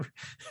get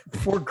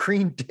 4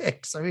 green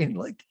dicks. I mean,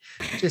 like,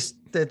 just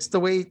that's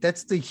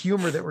the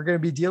humor that we're going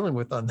to be dealing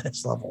with on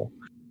this level.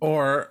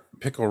 Or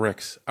Pickle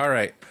Ricks. All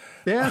right.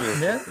 Yeah.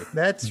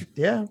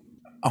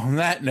 On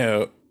that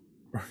note,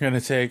 we're going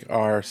to take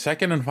our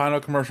second and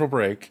final commercial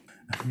break.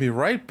 I'll be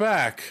right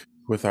back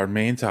with our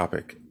main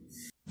topic.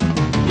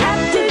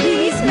 After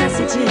these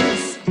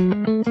messages,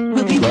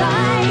 we'll be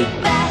right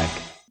back.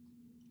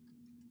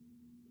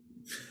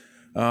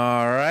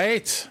 All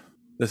right.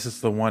 This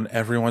is the one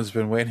everyone's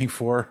been waiting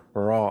for.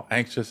 We're all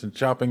anxious and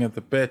chomping at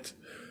the bit.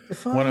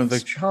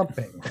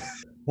 Chomping.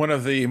 One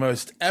of the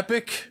most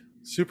epic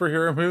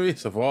superhero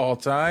movies of all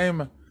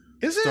time.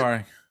 Is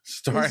it?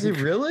 Starring Is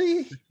it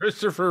really?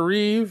 Christopher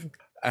Reeve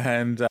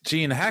and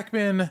Gene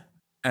Hackman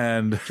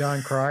and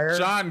John Cryer.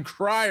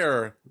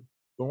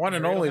 The one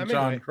and only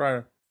John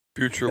Cryer.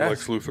 Future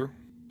Lex Luthor.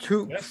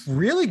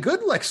 Really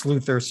good Lex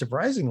Luthor,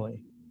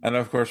 surprisingly. And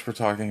of course, we're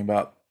talking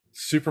about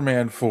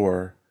Superman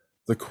 4,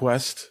 The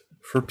Quest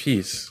for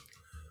Peace.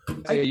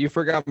 Hey, you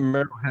forgot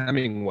Merrill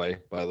Hemingway,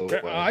 by the way.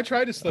 I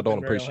tried to slip in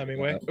Merrill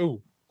Hemingway.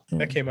 Ooh,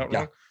 that came out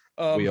wrong.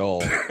 We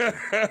all.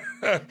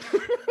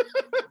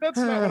 That's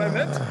not what I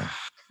meant.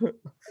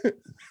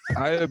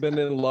 I have been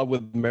in love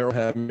with Merrill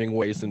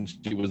Hemingway since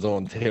she was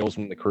on Tales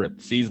from the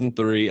Crypt, season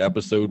 3,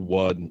 episode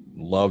 1.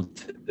 Loved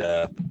to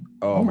death.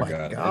 Oh my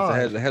god!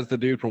 It has the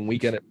dude from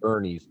Weekend at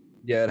Bernie's.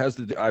 Yeah, it has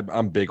the.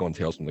 I'm big on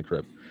Tales from the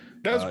Crypt.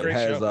 That was a great It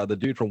has show. The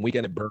dude from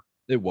Weekend at Bernie's.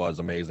 It was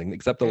amazing,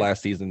 except the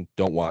last season.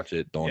 Don't watch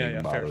it. Don't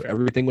even bother. Fair.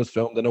 Everything was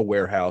filmed in a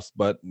warehouse.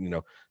 But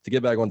to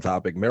get back on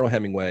topic, Merrill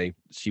Hemingway,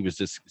 she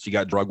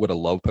got drugged with a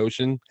love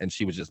potion, and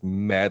she was just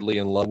madly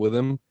in love with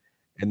him.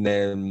 And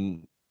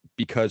then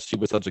because she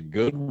was such a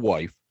good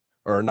wife,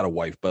 or not a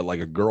wife, but like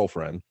a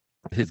girlfriend,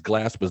 his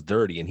glass was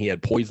dirty and he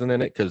had poison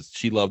in it because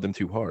she loved him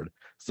too hard.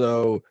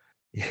 So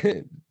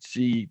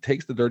she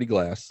takes the dirty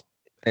glass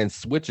and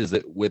switches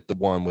it with the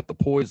one with the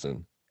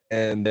poison.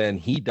 And then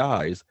he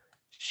dies.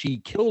 She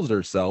kills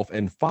herself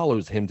and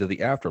follows him to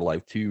the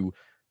afterlife to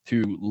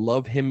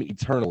love him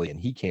eternally, and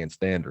he can't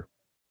stand her.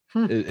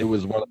 It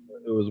was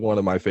one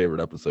of my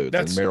favorite episodes.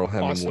 That's and Merrill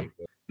Hemingway, awesome.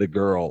 the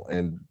girl,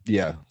 and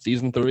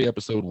season 3,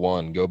 episode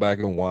 1. Go back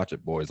and watch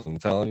it, boys. I'm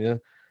telling you,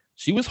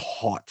 she was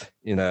hot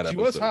in that episode.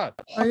 She was hot.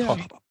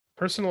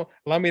 Personal.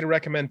 Allow me to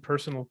recommend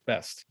personal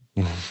best.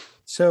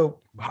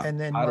 So, and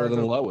then hotter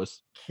than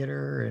Lois.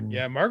 Kidder and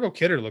Margot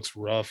Kidder looks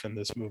rough in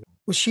this movie.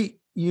 Was she?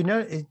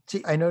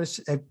 I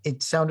noticed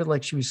it sounded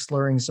like she was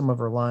slurring some of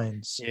her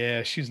lines.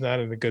 Yeah, she's not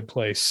in a good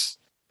place.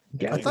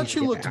 I thought she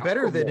looked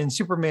better than in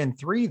Superman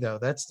 3, though.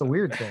 That's the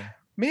weird thing.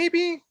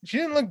 Maybe she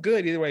didn't look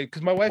good either way.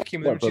 Because my wife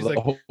came in and she's like,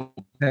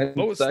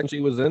 Lois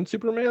actually was in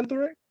Superman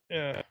 3.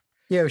 Yeah,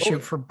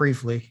 for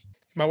briefly.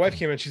 My wife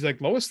came in. She's like,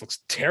 Lois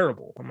looks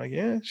terrible. I'm like,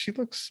 yeah, she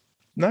looks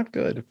not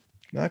good.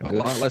 Not good. A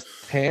lot less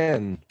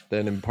tan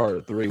than in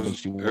part 3 when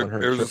she won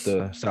her trip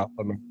to South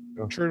America.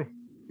 True.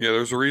 Yeah,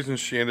 there's a reason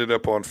she ended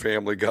up on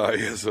Family Guy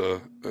as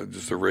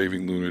just a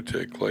raving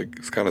lunatic. Like,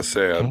 it's kind of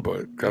sad,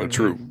 but kind of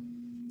true.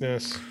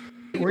 Yes.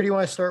 Where do you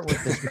want to start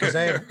with this? Because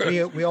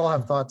we all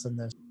have thoughts on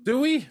this. Do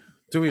we?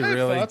 Do we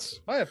really?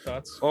 I have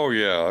thoughts. Oh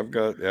yeah, I've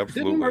got absolutely.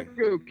 Didn't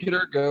Margot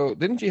Kidder go?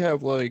 Didn't she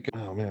have like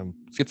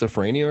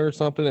schizophrenia or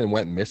something and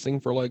went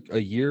missing for like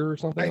a year or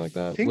something like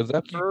that? Was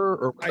that her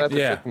or was that the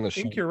chick from the I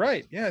think show? you're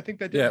right. Yeah, I think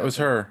that. Yeah, it was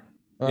her.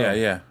 Oh,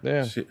 yeah.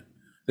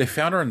 They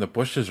found her in the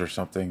bushes or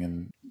something,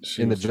 and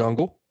in the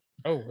jungle.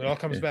 Oh, it all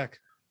comes back.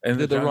 And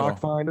Did the Rock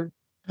find her?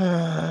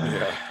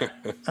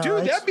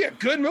 Dude, that'd be a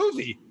good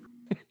movie.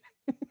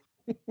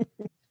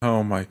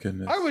 Oh my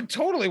goodness! I would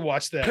totally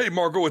watch that. Hey,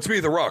 Margot, it's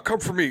me, The Rock. Come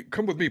for me.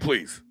 Come with me,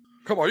 please.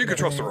 Come on, you can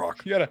trust The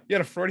Rock. You had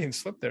a Freudian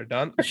slip there,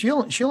 Don. She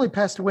only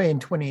passed away in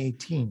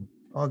 2018,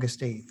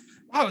 August 8th.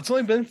 Wow, it's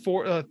only been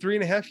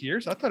 3.5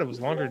 years. I thought it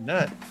was longer than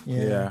that.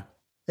 Yeah.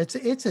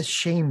 It's a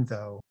shame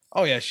though.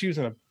 Oh yeah, she was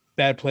in a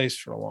bad place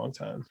for a long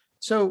time.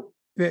 So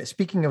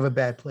speaking of a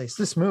bad place,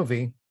 this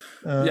movie.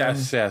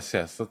 Yes.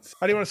 Let's.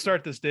 How do you want to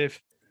start this, Dave?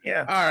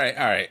 Yeah.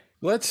 All right.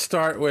 Let's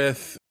try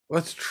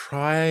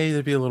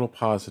to be a little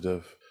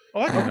positive.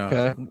 Oh,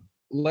 okay.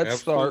 Let's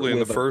start with in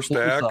the first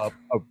act.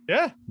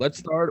 Let's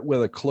start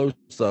with a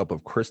close-up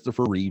of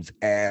Christopher Reeve's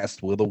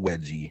ass with a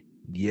wedgie.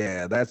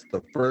 Yeah, that's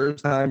the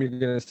first time you're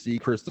gonna see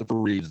Christopher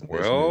Reeves in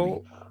this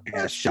movie.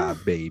 Ass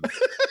shot, babe.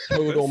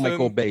 Total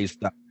Michael Bay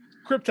style.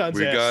 Krypton's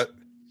We ass. got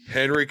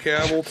Henry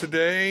Cavill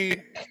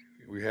today.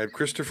 We had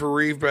Christopher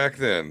Reeve back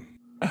then.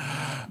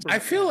 I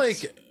feel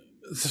like,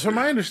 from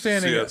my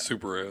understanding,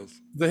 super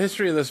ass. The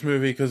history of this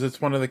movie, because it's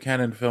one of the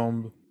canon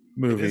film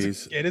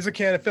movies. It is a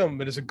canon film,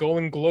 but it's a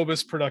Golden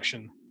Globus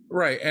production.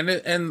 Right, and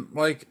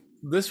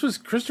this was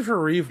Christopher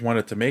Reeve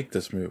wanted to make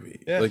this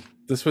movie. Yeah. Like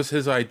this was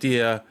his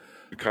idea.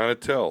 You kind of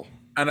tell.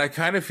 And I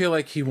kind of feel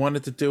like he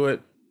wanted to do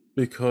it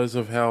because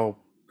of how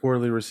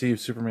poorly received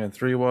Superman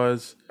 3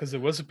 was. Because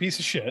it was a piece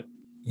of shit.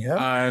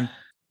 Yeah.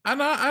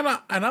 And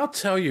I'll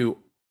tell you,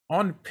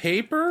 on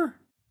paper,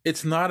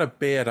 it's not a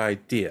bad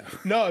idea.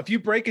 No, if you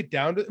break it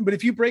down,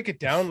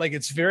 like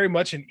it's very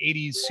much an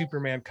 80s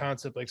Superman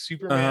concept. Like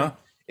Superman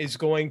is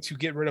going to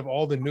get rid of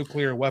all the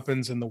nuclear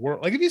weapons in the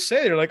world. Like if you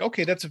say they're like,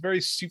 okay, that's a very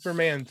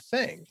Superman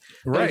thing.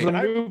 Right. The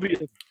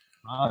movie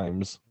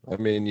times. I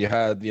mean, you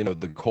had,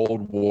 the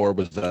Cold War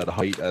was at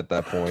height at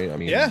that point. I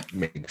mean, it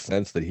makes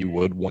sense that he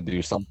would want to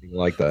do something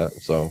like that.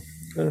 So,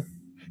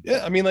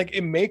 yeah, I mean, like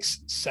it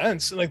makes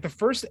sense. Like the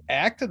first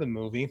act of the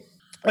movie,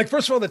 like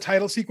first of all, the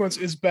title sequence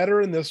is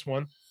better in this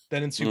one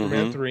than in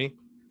Superman 3.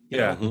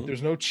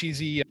 There's no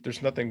cheesy,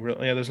 there's nothing real.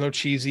 Yeah, there's no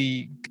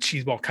cheesy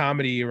cheeseball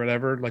comedy or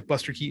whatever, like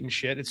Buster Keaton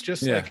shit. It's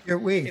just like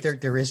wait,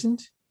 there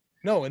isn't?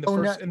 No, in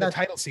the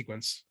title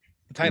sequence.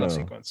 The title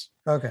sequence.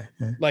 Okay.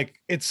 Like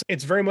it's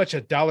very much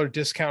a dollar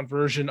discount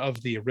version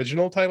of the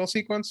original title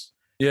sequence.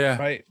 Yeah.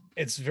 Right.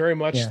 It's very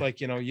much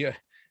like, you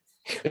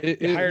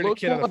hired a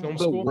kid out of film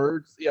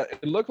school.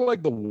 It looked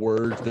like the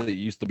words that it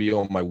used to be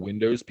on my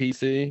Windows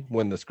PC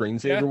when the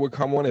screensaver would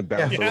come on and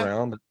bounce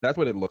around. That's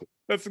what it looked.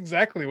 That's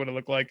exactly what it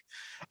looked like.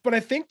 But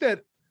I think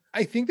that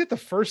the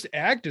first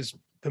act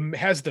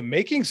has the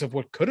makings of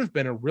what could have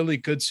been a really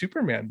good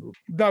Superman movie.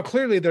 Now,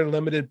 clearly, they're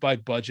limited by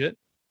budget,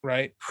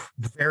 right?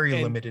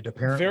 Very limited,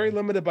 apparently. Very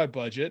limited by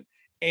budget,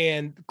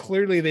 and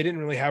clearly they didn't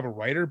really have a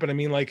writer. But I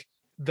mean, like,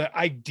 the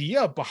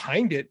idea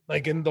behind it,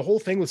 like, and the whole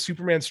thing with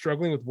Superman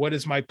struggling with what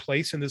is my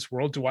place in this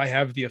world? Do I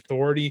have the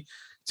authority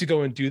to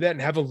go and do that?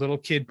 And have a little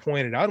kid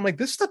point it out. I'm like,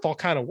 this stuff all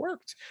kind of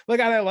worked.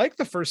 Like, I like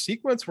the first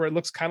sequence where it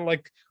looks kind of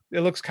like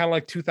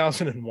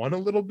 2001 a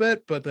little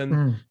bit, but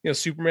then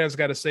Superman's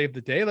got to save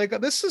the day. Like,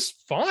 this is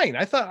fine.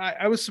 I thought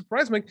I was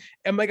surprised. I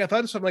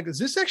thought I'm like, is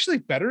this actually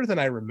better than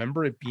I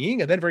remember it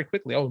being? And then very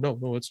quickly, oh no,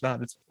 it's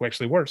not. It's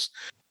actually worse.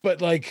 But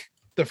like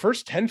the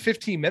first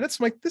 10-15 minutes,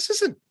 I'm like, this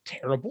isn't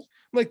terrible.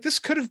 Like, this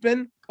could have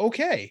been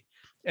okay.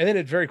 And then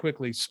it very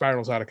quickly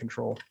spirals out of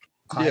control.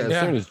 Yeah,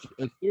 as soon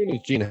as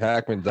Gene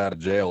Hackman's out of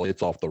jail,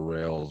 it's off the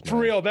rails, man. For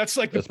real. That's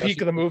like the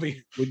peak of the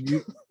movie.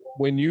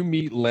 When you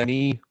meet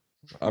Lenny,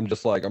 I'm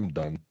just like, I'm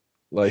done.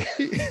 Like,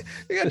 you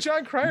got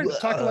John Cryer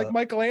talking like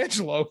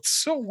Michelangelo. It's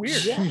so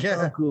weird.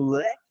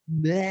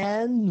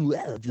 Man,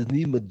 well, just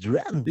need my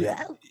drum, bro.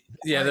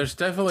 Yeah, there's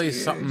definitely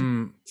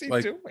something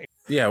like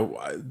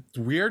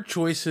weird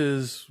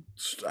choices.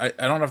 I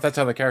don't know if that's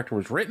how the character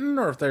was written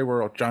or if they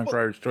were John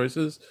Cryer's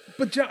choices.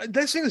 But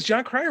this thing is,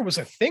 John Cryer was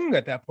a thing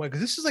at that point,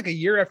 because this is like a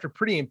year after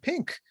Pretty in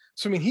Pink.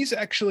 So I mean, he's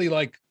actually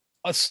like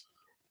as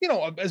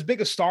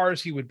big a star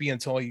as he would be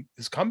until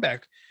his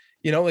comeback.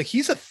 Like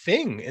he's a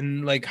thing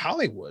in like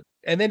Hollywood,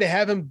 and then to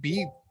have him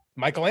be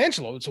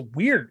Michelangelo, it's a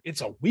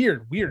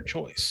weird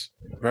choice.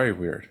 Very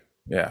weird.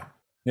 Yeah.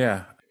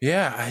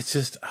 I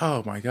just,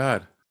 oh my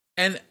god.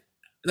 And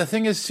the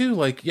thing is too,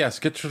 like, yes,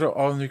 get rid of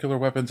all nuclear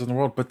weapons in the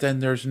world, but then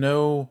there's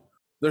no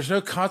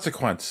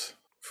consequence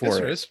for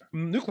it. There is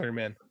Nuclear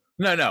Man.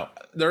 No,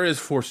 there is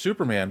for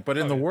Superman, but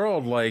in the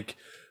world, like,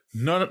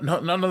 none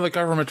of the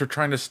government are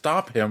trying to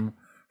stop him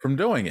from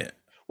doing it.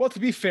 Well, to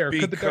be fair,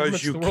 could the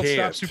governments of the world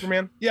stop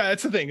Superman? Yeah,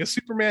 that's the thing.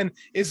 Superman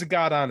is a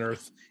god on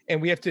Earth,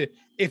 and we have to.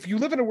 If you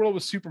live in a world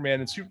with Superman,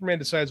 and Superman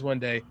decides one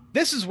day,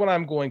 this is what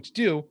I'm going to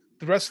do,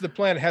 the rest of the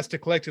planet has to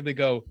collectively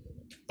go,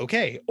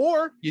 okay.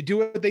 Or you do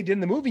what they did in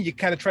the movie, you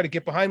kind of try to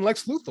get behind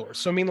Lex Luthor.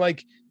 So I mean,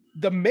 like,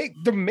 the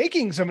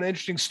makings of an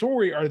interesting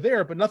story are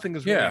there, but nothing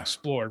is really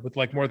explored with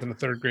like more than a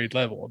third grade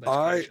level of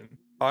exploration.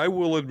 I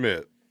will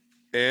admit,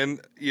 and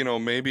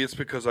maybe it's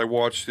because I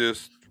watched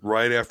this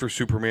right after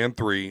Superman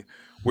 3,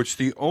 which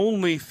the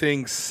only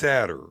thing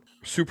sadder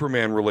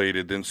Superman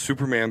related than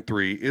Superman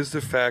 3 is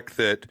the fact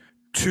that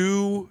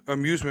 2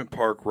 amusement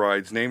park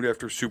rides named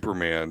after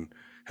Superman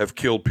have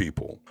killed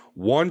people.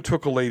 One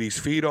took a lady's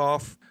feet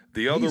off.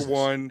 The other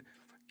one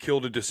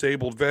killed a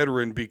disabled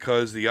veteran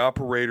because the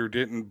operator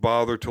didn't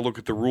bother to look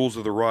at the rules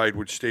of the ride,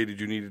 which stated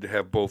you needed to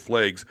have both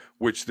legs,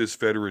 which this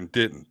veteran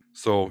didn't.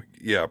 So,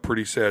 yeah,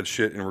 pretty sad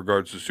shit in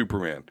regards to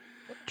Superman.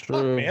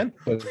 True, man.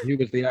 But he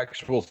was the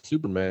actual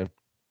Superman.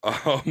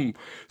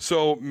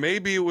 So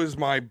maybe it was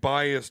my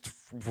bias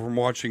from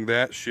watching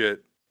that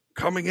shit.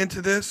 Coming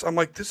into this, I'm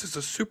like, this is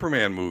a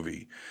Superman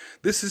movie.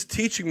 This is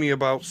teaching me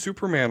about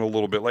Superman a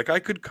little bit. Like, I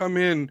could come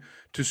in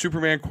to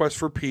Superman Quest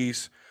for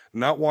Peace,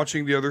 not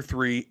watching the other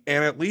 3,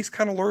 and at least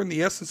kind of learn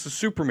the essence of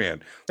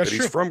Superman. That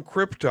he's from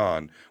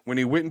Krypton. When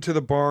he went into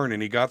the barn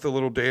and he got the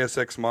little Deus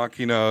Ex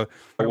Machina,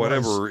 or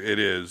whatever it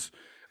is.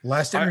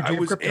 Last energy I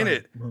was in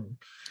it.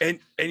 And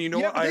you know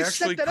what? I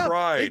actually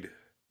cried.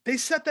 They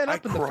set that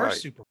up in the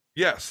first Superman.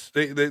 Yes,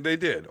 they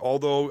did.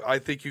 Although I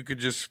think you could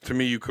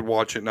you could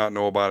watch it, not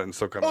know about it, and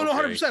still kind of. Oh no,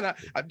 100%.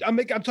 I'm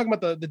talking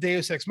about the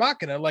Deus Ex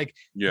Machina. Like,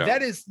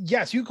 that is,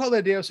 yes, you call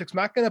that Deus Ex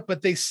Machina,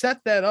 but they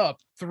set that up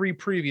 3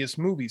 previous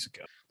movies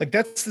ago. Like,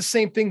 that's the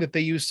same thing that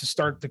they used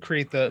to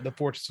create the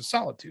Fortress of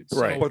Solitude.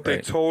 So, right, but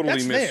they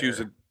totally misuse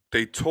it.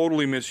 They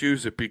totally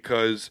misuse it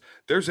because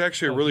there's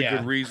actually a really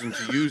good reason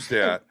to use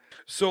that.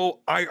 So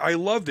I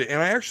loved it.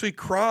 And I actually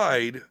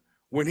cried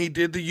when he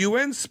did the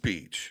UN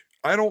speech.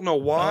 I don't know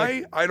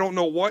why. I don't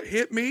know what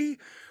hit me,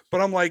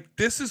 but I'm like,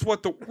 this is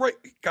what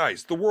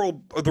guys, the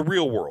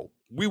real world,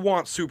 we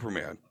want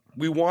Superman.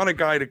 We want a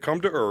guy to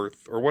come to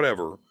Earth or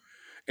whatever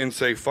and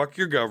say, fuck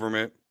your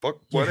government, fuck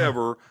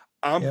whatever.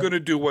 I'm going to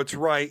do what's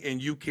right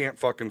and you can't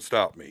fucking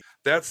stop me.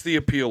 That's the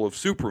appeal of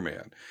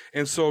Superman.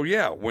 And so,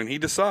 when he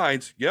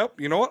decides, yep,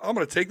 you know what? I'm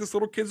going to take this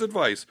little kid's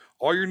advice.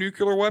 All your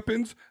nuclear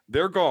weapons,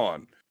 they're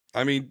gone.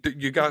 I mean,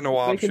 you got no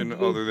option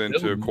other than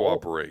to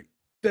cooperate.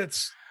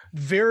 That's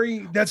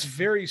very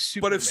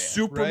Superman. But if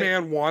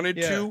Superman wanted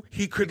to,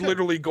 he could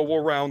literally go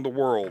around the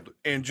world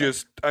and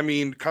just,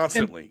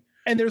 constantly.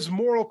 And there's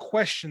moral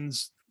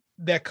questions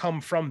that come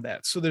from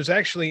that. So there's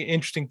actually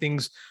interesting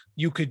things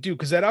you could do,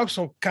 because that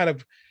also kind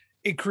of,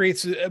 it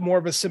creates more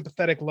of a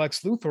sympathetic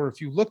Lex Luthor if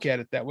you look at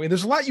it that way.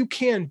 There's a lot you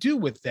can do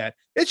with that.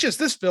 It's just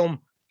this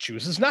film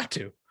chooses not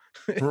to.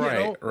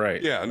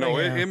 Right. Yeah, no,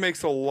 it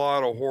makes a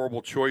lot of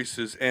horrible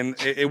choices. And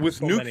with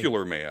so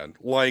Nuclear Man,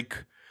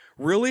 like,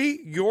 really?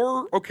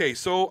 Okay,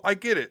 so I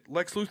get it.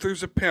 Lex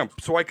Luthor's a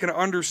pimp, so I can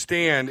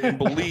understand and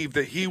believe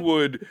that he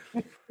would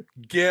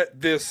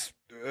get this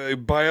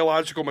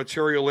biological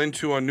material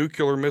into a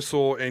nuclear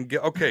missile and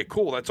get, okay,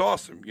 cool, that's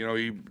awesome. He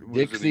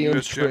was a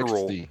U.S.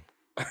 general.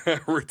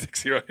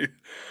 Dixie, right?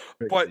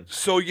 But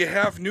so you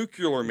have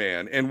Nuclear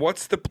Man, and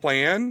what's the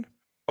plan?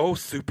 Oh,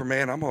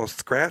 Superman, I'm gonna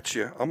scratch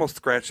you. I'm gonna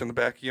scratch in the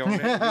back of your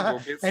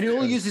neck. And he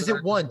only uses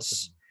it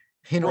once.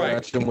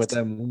 Scratched him with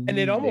them, and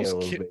it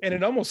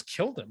almost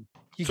killed him.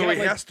 He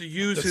has to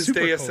use his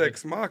Deus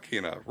Ex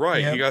Machina,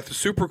 right? Yep. He got the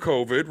super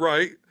COVID,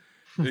 right?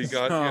 He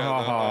got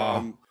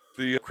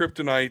the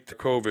kryptonite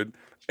COVID,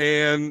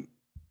 and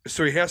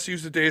so he has to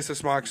use the Deus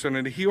Ex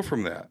Machina to heal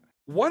from that.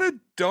 What a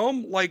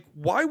dumb,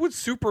 why would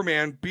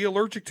Superman be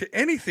allergic to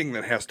anything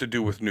that has to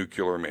do with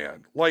Nuclear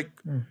Man?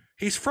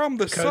 He's from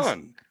the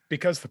sun.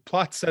 Because the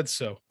plot said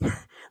so.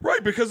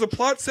 Right, because the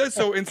plot said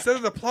so. Instead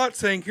of the plot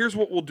saying, here's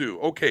what we'll do.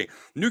 Okay,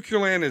 Nuclear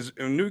Man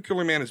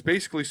is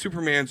basically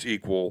Superman's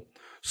equal.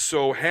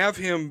 So have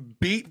him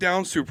beat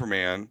down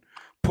Superman,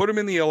 put him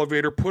in the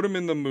elevator, put him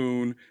in the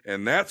moon,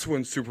 and that's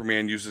when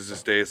Superman uses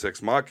his Deus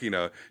Ex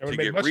Machina to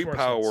get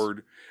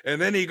repowered. And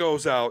then he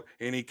goes out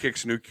and he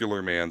kicks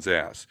Nuclear Man's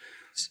ass.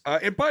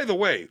 And by the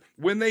way,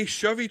 when they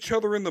shove each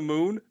other in the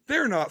moon,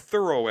 they're not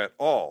thorough at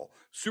all.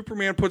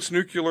 Superman puts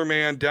Nuclear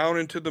Man down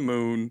into the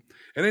moon,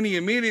 and then he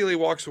immediately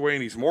walks away,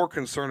 and he's more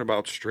concerned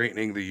about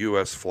straightening the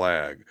U.S.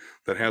 flag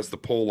that has the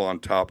pole on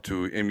top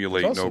to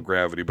emulate no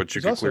gravity, but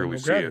you can clearly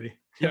see it.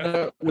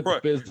 With the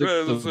physics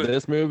of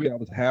this movie, I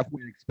was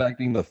halfway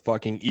expecting the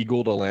fucking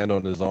eagle to land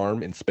on his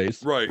arm in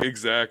space. Right,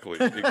 exactly.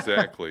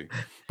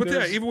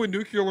 But even when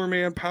Nuclear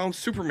Man pounds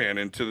Superman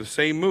into the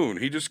same moon,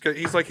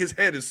 he's like, his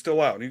head is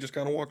still out, and he just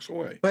kind of walks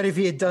away. But if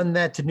he had done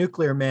that to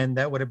Nuclear Man,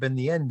 that would have been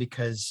the end,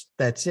 because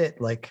that's it.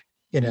 That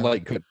would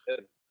have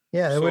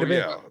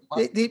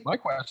been. My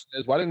question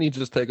is, why didn't he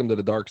just take him to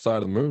the dark side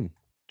of the moon?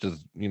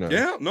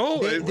 Yeah, no,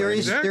 there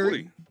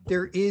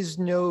is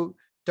no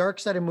dark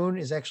side of the moon.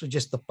 Is actually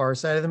just the far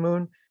side of the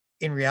moon.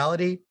 In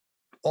reality,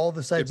 all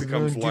the sides of the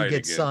moon do get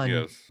again, sun.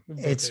 Yes.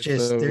 It's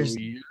just so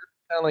you're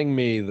telling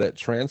me that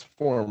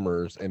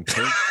Transformers and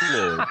Pink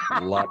Floyd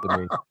lied to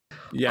me.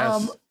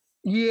 Yes.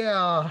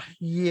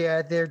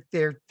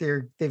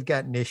 They've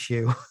got an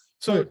issue.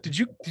 So did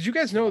you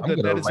guys know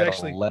that is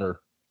actually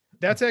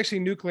that's actually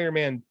Nuclear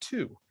Man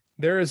 2?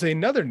 There is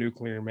another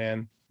Nuclear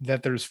Man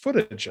that there's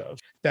footage of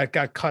that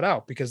got cut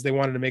out because they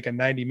wanted to make a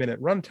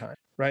 90-minute runtime,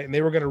 right? And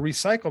they were going to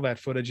recycle that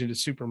footage into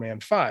Superman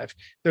 5.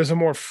 There's a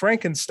more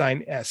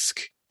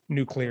Frankenstein-esque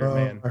Nuclear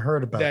Man I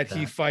heard about that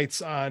he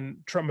fights on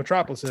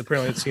Metropolis, and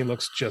apparently the scene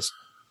looks just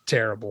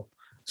terrible.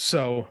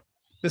 So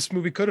this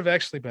movie could have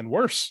actually been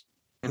worse.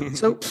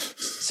 So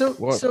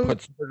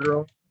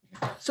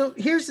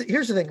here's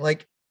the thing,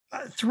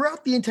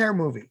 throughout the entire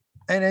movie,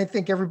 and I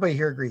think everybody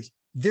here agrees,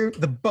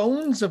 the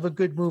bones of a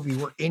good movie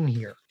were in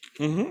here.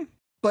 Mm-hmm.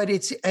 But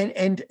it's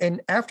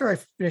and after I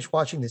finished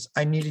watching this,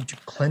 I needed to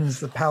cleanse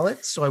the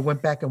palate, so I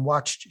went back and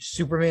watched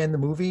Superman the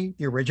movie,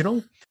 the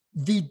original.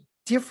 The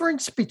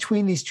difference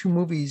between these two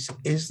movies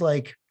is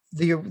the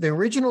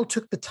original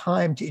took the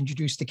time to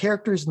introduce the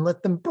characters and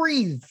let them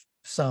breathe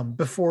some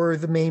before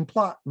the main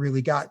plot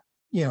really got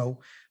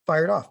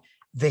fired off.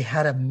 They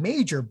had a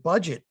major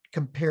budget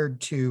compared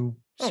to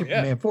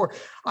Superman 4.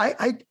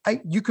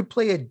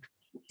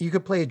 You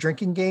could play a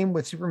drinking game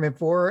with Superman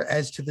 4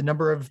 as to the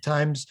number of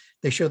times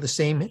they show the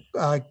same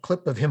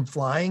clip of him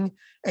flying,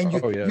 and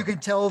you can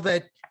tell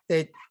that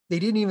they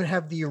didn't even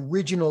have the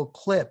original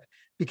clip,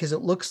 because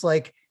it looks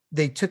like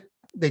they took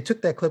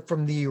that clip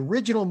from the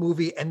original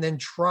movie and then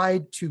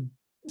tried to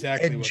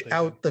edge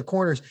out the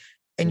corners,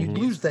 and you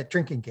lose that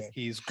drinking game.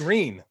 He's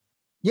green.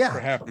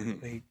 Yeah.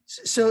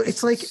 So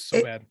it's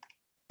bad.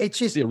 It's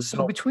just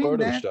so between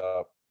Photoshop.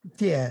 that.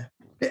 Yeah.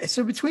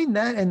 So between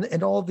that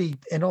and all the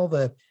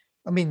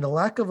the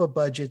lack of a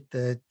budget,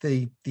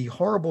 the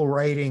horrible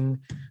writing,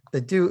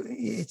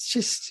 it's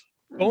just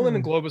Nolan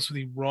and Globus were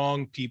the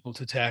wrong people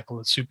to tackle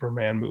a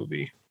Superman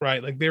movie,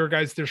 right? Like they're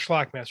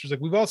schlock masters. Like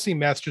we've all seen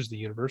Masters of the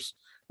Universe,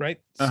 right?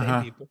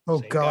 Same people.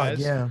 Oh same God, guys.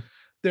 yeah.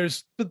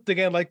 There's, but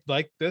again, like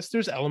this,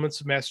 there's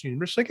elements of Masters of the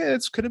Universe. Like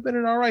it could have been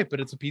an all right,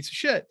 but it's a piece of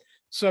shit.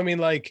 So I mean,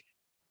 like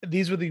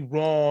these were the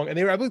wrong, and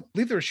I believe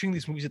they were shooting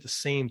these movies at the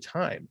same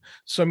time.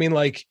 So I mean,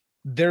 like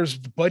there's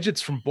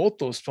budgets from both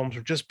those films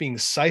are just being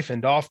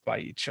siphoned off by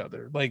each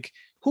other. Like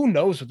who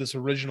knows what this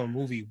original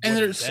movie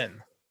would have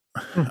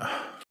been.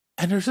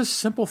 And there's just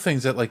simple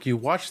things that like you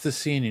watch the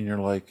scene and you're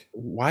like,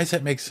 why does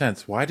that make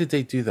sense? Why did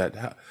they do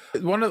that?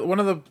 One of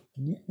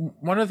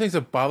the things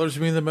that bothers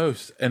me the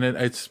most, and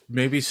it's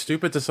maybe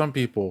stupid to some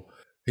people,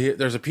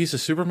 there's a piece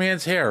of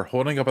Superman's hair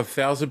holding up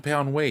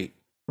 1,000-pound weight.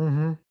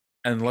 Mm-hmm.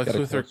 And Lex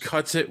Luthor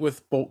cuts it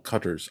with bolt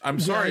cutters. I'm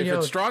sorry, if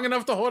it's strong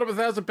enough to hold up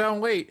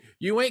 1,000-pound weight,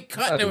 you ain't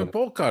cutting it with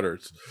bolt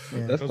cutters.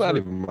 Yeah. That's not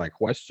even my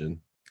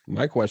question.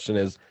 My question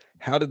is,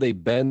 how did they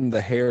bend the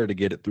hair to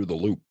get it through the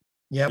loop?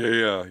 Yep.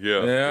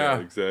 Yeah,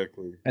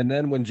 exactly. And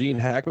then when Gene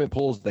Hackman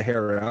pulls the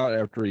hair out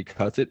after he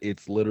cuts it,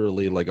 it's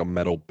literally like a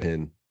metal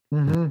pin.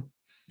 Mm-hmm.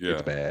 Yeah,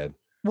 it's bad.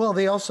 Well,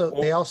 they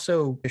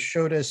also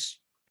showed us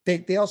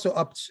they also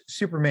upped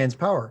Superman's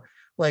power.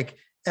 Like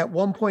at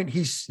one point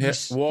he's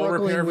wall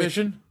repair with,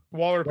 vision.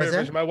 Wall repair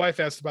vision. My wife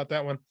asked about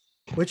that one.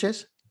 Which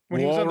is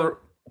when he was on the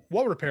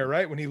wall repair,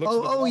 right? When he looks.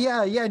 Oh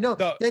yeah. No,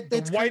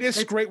 the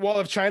whitest Great Wall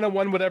of China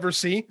one would ever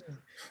see.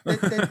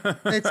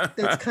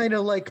 That's kind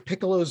of like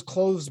Piccolo's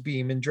clothes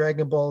beam in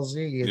Dragon Ball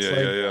Z.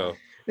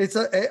 It's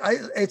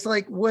it's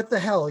like what the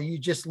hell? You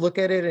just look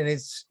at it and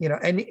it's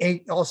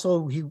and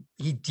also he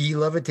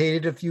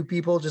de-levitated a few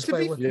people just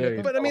by looking at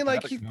them. But I mean,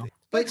 like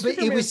but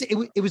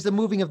it was the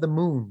moving of the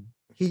moon.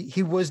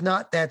 He was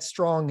not that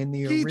strong in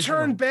the original. He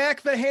turned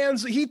back the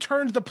hands. He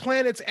turned the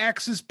planet's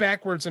axis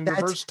backwards and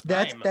reversed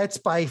time. That's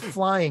by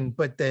flying,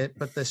 but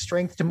the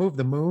strength to move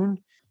the moon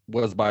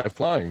was by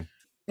flying.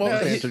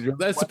 Well,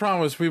 that's the problem.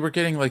 Was we were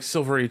getting like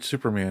Silver Age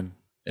Superman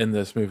in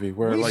this movie,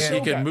 where like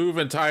he can move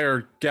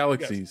entire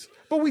galaxies. Yes.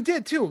 But we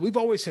did too. We've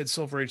always had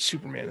Silver Age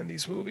Superman in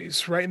these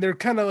movies, right? And they're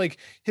kind of like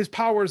his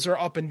powers are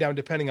up and down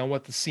depending on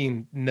what the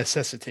scene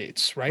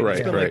necessitates, right?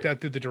 It's been like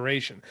that through the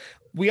duration.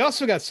 We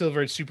also got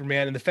Silver Age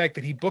Superman and the fact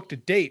that he booked a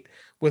date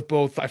with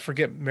both, I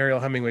forget Mariel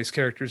Hemingway's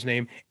character's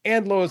name,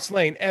 and Lois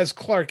Lane as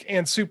Clark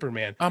and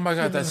Superman. Oh my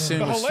God, that scene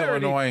was so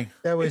annoying.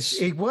 I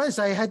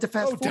had to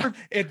fast forward.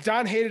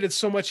 Don hated it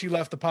so much he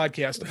left the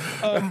podcast.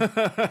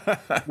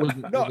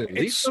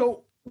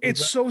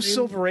 It's so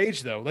Silver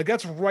Age though. Like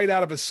that's right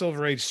out of a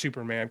Silver Age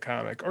Superman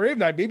comic, or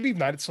maybe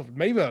not Silver,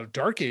 maybe a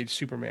Dark Age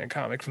Superman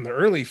comic from the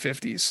early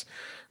 50s.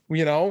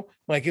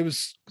 Like it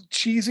was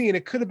cheesy and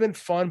it could have been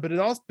fun, but it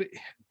also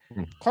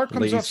Clark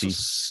comes off so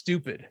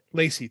stupid.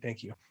 Lacey,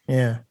 thank you.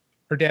 Yeah,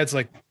 her dad's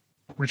like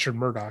Richard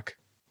Murdoch,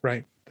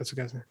 right? That's the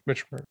guy's name,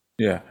 Richard Murdoch.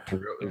 Yeah,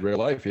 in real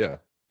life, yeah.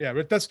 Yeah,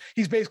 but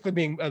he's basically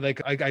being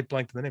like I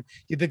blanked on the name.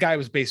 The guy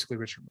was basically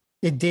Richard.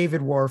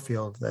 David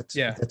Warfield. That's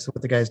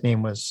what the guy's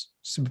name was,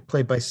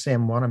 played by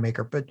Sam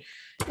Wanamaker. But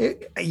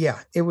it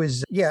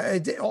was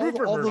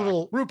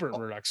Rupert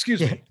Murdoch.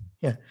 Excuse me.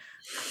 Yeah,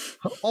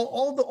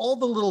 all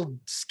the little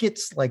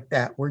skits like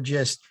that were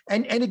just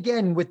and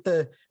again with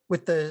the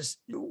what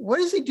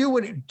does he do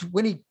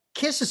when he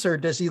kisses her?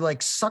 Does he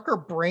like suck her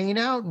brain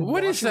out? And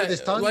what is that? With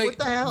his tongue? Like, what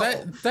the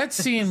hell? That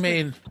scene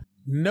made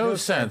no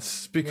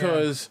sense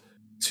because.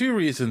 Two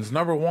reasons.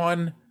 Number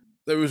one,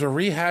 there was a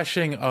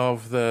rehashing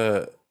of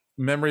the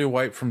memory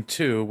wipe from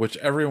 2, which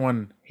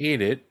everyone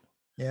hated.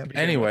 Yeah.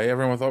 Anyway,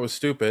 everyone thought was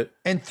stupid.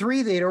 And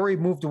 3, they'd already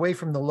moved away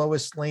from the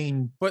Lois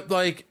Lane. But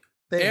like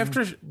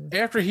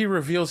after he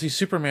reveals he's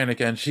Superman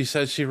again, she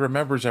says she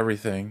remembers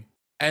everything.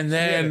 And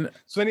then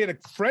so then he had a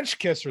French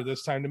kiss her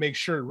this time to make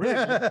sure it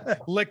really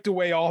licked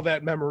away all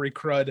that memory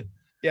crud.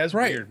 Yeah, it's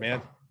weird,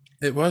 man.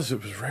 It was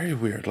very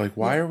weird. Like,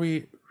 why are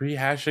we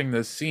rehashing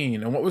this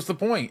scene? And what was the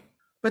point?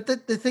 But the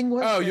thing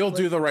was, you'll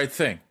do the right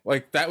thing.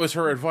 Like that was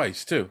her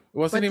advice too. It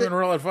wasn't even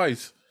real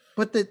advice.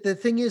 But the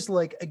thing is,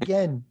 like,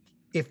 again,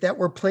 if that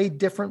were played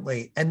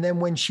differently, and then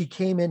when she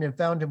came in and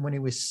found him when he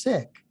was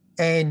sick,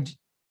 and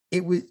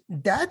it was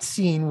that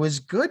scene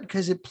was good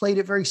because it played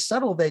it very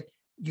subtle that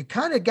you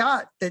kind of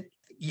got that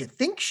you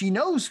think she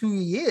knows who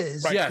he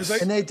is, right? Yes.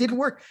 And it didn't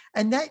work,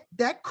 and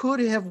that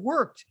could have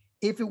worked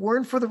if it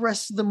weren't for the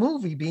rest of the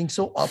movie being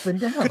so up and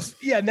down.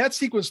 Yeah, in that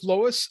sequence,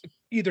 Lois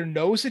either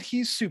knows that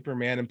he's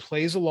Superman and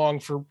plays along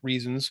for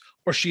reasons,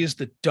 or she is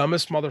the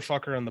dumbest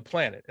motherfucker on the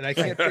planet, and I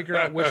can't figure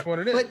out which one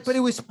it is. But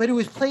it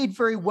was played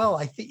very well.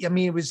 I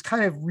mean, it was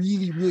kind of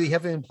really, really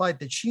heavily implied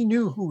that she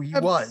knew who he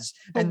was,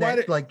 and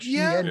that she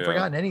hadn't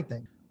forgotten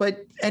anything.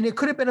 And it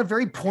could have been a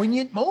very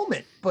poignant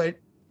moment, but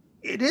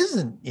it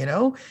isn't.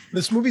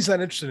 This movie's not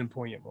interested in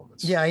poignant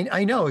moments. Yeah,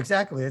 I know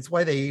exactly. That's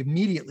why they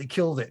immediately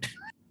killed it.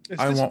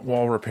 I want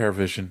wall repair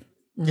vision.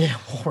 Yeah,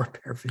 wall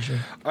repair vision.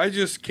 I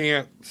just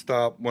can't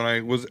stop. When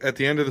I was at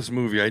the end of this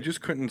movie, I just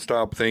couldn't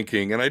stop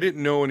thinking, and I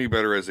didn't know any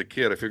better as a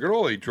kid. I figured,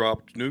 he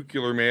dropped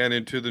Nuclear Man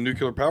into the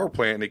nuclear power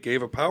plant, and it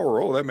gave a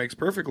power. Oh, that makes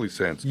perfectly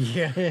sense.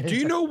 Yeah. Do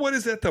you know what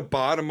is at the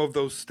bottom of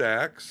those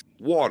stacks?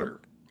 Water.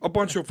 a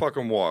bunch of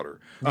fucking water.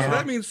 So Uh-huh.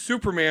 that means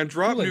Superman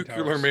dropped Cooling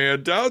Nuclear towers.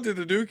 Man down to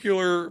the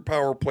nuclear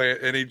power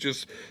plant, and he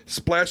just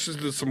splashes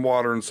into some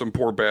water, and some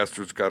poor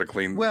bastard's got to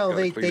clean. Well,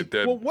 gotta they- clean it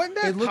dead. Well, wouldn't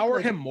It that looked power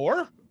like- him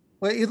more?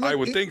 Well, it I looked-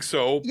 would it- think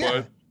so,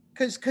 yeah.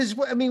 Because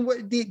I mean,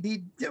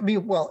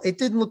 well, it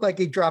didn't look like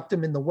he dropped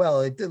him in the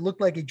well. It looked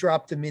like he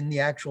dropped him in the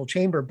actual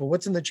chamber. But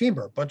what's in the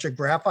chamber? A bunch of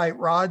graphite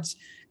rods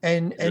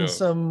and Yeah.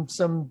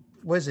 some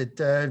was it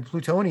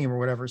plutonium or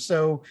whatever.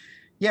 So,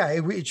 yeah,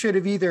 it should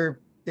have either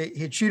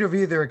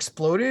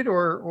exploded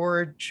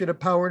or it should have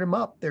powered him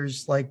up.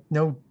 There's like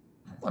no,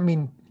 I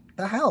mean,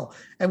 the hell.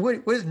 And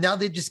what now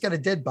they just got a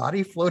dead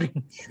body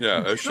floating.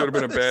 Yeah, it should have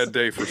been a bad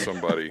day for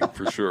somebody,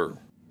 for sure.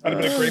 That'd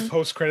have been a great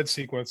post-credit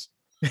sequence.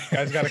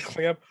 Guys got to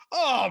clean up.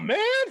 Oh man!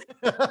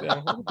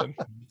 Yeah, would've been-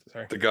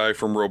 sorry. The guy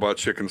from Robot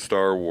Chicken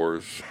Star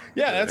Wars.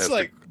 Yeah, that that's has to-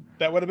 like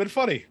that would have been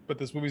funny, but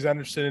this movie's not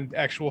interested in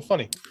actual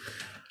funny.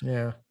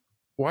 Yeah.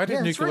 Why did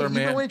Yeah, that's Nuclear right.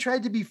 Man? Even when it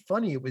tried to be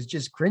funny, it was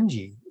just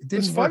cringy. It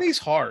This didn't work. funny's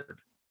hard.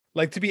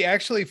 Like to be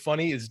actually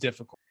funny is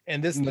difficult.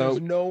 And this No,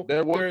 there's no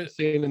there was there- a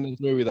scene in this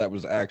movie that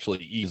was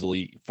actually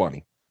easily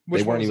funny.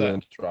 Which They one weren't was even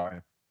that?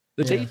 trying.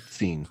 The Yeah. date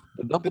scene,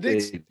 the double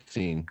date date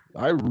scene.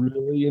 I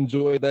really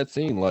enjoyed that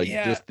scene. Like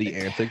Yeah, just the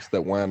antics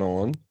that went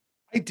on.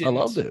 I didn't. I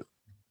loved it.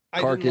 I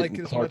Clark didn't like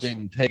getting, it as Clark much.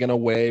 getting taken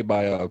away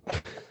by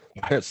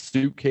a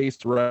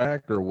suitcase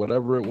rack or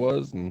whatever it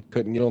was, and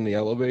couldn't get on the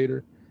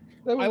elevator.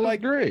 That was I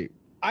like- great.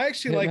 I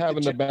actually Him like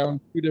having the to bound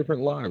two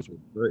different lives was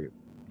great.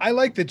 I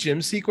like the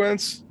gym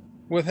sequence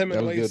with him That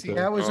and was good, Lacey. too.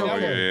 That was Oh,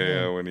 okay.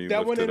 yeah, when he That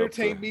one lifted up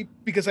entertained me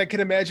because I can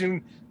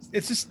imagine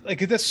it's just like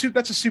that's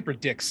a super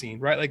dick scene,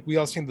 right? Like we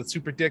all seen the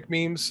super dick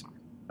memes.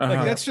 Uh-huh.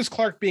 Like that's just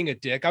Clark being a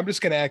dick. I'm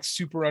just gonna act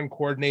super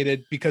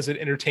uncoordinated because it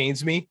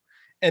entertains me.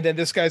 And then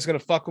this guy's gonna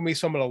fuck with me,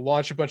 so I'm gonna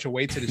launch a bunch of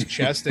weights at his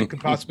chest that could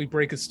possibly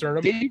break his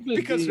sternum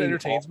because it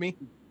entertains me.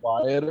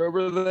 Quiet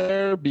over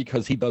there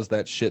because he does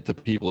that shit to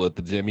people at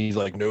the gym. He's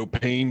like, no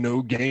pain,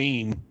 no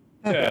gain.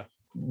 Yeah.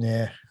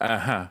 Yeah.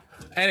 Uh-huh.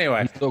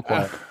 Anyway, He's still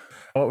quiet.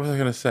 what was I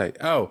going to say?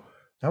 Oh,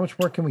 How much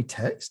more can we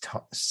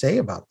say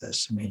about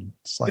this? I mean,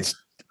 it's like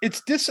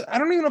I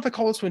don't even know if I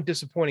call this one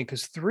disappointing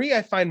because 3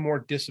 I find more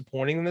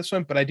disappointing than this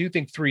one, but I do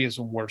think 3 is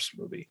a worse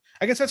movie.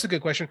 I guess that's a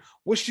good question.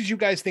 Which did you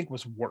guys think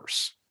was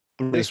worse?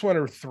 This one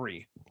or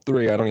 3?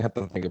 3. I don't even have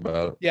to think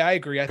about it. Yeah, I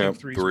agree. I think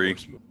Yep, 3 is 3. the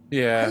worst movie.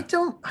 yeah.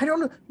 I don't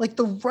know. Like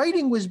the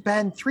writing was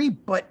bad in 3,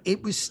 but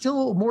it was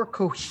still a more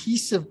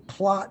cohesive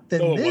plot than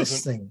No, it this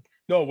wasn't. thing.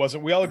 No, it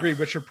wasn't. We all agree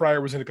Richard Pryor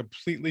was in a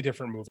completely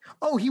different movie.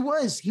 Oh, he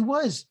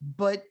was,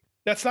 but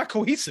That's not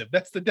cohesive.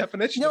 That's the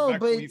definition no, of not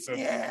but cohesive.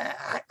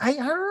 yeah, I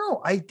don't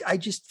know. I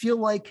just feel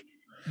like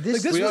this.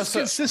 Like this We was also-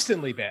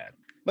 consistently bad.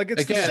 Like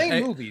it's the Again, same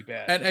and- movie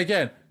bad. And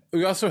again,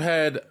 we also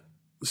had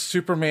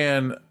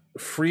Superman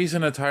freeze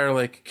an entire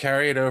lake,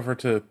 carry it over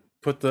to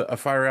put a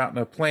fire out in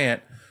a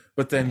plant,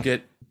 but then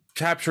get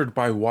captured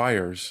by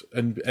wires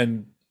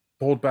and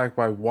pulled back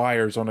by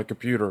wires on a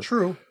computer.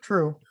 True.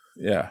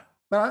 Yeah.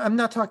 But I'm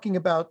not talking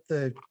about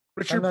the.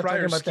 Richard I'm not talking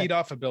Pryor about skied that.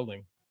 off a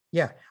building.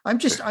 Yeah, I'm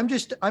not talking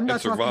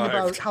survived.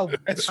 about how.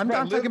 That's I'm right,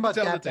 not talking about live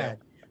to tell that the tale. bad.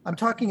 I'm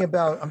talking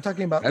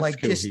about That's like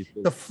just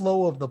cohesive. the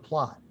flow of the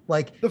plot.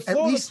 Like The at flow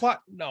of the least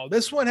plot. No,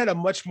 this one had a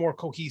much more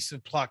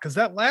cohesive plot because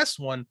that last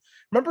one,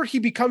 remember, he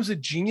becomes a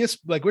genius.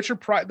 Like Richard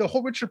Pryor, the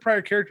whole Richard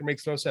Pryor character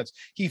makes no sense.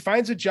 He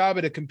finds a job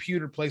at a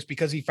computer place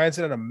because he finds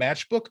it on a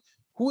matchbook.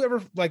 Whoever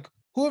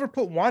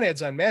put want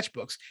ads on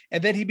matchbooks,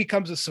 and then he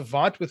becomes a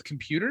savant with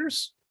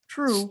computers.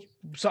 true.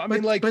 So I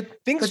mean, But-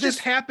 like things but just this-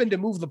 happen to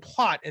move the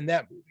plot in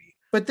that movie.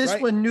 But this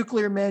Right. one,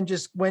 Nuclear Man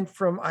just went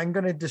from "I'm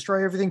going to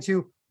destroy everything"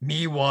 to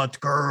 "me want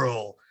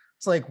girl."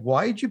 It's like,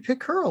 why did you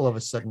pick her all of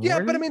a sudden? Yeah,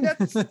 Marty? but I mean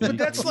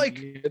that's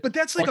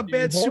like a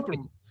bad super.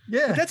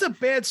 yeah, But that's a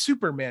bad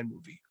Superman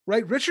movie,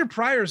 right? Richard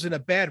Pryor's in a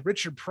bad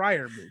Richard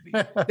Pryor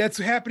movie. That's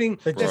happening.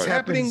 That That's just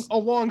happening happens-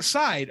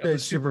 alongside of Bad a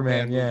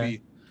Superman Superman, yeah.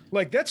 movie.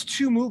 Like that's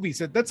 2 movies.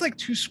 That's like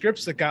 2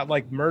 scripts that got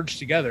like merged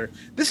together.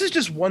 This is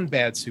just one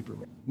bad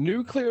Superman.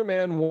 Nuclear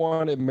Man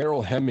wanted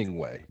Merrill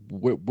Hemingway.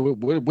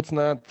 What's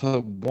not to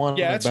want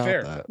Yeah, that's about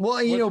fair. that?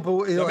 well, you know,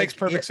 but That like, makes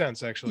perfect yeah,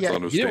 sense, actually. Yeah.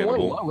 It's You didn't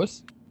want understandable.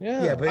 Lois.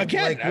 Yeah. yeah, but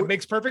Again, like, that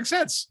makes perfect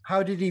sense.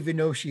 how did he even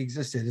know she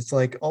existed? It's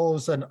like all of a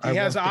sudden He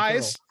has want the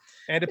eyes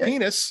and a Yeah.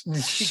 penis. girl.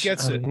 He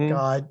gets it. Oh,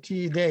 God,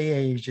 he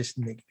just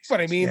making. But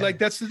I mean, yeah. like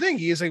that's the thing.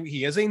 He is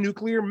a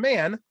nuclear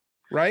man,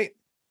 right?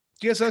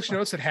 Do you guys actually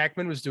notice that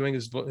Hackman was doing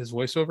his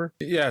voiceover?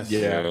 Yes.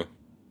 Yeah.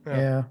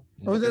 yeah.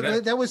 Oh, And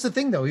that- that was the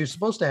thing, though. He was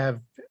supposed to have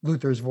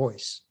Luther's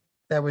voice.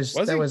 That was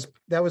Was that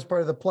he? was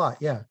part of the plot.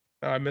 Yeah.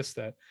 Oh, I missed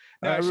that.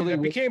 I No, actually, really that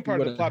wish became he part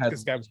of the would've plot had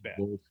because the guy was bad.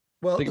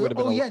 Well, think it would've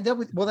been oh a- yeah,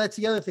 that's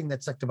the other thing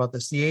that sucked about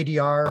this. The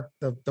ADR,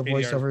 the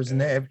ADR 's voiceovers,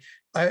 and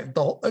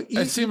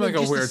It seemed like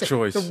a weird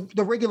choice.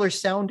 The regular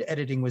sound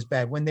editing was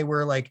bad when they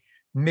were like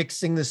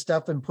mixing the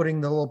stuff and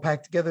putting the little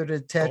pack together to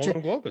attach Golden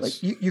it. Globus.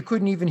 Like you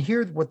couldn't even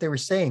hear what they were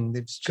saying.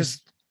 It's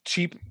just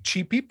cheap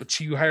people.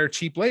 You hire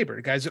cheap labor,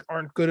 guys that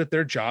aren't good at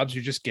their jobs.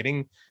 You're just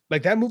getting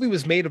like that movie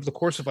was made over the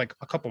course of like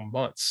a couple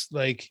months.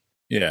 Like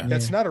Yeah.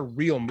 that's not a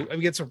real movie. I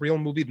mean, it's a real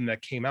movie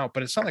that came out,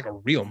 but it's not like a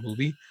real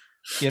movie.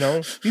 You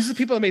know, these are the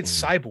people that made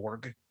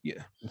Cyborg.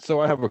 Yeah.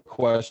 So I have a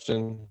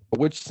question.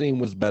 Which scene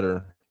was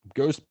better?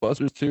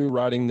 Ghostbusters 2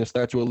 riding the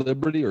Statue of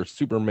Liberty, or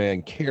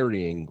Superman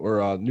carrying,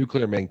 or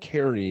Nuclear Man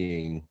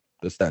carrying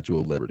the Statue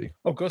of Liberty?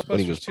 Oh, When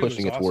he Ghostbusters was 2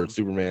 pushing was it towards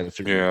awesome. Superman and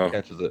Superman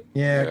catches it.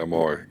 Yeah. I'm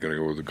always gonna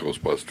go with the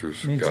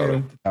Ghostbusters. Me Got too.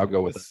 it. I'll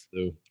go with it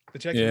too. The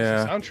Jackie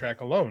Yeah. Wilson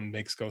soundtrack alone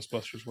makes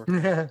Ghostbusters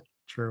work.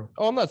 True.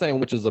 Oh, I'm not saying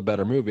which is a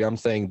better movie. I'm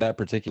saying that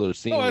particular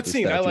scene. Oh, with that the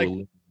scene, I Statue of like.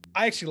 Liberty.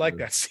 I actually like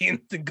that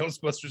scene in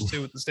Ghostbusters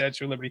 2 with the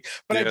Statue of Liberty,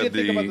 but I Yeah, did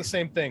think about the- the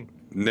same thing.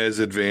 NES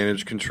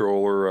Advantage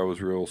controller. I was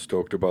real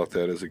stoked about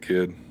that as a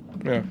kid.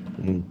 Yeah.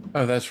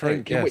 Oh, that's right.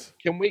 And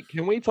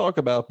can we talk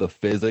about the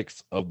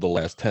physics of the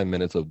last 10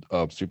 minutes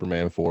of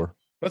Superman 4?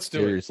 Let's do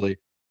it. Seriously.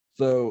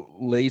 So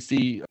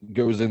Lacey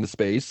goes into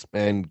space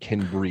and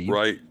can breathe.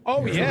 Right.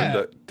 Oh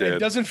yeah, Dead. it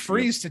doesn't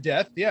freeze to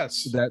death.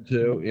 Yes, That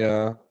too,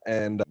 yeah.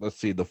 And let's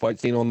see, the fight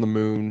scene on the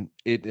moon,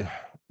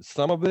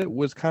 some of it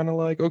was kind of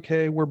like,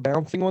 okay, we're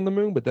bouncing on the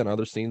moon, but then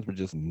other scenes were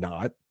just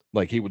not.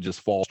 Like he would just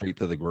fall straight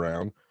to the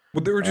ground.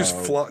 Well, they were just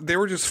they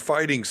were just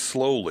fighting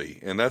slowly,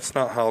 and that's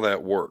not how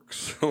that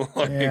works.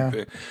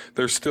 Yeah.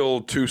 They're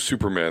still two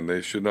Supermen.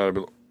 They should not have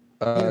been.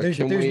 There's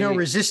no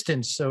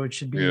resistance, so it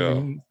should be Yeah.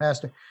 even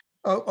faster.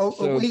 Oh,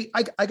 So- wait,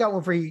 I got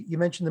one for you. You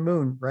mentioned the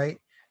moon, right?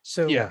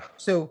 So Yeah.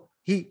 So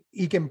he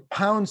can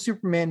pound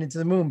Superman into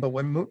the moon, but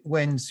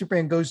when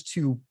Superman goes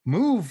to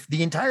move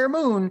the entire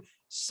moon,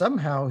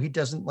 somehow he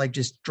doesn't like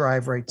just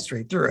drive right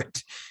straight through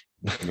it.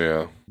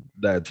 Yeah,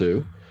 that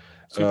too.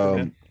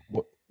 Superman.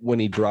 When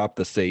he dropped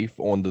the safe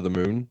onto the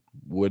moon,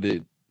 would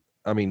it?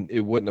 I mean, it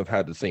wouldn't have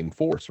had the same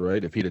force,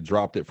 right? If he'd have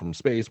dropped it from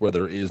space where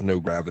there is no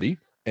gravity,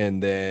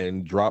 and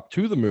then dropped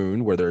to the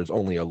moon where there's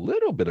only a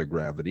little bit of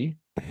gravity,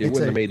 it It's wouldn't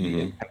have a- made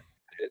the impact.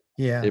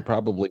 Yeah. It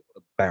probably would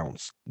have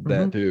bounced.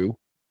 That too.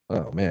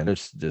 Oh man,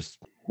 there's just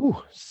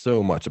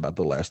so much about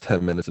the last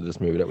 10 minutes of this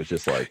movie that was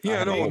just like,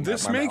 yeah. I No, don't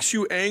this have my mouth. makes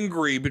you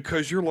angry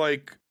because you're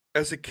like,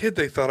 as a kid,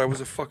 they thought I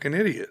was a fucking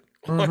idiot.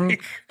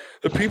 Like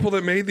the people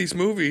that made these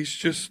movies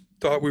just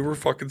thought we were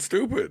fucking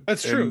stupid.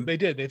 That's true. And- They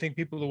did. They think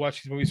people who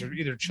watch these movies are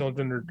either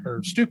children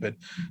or stupid.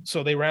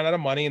 So they ran out of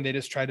money and they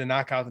just tried to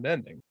knock out an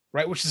ending,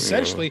 right? Which is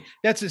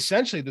that's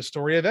essentially the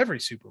story of every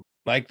Superman.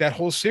 Like that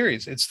whole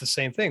series, it's the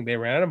same thing. They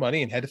ran out of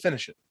money and had to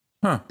finish it.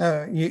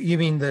 You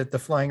mean the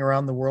flying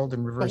around the world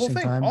and The whole reversing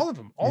thing, time? all of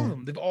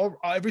them, They've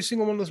every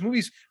single one of those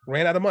movies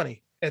ran out of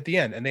money at the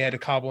end, and they had to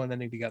cobble an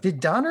ending together. Did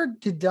Donner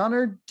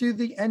do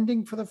the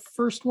ending for the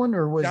first one,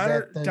 or was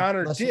that the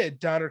Donner lesson? did.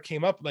 Donner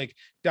came up like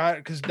Donner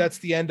because that's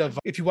the end of.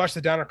 If you watch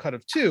the Donner cut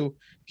of 2,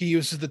 he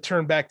uses the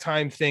turn back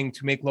time thing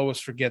to make Lois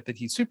forget that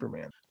he's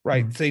Superman.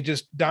 Right?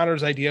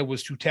 Donner's idea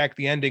was to tack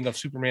the ending of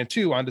Superman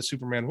 2 onto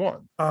Superman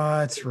 1.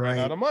 That's Ran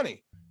right. out of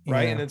money.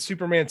 Right. Yeah. And then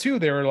Superman 2,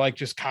 they were like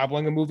just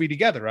cobbling a movie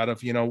together out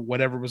of,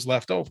 whatever was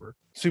left over.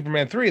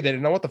 Superman 3, they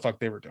didn't know what the fuck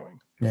they were doing.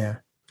 Yeah.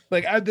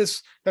 Like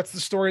that's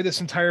the story of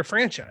this entire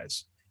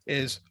franchise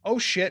is, oh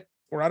shit,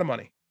 we're out of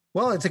money.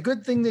 Well, it's a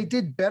good thing they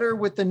did better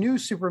with the new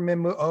Superman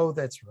movie. Oh,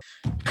 that's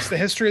right. It's the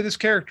history of this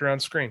character on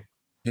screen.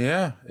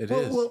 Yeah, it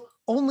is. Well,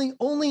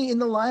 only in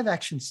the live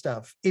action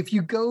stuff. If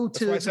you go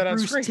to why I said the on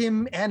Bruce screen.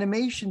 Timm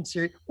animation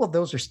series, well,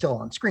 those are still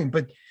on screen,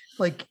 but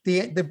like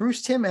the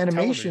Bruce Timm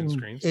animation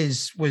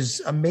screens.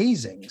 was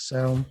amazing.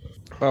 So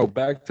Oh,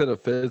 back to the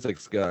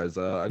physics, guys.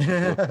 I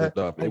just looked it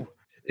up.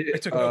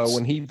 took notes.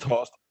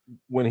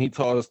 When he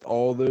tossed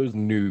all those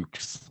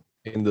nukes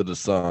into the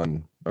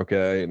sun,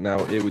 okay, now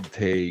it would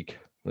take,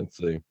 let's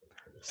see,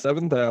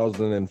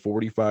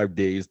 7,045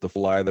 days to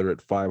fly there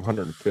at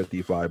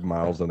 555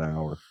 miles an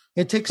hour.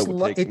 it takes So it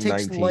would take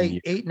 19 light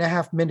years.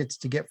 8.5 minutes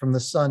to get from the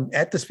sun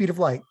at the speed of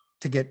light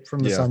to get from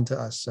the Yeah. sun to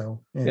us.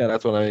 So Yeah,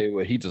 that's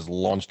when he just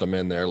launched them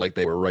in there like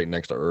they were right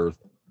next to Earth.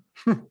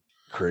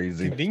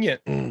 Crazy.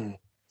 Convenient.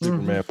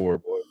 Superman 4,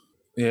 boy.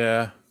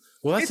 Yeah.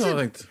 Well, that's It's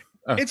another thing.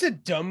 It's a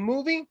dumb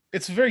movie.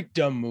 It's a very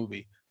dumb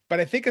movie, but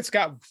I think it's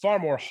got far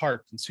more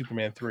heart than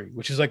Superman 3,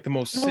 which is like the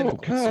most cynical.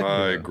 God.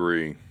 I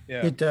agree.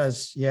 Yeah. It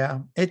does. Yeah.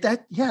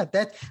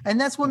 And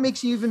that's what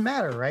makes you even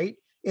madder, right?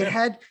 It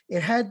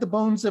had the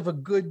bones of a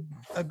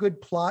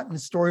good plot and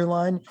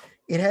storyline.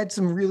 It had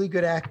some really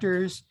good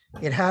actors.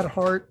 It had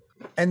heart,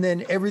 and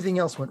then everything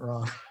else went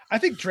wrong. I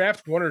think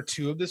draft 1 or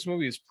 2 of this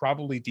movie is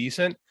probably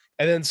decent.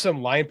 And then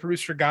some line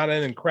producer got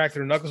in and cracked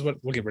their knuckles. Went,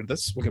 we'll get rid of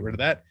this. We'll get rid of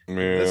that.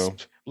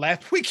 Yeah.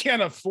 We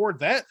can't afford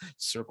that.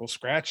 Circle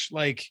scratch.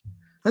 Like,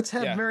 Let's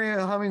have Yeah.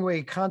 Mariel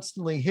Hemingway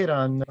constantly hit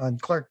on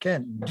Clark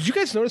Kent. did you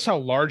guys notice how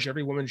large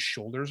every woman's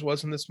shoulders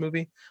was in this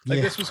movie? Like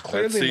Yeah. this was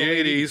clearly That's the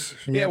lady- 80s.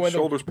 Yeah, when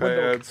Shoulders when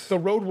pads. the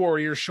Road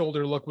Warrior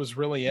shoulder look was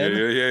really Yeah, in.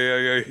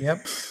 yeah.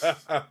 Yep.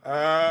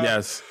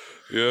 Yes.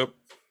 Yep.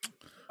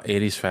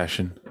 80s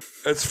fashion.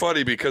 That's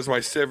funny because my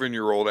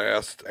 7-year-old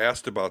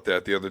asked about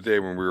that the other day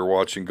when we were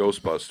watching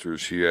Ghostbusters.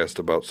 She asked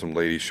about some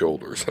lady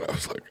shoulders, and I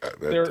was like,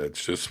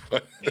 "That's just."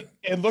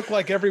 It looked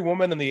like every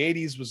woman in the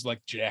 80s was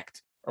like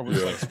jacked or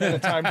was like spending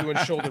time doing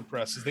shoulder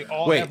presses. They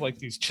all Wait. have like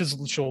these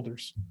chiseled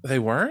shoulders. They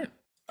weren't?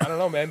 I don't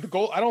know, man.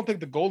 I don't think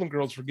the Golden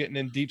Girls were getting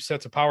in deep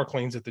sets of power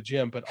cleans at the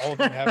gym, but all of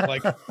them have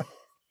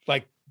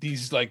like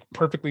these like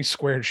perfectly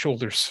squared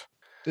shoulders.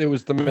 It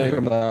was to make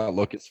them not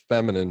look as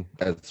feminine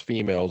as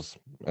females.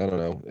 I don't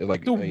know,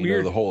 like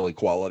the whole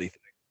equality thing.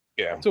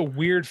 Yeah, it's a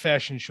weird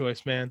fashion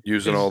choice, man.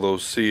 Using all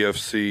those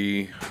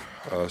CFC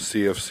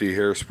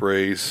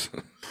hairsprays,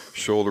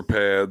 shoulder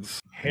pads,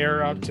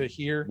 hair up to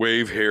here,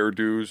 wave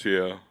hairdos.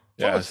 Yeah,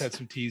 Lois had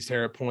some teased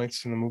hair at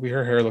points in the movie.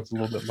 Her hair looked a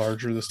little bit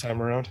larger this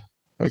time around.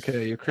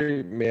 Okay, you're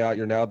creeping me out.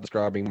 You're now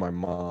describing my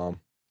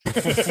mom.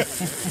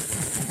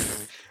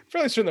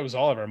 Fairly certain that was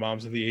all of our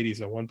moms in the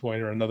 80s at one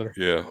point or another.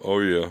 Yeah.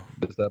 Oh, yeah.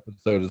 This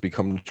episode has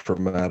become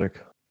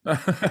traumatic.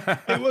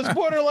 It was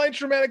borderline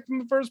traumatic in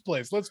the first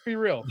place. Let's be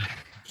real.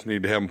 Just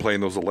need to have them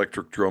playing those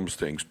electric drum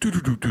stings.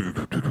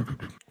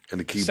 And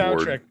the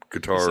keyboard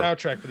guitar. The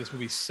soundtrack for this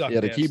movie sucked. Yeah,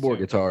 the keyboard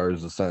guitar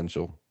is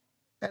essential.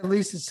 At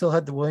least it still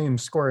had the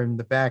Williams score in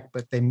the back,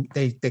 but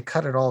they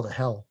cut it all to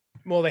hell.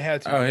 Well, they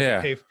had to. Oh,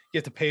 yeah. You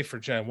have to pay for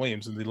John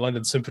Williams and the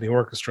London Symphony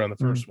Orchestra on the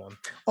first one.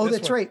 Oh,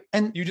 that's right.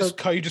 And you just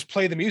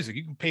play the music.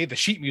 You can pay the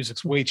sheet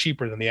music's way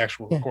cheaper than the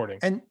actual recording.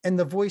 And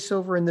the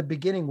voiceover in the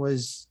beginning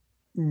was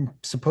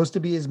supposed to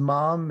be his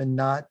mom, and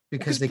not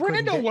because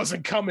Brando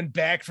wasn't coming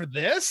back for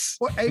this.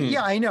 Well,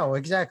 yeah, I know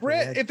exactly.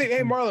 If they,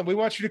 hey Marlon, we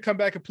want you to come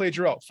back and play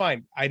Jarrell.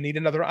 Fine, I need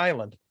another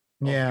island.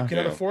 Yeah, you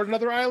cannot afford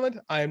another island.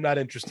 I am not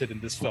interested in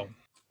this film.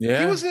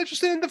 Yeah, he wasn't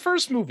interested in the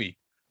first movie.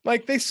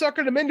 Like they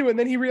suckered him into it, and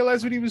then he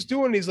realized what he was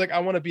doing. He's like, I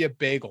want to be a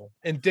bagel.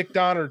 And Dick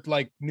Donner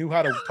like knew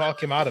how to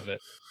talk him out of it.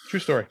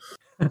 True story.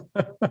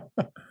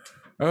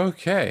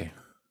 Okay.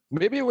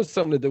 Maybe it was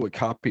something to do with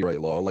copyright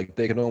law. Like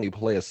they can only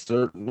play a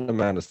certain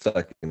amount of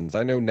seconds.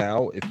 I know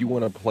now if you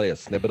want to play a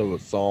snippet of a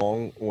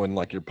song on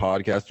like your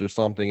podcast or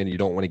something and you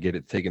don't want to get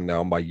it taken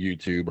down by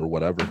YouTube or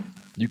whatever,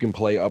 you can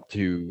play up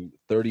to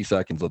 30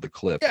 seconds of the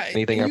clip. Yeah,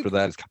 anything after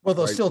that is well,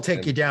 they'll still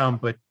take you down,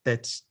 but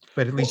at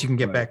least you can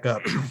get back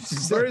up.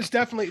 There's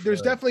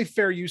definitely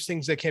fair use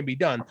things that can be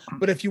done.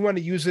 But if you want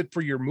to use it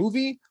for your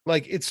movie,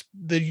 like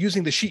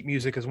using the sheet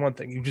music is one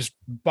thing. You just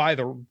buy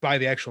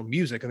the actual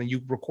music and then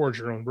you record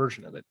your own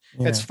version of it.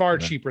 Yeah, it's far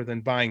cheaper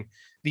than buying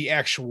the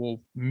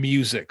actual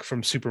music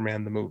from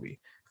Superman the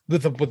movie.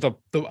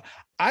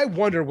 I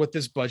wonder what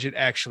this budget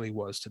actually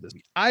was to this.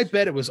 I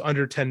bet it was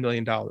under $10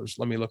 million.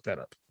 Let me look that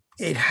up.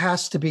 It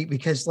has to be,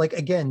 because like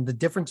again, the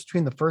difference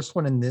between the first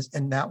one and this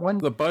and that one.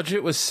 The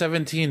budget was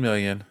 $17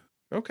 million.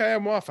 Okay,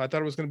 I'm off. I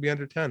thought it was going to be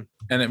under 10.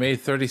 And it made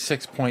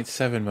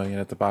 $36.7 million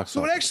at the box office.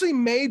 So it actually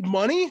made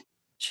money?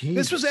 Jeez.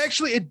 This was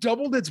actually, it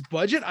doubled its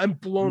budget? I'm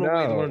blown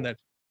away to learn that.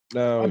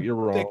 No, you're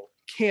wrong. That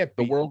can't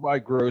be. The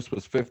worldwide gross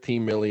was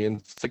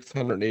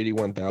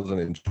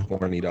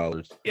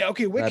 $15,681,020. Yeah,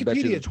 okay,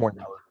 Wikipedia.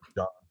 $20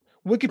 job.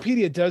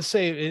 Wikipedia does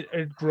say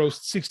it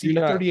grossed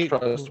 38.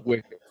 Trust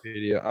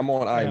Wikipedia. I'm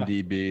on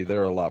IMDb. Yeah.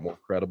 They're a lot more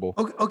credible.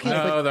 Okay,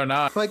 no, they're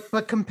not.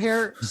 But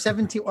compare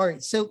 17. All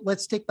right, so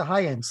let's take the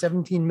high end,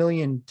 17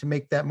 million to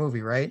make that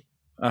movie, right?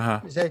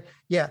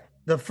 Yeah,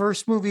 the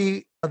first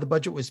movie, the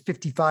budget was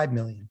 55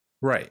 million.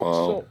 Right.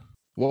 Wow.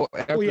 So,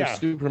 after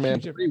Superman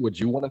 3, would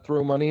you want to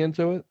throw money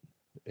into it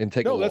and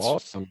take a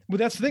loss? Well,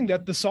 that's the thing,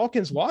 that the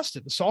Salkins lost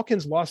it. The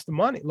Salkins lost the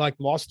money,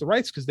 lost the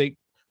rights because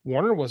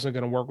Warner wasn't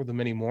going to work with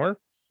them anymore.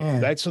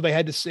 Yeah. So they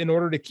had to, in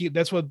order to keep,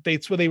 that's what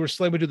they were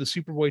slated to the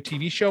Superboy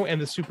TV show and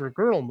the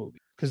Supergirl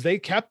movie, because they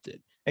kept it.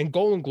 And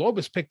Golden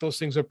Globus picked those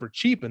things up for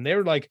cheap, and they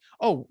were like,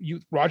 "Oh,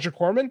 Roger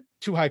Corman,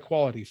 too high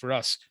quality for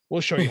us.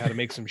 We'll show you how to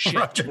make some shit."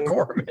 Roger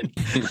Corman.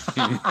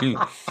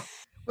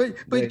 But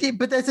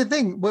that's the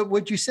thing.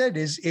 What you said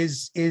is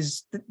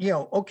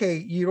okay,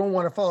 you don't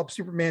want to follow up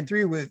Superman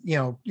 3 with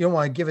you don't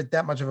want to give it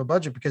that much of a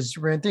budget because it's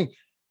Superman 3.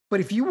 But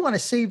if you want to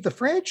save the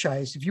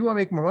franchise, if you want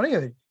to make more money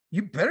of it,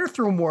 you better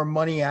throw more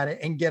money at it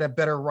and get a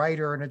better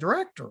writer and a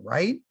director,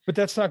 right? But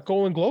that's not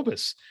Golden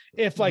Globus.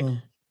 If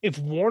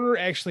Warner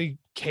actually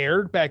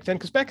cared back then,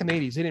 because back in the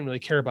 80s, they didn't really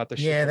care about the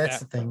shit. Yeah, that's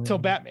the thing. Until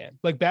Batman.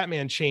 Like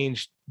Batman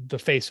changed the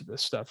face of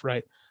this stuff,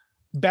 right?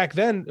 Back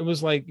then, it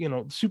was like,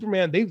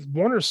 Superman,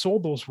 Warner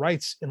sold those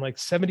rights in like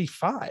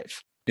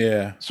 75.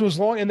 Yeah. So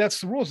and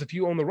that's the rules. If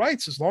you own the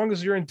rights, as long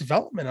as you're in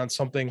development on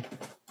something,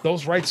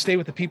 those rights stay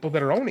with the people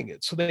that are owning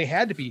it. So they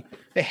had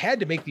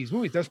to make these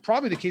movies. That's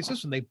probably the case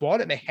this one. They bought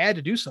it and they had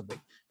to do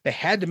something. They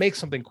had to make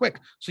something quick.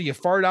 So you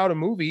fart out a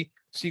movie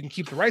so you can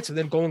keep the rights, and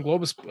then Golden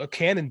Globus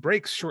canon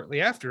breaks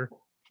shortly after,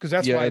 because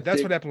that's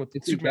what happened with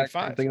Superman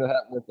 5. Thing that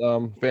happened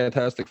with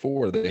Fantastic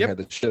Four. They had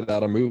to shit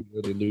out a movie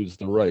where they lose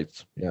the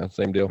rights. Yeah,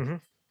 same deal.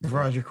 Mm-hmm.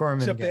 Roger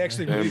Corman. Except they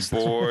actually released.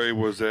 And boy,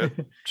 was that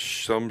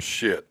some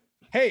shit.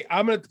 Hey,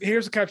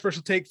 here's a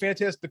controversial take.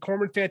 The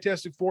Corman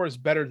Fantastic Four is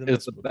better than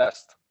it's this the movie.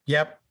 best.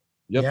 Yep.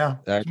 Yeah.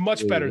 It's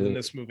much better than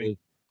this movie.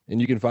 And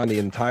you can find the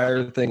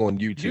entire thing on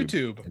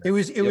YouTube. It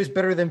was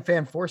better than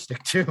Fan Four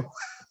Stick too.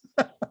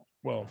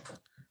 Well,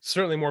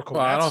 certainly more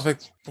cohesive. Well, I don't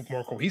think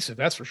more cohesive,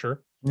 that's for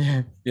sure.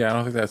 Yeah. Yeah, I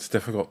don't think that's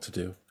difficult to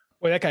do.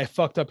 Boy, that guy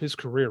fucked up his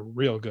career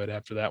real good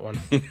after that one.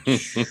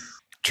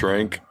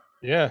 Trank.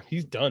 Yeah,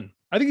 he's done.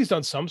 I think he's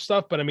done some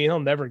stuff, but I mean, he'll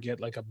never get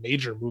like a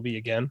major movie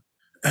again.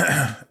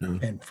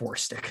 And Four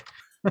Stick.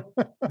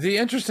 The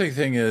interesting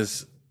thing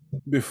is,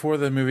 before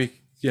the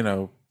movie,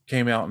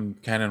 came out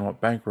and Canon went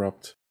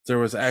bankrupt, there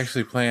was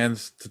actually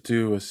plans to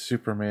do a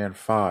Superman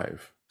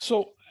 5.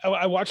 So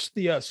I watched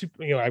the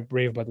I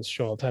rave about this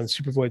show all the time,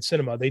 Supervoid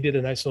Cinema. They did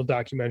a nice little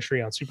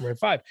documentary on Superman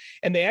 5,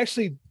 and they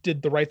actually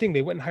did the right thing.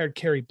 They went and hired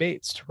Cary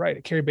Bates to write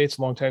it. Cary Bates,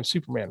 a longtime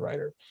Superman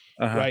writer,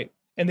 right?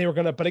 And they were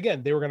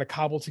gonna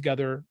cobble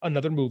together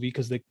another movie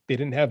because they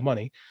didn't have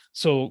money.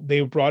 So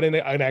they brought in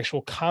an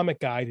actual comic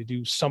guy to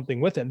do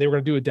something with it. And they were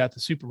gonna do a Death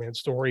of Superman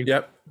story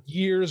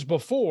years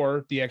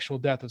before the actual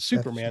Death of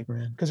Superman.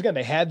 Because again,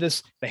 they had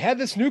this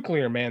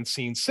nuclear man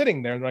scene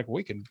sitting there, and they're like,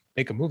 we can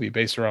make a movie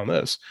based around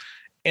this.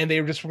 And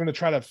they were going to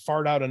try to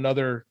fart out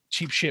another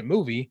cheap shit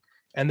movie,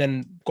 and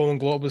then Golden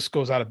Globus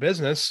goes out of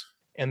business,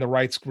 and the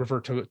rights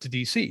revert to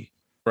DC,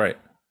 right?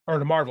 Or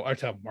to Marvel, or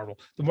to Marvel.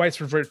 The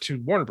rights revert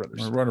to Warner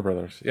Brothers. Warner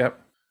Brothers.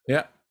 Yep.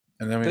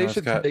 And then they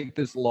should take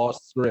this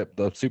lost script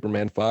of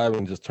Superman 5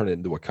 and just turn it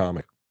into a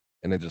comic,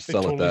 and then just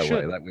sell it that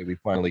way. That way, we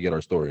finally get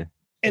our story.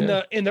 In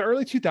the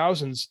early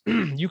 2000s,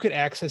 you could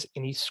access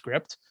any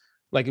script.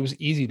 Like, it was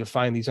easy to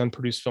find these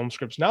unproduced film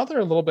scripts. Now they're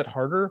a little bit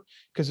harder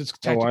because it's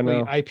technically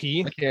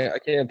IP. I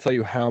can't tell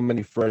you how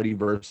many Freddy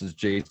versus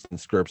Jason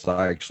scripts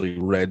I actually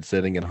read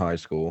sitting in high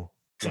school.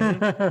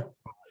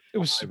 It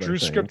was Drew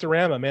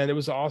Scriptorama, man. It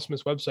was the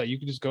awesomest website. You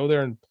could just go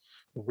there and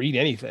read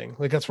anything.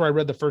 Like, that's where I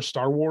read the first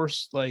Star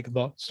Wars, like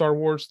the Star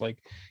Wars. Like,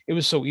 it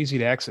was so easy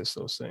to access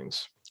those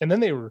things. And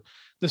then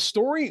the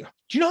story. Do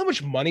you know how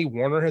much money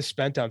Warner has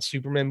spent on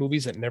Superman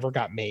movies that never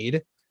got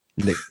made?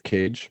 Nick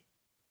Cage.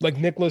 Like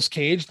Nicolas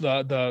Cage,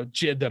 the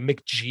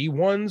McG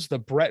ones, the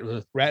Brett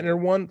Ratner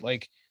one,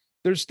 like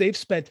they've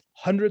spent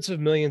hundreds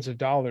of millions of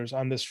dollars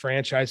on this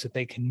franchise that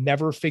they can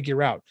never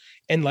figure out.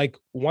 And like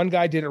one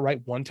guy did it right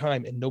one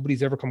time, and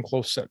nobody's ever come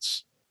close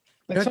since.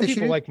 Like, some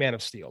people like Man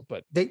of Steel,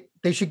 but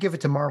they should give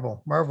it to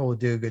Marvel. Marvel would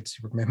do a good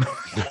Superman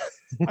movie.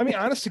 I mean,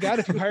 honest to God,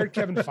 if you hired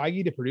Kevin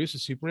Feige to produce a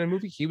Superman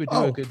movie, he would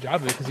do a good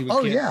job of it because he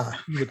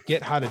would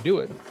get how to do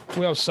it.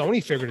 Well,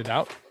 Sony figured it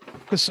out.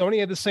 Because Sony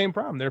had the same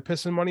problem. They're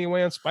pissing money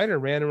away on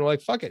Spider-Man, and we're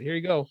like, fuck it, here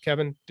you go,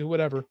 Kevin, do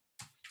whatever.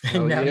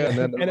 And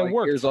it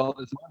worked. Here's all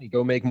this money.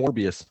 Go make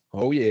Morbius.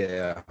 Oh,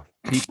 yeah.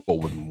 People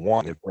would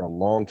want it for a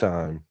long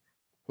time.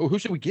 Oh, who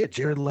should we get?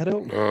 Jared Leto?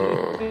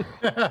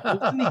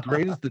 Wasn't he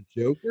great as the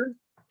Joker?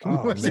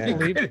 Oh, man.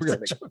 We're going to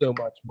make so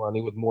much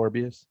money with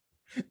Morbius.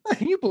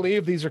 Can you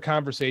believe these are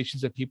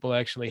conversations that people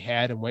actually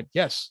had and went,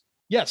 yes,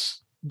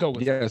 go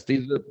with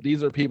it.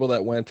 These are people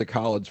that went to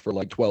college for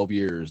like 12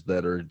 years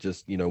that are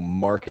just,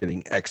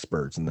 marketing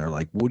experts, and they're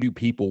like, what do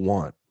people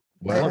want?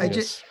 Well, I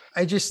just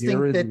think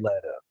that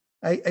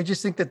I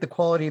just think that the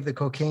quality of the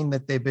cocaine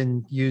that they've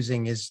been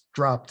using is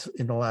dropped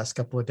in the last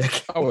couple of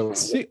decades.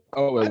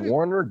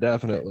 Warner,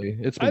 definitely.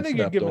 I think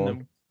you're giving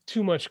them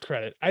too much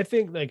credit. I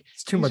think like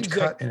it's too much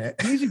cut in it.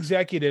 These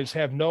executives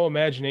have no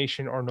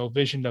imagination or no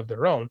vision of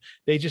their own.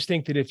 They just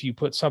think that if you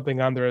put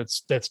something on there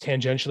that's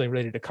tangentially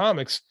related to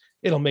comics,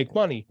 it'll make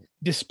money,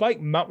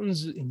 despite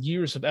mountains and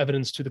years of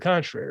evidence to the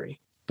contrary.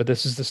 But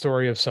this is the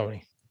story of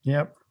Sony.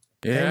 Yep.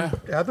 Yeah.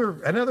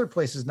 And other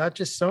places, not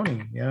just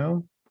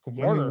Sony,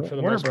 Warner for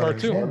the most part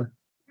too.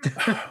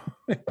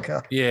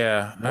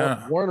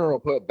 Yeah. Warner will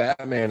put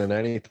Batman in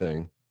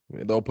anything.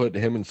 They'll put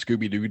him and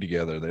Scooby-Doo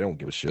together. They don't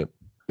give a shit.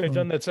 They've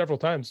done that several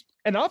times.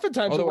 And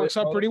oftentimes it works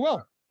out pretty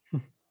well.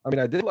 I mean,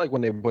 I did like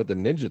when they put the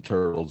Ninja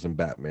Turtles and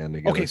Batman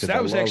together. Okay, so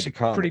that was actually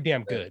pretty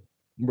damn good.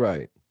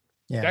 Right.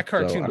 Yeah. That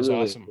cartoon was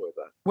awesome.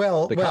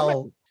 Well,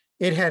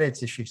 it had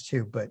its issues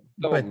too, but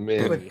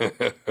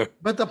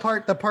the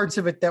parts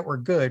of it that were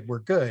good,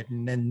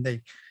 and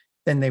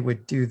then they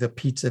would do the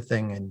pizza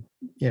thing, and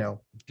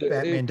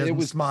Batman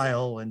doesn't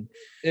smile, and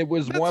it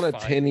was one of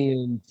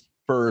Tinian's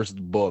first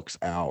books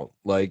out.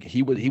 Like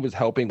he was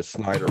helping with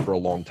Snyder for a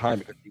long time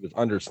because he was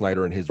under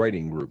Snyder in his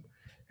writing group.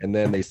 And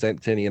then they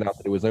sent Tinian out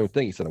to do his own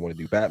thing. He said, I want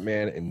to do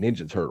Batman and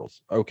Ninja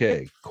Turtles.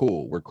 Okay,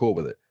 cool. We're cool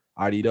with it.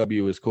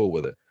 IDW is cool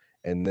with it.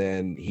 And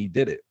then he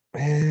did it.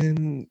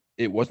 And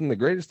it wasn't the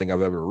greatest thing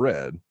I've ever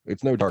read.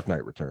 It's no Dark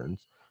Knight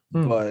Returns,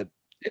 but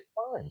it's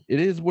fine.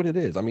 It is what it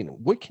is. I mean,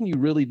 what can you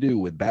really do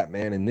with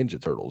Batman and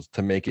Ninja Turtles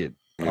to make it,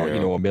 a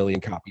 1 million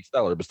copy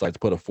seller besides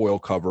put a foil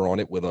cover on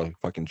it with a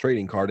fucking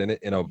trading card in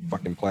it in a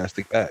fucking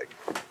plastic bag?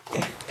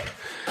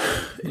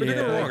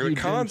 The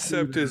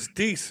concept is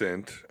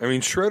decent. I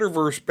mean, Shredder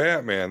versus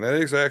Batman, that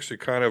is actually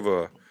kind of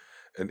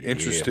an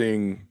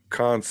interesting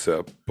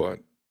concept, but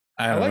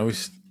I don't know.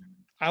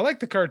 I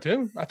like the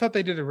cartoon. I thought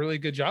they did a really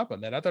good job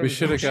on that. I thought we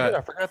should have got.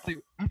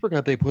 I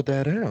forgot they put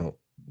that out.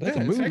 That's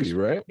a movie,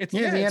 right?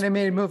 The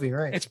animated movie,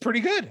 right? It's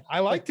pretty good. I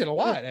liked it a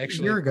lot,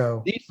 actually. A year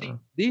ago.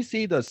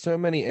 DC does so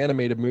many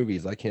animated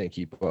movies, I can't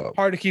keep up.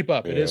 Hard to keep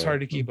up. It is hard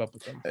to keep up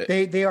with them.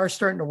 They are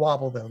starting to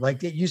wobble though.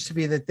 Like it used to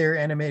be that their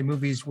animated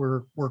movies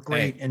were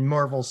great and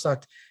Marvel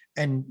sucked,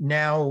 and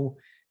now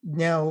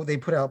they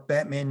put out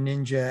Batman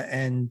Ninja,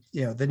 and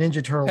the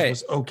Ninja Turtles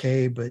was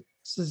okay, but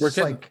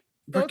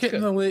we're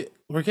getting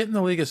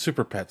the League of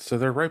Super Pets, so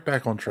they're right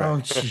back on track.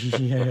 Oh,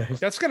 gee,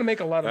 that's going to make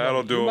a lot of money.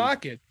 That'll do.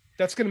 Lock it.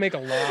 That's going to make a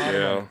lot of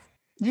money.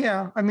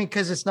 Yeah, I mean,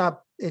 because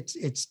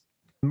it's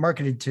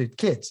marketed to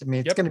kids. I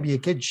mean, it's going to be a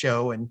kid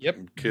show, and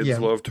Kids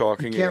love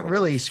talking You can't animals.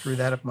 really screw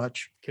that up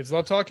much. Kids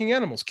love talking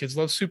animals. Kids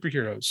love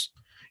superheroes.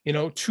 You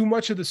know, too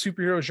much of the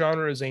superhero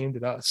genre is aimed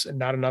at us, and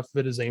not enough of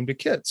it is aimed at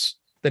kids,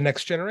 the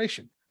next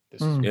generation.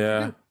 This is what you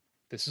do.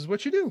 This is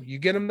what you do. You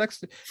get them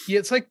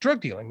it's like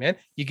drug dealing, man.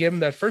 You give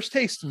them that first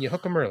taste and you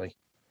hook them early.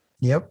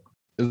 Yep.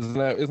 Isn't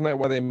that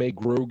why they made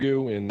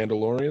Grogu in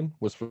Mandalorian?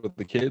 Was for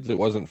the kids. It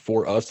wasn't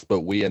for us, but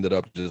we ended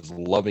up just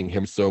loving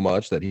him so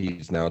much that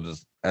he's now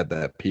just at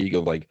that peak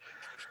of like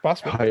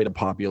height of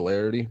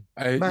popularity.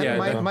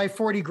 My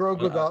 40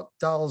 Grogu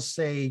dolls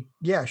say,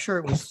 yeah, sure,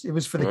 it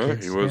was for the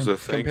kids. He was yeah. a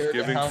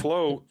Thanksgiving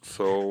float,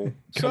 so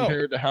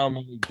compared to how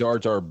many Jar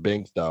Jar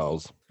Binks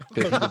dolls.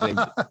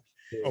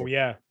 Oh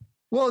yeah.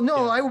 Well,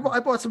 no, I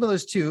bought some of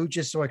those too,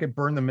 just so I could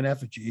burn them in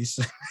effigies.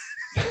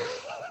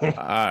 All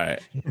right.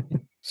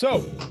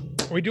 So,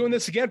 are we doing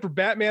this again for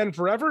Batman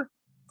Forever?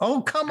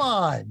 Oh, come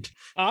on.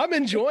 I'm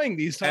enjoying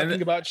these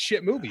talking about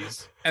shit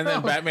movies. And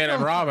then Batman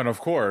and Robin, of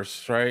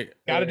course, right?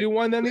 Got to do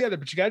one then the other,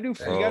 but you got to do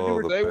say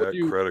what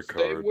you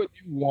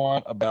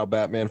want about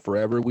Batman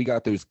Forever. We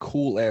got those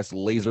cool ass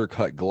laser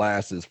cut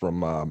glasses from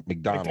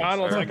McDonald's.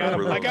 I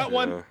got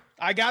one.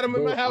 I got them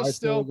in my house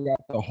still.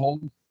 Got the whole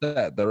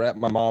set. They're at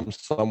my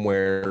mom's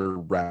somewhere,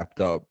 wrapped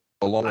up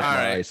along with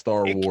my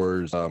Star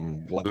Wars.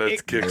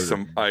 Let's kick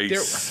some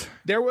ice.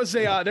 There was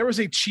a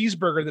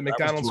cheeseburger that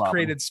McDonald's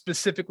created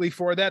specifically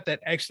for that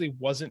actually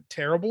wasn't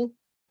terrible.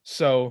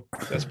 So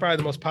that's probably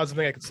the most positive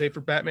thing I could say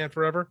for Batman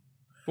Forever.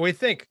 But we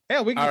think,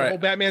 hell, we can do the whole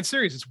Batman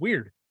series. It's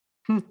weird.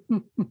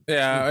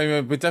 Yeah, I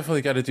mean, we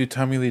definitely got to do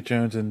Tommy Lee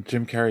Jones and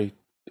Jim Carrey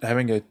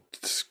having a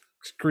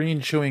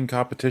screen chewing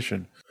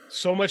competition.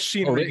 So much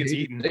scenery gets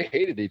eaten. They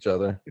hated each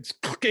other.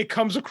 It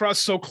comes across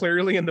so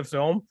clearly in the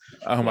film.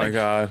 Oh my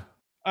god.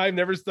 I've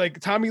never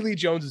Tommy Lee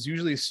Jones is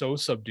usually so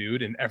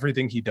subdued in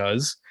everything he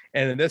does,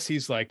 and in this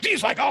he's like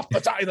off the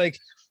side, like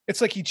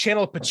it's like he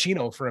channeled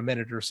Pacino for a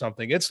minute or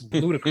something. It's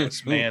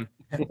ludicrous, man.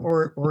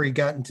 or he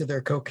got into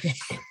their cocaine.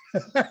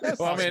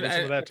 Well, I mean,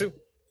 that too.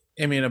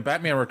 I mean, a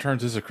Batman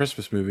Returns is a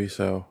Christmas movie,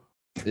 so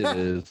it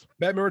is.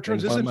 Batman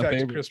Returns is in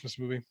fact a Christmas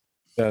movie.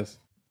 Yes.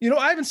 You know,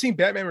 I haven't seen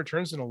Batman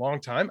Returns in a long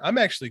time. I'm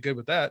actually good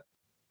with that.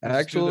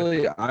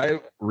 Actually,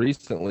 I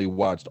recently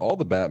watched all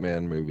the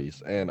Batman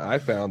movies, and I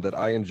found that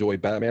I enjoy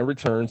Batman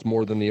Returns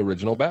more than the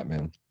original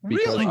Batman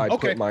because really?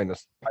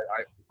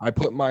 I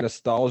put my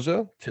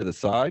nostalgia to the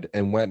side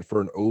and went for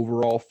an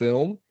overall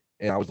film,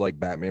 and I was like,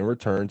 Batman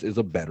Returns is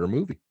a better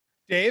movie.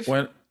 Dave,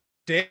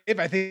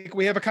 I think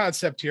we have a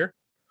concept here.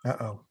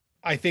 Uh-oh.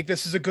 I think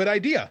this is a good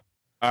idea.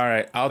 All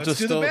right, Let's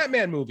do the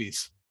Batman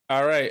movies.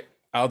 All right.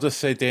 I'll just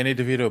say Danny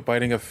DeVito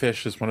biting a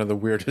fish is one of the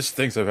weirdest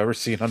things I've ever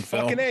seen on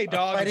film. Fucking A,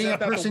 dog. Biting a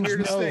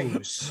person's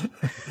nose.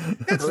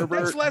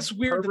 That's less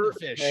weird than the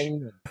fish.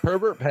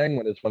 Herbert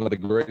Penguin is one of the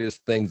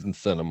greatest things in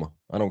cinema.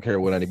 I don't care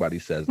what anybody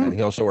says. And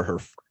he'll show her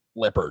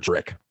flipper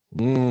trick. I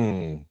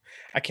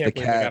can't believe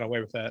he got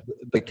away with that.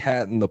 The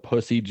cat and the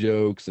pussy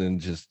jokes and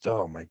just,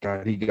 oh my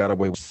God, he got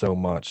away with so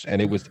much.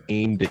 And it was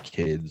aimed at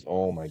kids.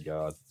 Oh my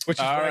God. Which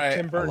is why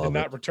Tim Burton did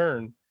not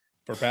return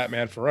for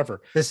Batman Forever.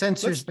 The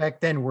censors back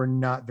then were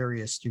not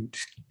very astute.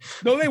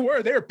 No, they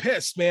were. They were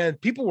pissed, man.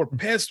 People were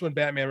pissed when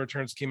Batman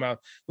Returns came out.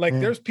 Like,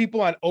 there's people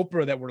on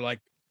Oprah that were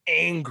like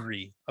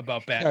angry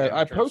about Batman.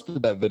 I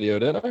posted that video,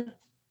 didn't I?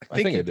 I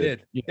think you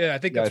did. Yeah, I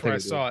think that's where I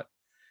saw it.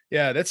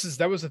 Yeah,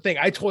 that was the thing.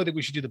 I totally think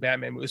we should do the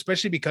Batman movie,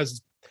 especially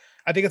because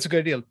I think it's a good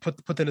idea to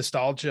put the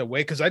nostalgia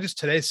away. Because I just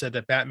today said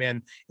that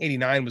Batman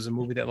 '89 was a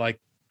movie that like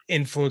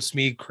influenced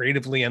me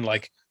creatively and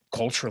like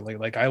culturally.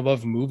 Like, I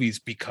love movies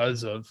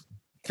because of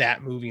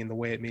that movie and the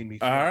way it made me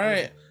feel. All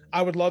right.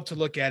 I would love to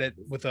look at it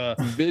with a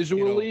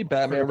visually.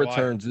 Batman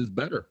Returns is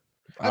better.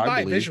 I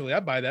buy it visually. I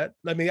buy that.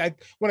 I mean,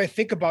 when I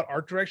think about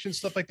art direction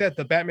stuff like that,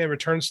 the Batman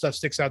Returns stuff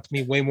sticks out to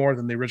me way more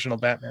than the original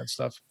Batman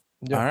stuff.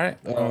 Yeah. All right.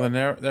 Well, then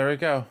there we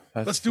go.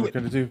 Let's do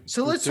it.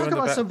 So let's talk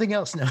about something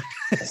else now.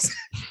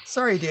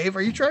 Sorry, Dave.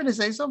 Are you trying to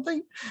say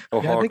something? Oh,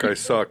 Hawkeye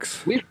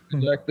sucks. We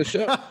project the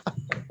show.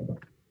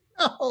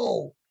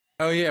 Oh.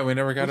 Oh yeah, we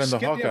never got into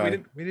Hawkeye. Yeah,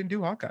 we didn't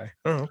do Hawkeye.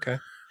 Oh, okay.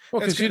 Well,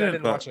 because you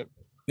didn't watch it.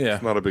 Yeah,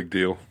 it's not a big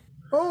deal.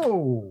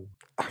 Oh,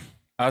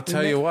 I'll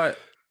tell you what.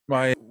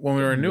 When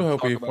we were in New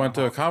Hope, we went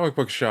to a comic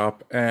book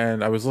shop,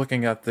 and I was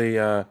looking at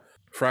the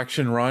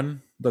Fraction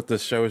Run that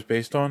this show is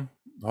based on,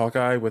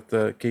 Hawkeye with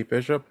the Kate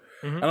Bishop,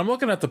 and I'm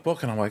looking at the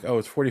book, and I'm like, oh,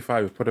 it's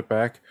 45. We put it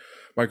back.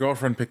 My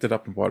girlfriend picked it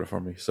up and bought it for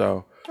me.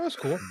 So that's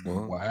cool.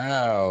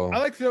 Wow. I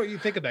like to know what you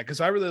think of that because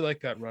I really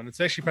like that run.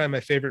 It's actually probably my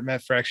favorite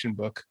Matt Fraction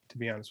book, to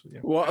be honest with you.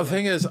 Well, the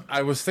thing is,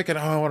 I was thinking,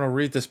 I want to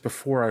read this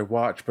before I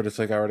watch, but it's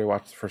like I already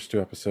watched the first 2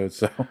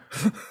 episodes.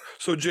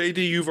 So JD,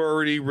 you've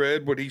already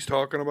read what he's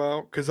talking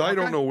about? Because I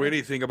don't know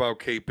anything about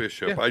Kate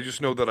Bishop. Yeah. I just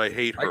know that I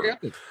hate her.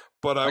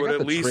 But I would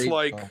at least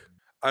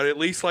I'd at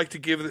least like to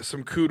give it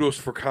some kudos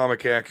for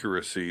comic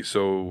accuracy.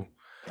 So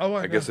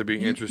I guess I'd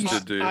be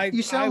interested to.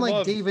 You sound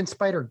like Dave and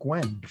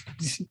Spider-Gwen.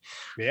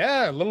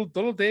 Yeah,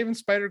 little Dave and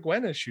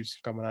Spider-Gwen issues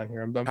coming on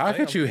here. How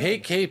could you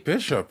hate Kate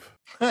Bishop?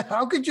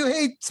 How could you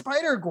hate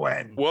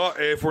Spider-Gwen? Well,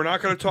 if we're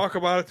not going to talk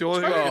about it, the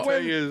only thing I'll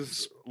say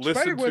is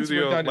listen to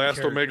the last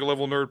Omega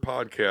Level Nerd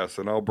podcast,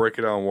 and I'll break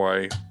it down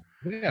why.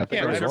 Yeah,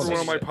 everyone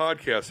on my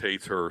podcast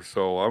hates her,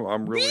 so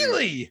I'm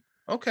really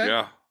okay.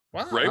 Yeah,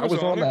 wow. Ray I was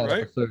on it, that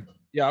right? episode.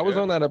 Yeah, I was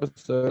on that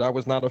episode. I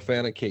was not a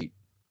fan of Kate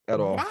at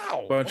all.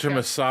 Wow, bunch of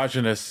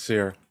misogynists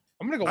here.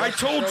 I'm gonna go. I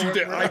told you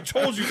that. I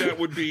told you that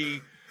would be.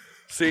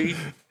 See,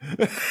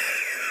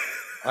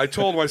 I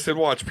told him. I said,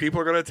 "Watch, people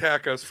are going to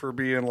attack us for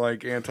being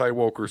like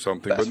anti-woke or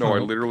something." That's but no,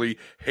 fine. I literally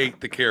hate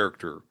the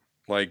character.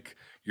 Like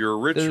you're a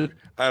rich.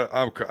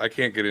 I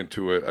can't get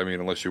into it. I mean,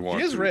 unless you want.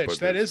 She is to, rich. but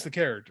That is the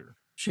character.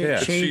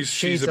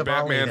 she's a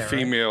Batman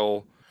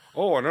female.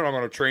 Oh, and then I'm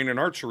going to train in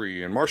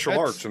archery and martial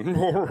arts. And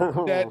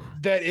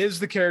that is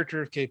the character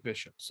of Kate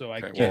Bishop. So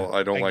I get well,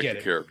 I don't I like get the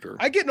it. character.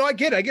 I get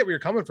where you're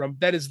coming from.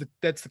 That's the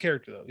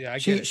character though. Yeah, I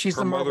get it. She's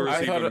Her the mother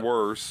Marvel. is even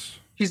worse.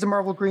 She's the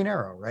Marvel Green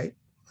Arrow, right?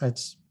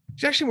 That's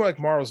She's actually more like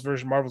Marvel's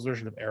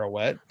version of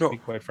Arrowette, to be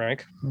quite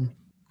frank.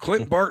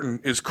 Clint Barton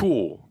is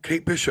cool.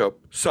 Kate Bishop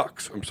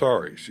sucks. I'm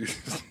sorry.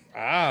 She's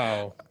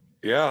wow.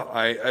 Yeah,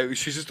 I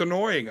she's just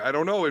annoying. I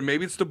don't know, and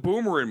maybe it's the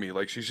boomer in me.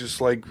 Like she's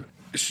just like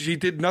she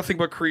did nothing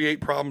but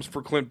create problems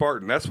for Clint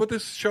Barton. That's what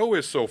this show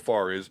is so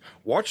far. Is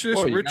watch this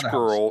you rich gotta have a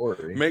girl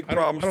story. make I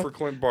don't- problems for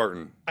Clint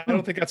Barton. I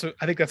don't think that's.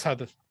 I think that's how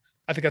the.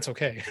 I think that's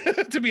okay.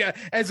 To be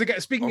as a guy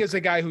speaking as a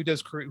guy who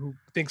does who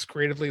thinks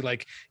creatively,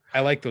 like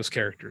I like those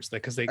characters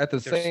because they At the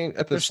same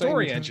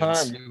story same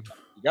engines. time,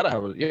 you gotta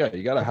have a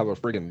you gotta have a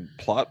freaking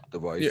plot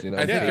device. Yeah, You know,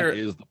 I think Kate you're-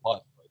 is the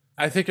plot.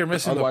 I think you're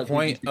missing Otherwise, the we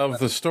point can of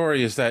the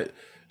story is that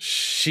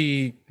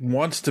she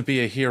wants to be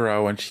a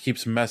hero and she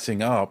keeps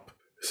messing up.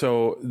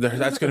 So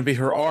that's going to be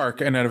her arc,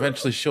 and then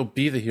eventually she'll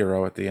be the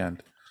hero at the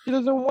end. She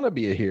doesn't want to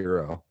be a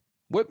hero.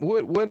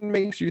 What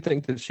makes you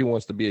think that she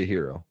wants to be a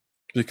hero?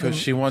 Because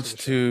she wants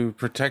to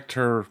protect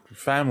her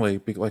family,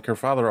 like her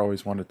father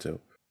always wanted to.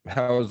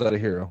 How is that a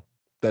hero?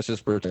 That's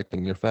just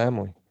protecting your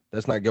family.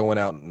 That's not going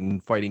out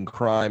and fighting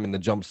crime and the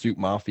jumpsuit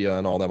mafia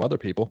and all them other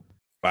people.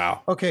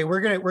 Wow. okay. We're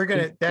gonna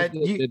that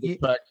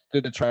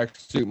Did the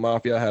tracksuit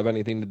mafia have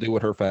anything to do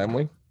with her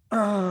family?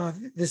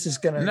 this is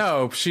gonna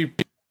No, she.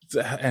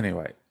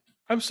 Anyway,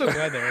 I'm so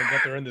glad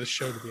they're in this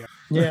show. To be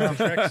honest,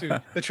 Yeah.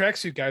 the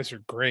tracksuit guys are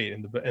great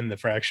in the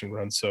fraction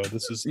run. So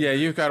this is yeah,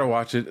 you've got to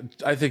watch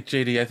it. I think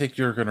JD, I think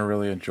you're going to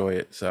really enjoy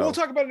it. So we'll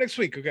talk about it next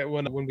week. Okay,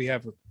 when we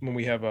have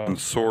And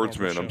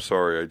Swordsman, I'm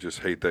sorry, I just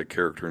hate that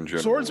character in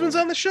general. Swordsman's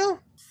on the show.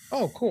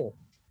 Oh, cool.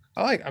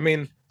 I'm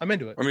into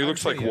it. I mean, it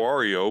looks like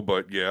Wario,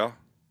 but yeah.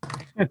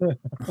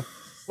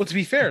 Well, to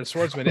be fair,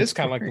 Swordsman is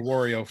kind of like the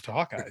Wario to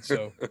Hawkeye.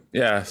 So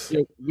yes,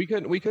 we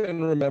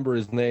couldn't remember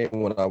his name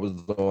when I was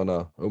on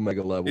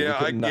Omega level.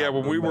 Yeah,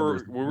 when we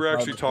were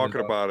actually talking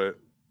about it,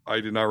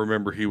 I did not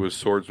remember he was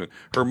Swordsman.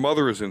 Her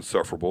mother is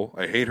insufferable.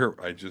 I hate her.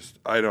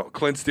 I don't.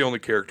 Clint's the only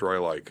character I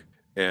like,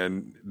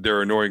 and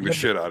they're annoying the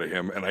shit out of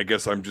him. And I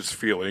guess I'm just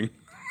feeling.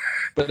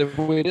 But if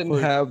we didn't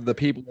have the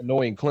people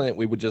annoying Clint,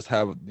 we would just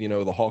have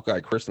the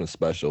Hawkeye Christmas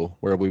special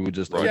where we would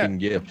just open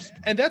gifts.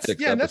 and that's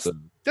six yeah, and episodes.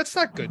 that's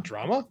not good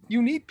drama.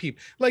 You need people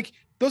like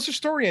those are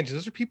story engines.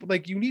 Those are people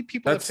like you need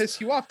people that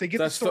piss you off. They get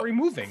the story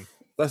moving.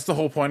 That's the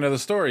whole point of the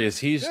story. Is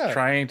he's Yeah.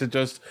 trying to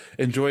just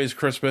enjoy his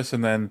Christmas,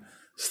 and then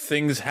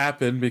things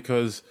happen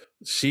because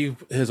she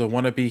is a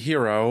wannabe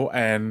hero,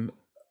 and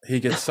he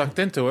gets sucked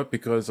into it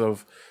because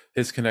of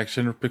his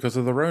connection, because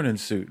of the Ronin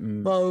suit.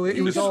 And Well,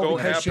 it was all so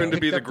because she happened to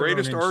be picked the up the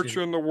greatest Ronin archer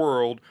suit. in the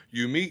world.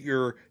 You meet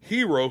your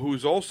hero,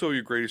 who's also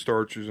your greatest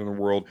archers in the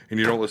world, and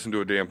you don't listen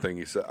to a damn thing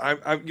he said.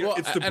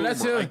 It's the and that's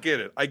boomer. the I other- get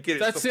it. I get it.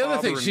 That's It's the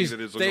other thing. father in me She's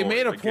that is they annoying.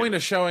 made a I get point it.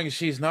 of showing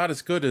she's not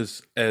as good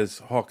as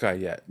Hawkeye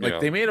yet. Like Yeah.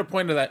 they made a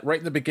point of that right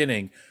in the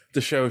beginning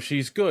to show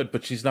she's good,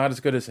 but she's not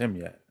as good as him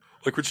yet.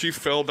 Like when she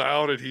fell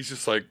down, and he's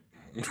just like,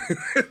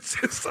 it's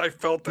just I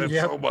felt that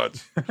so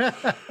much.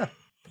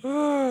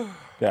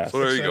 Yeah. So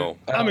there you go.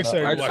 I'm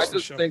excited I to watch the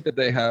just show. think that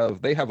they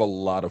have a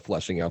lot of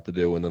fleshing out to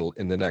do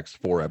in the next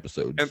 4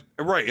 episodes.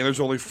 And right, and there's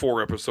only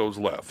 4 episodes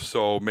left.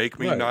 So make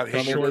me Right. not hate I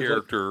mean, your there's, like,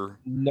 character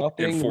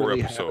nothing in 4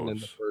 really happened in the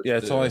episodes. first, Yeah,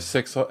 it's only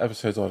 6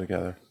 episodes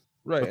altogether.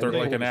 right. But they're and they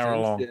like pulled an the hour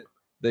same long. shit-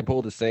 They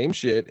pulled the same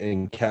shit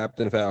in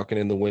Captain Falcon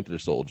and the Winter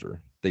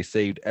Soldier. They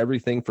saved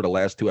everything for the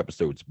last 2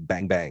 episodes.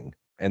 Bang bang.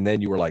 And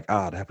then you were like,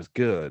 that was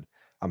good.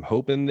 I'm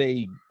hoping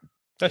they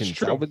That's can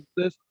true. salvage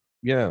this.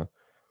 Yeah.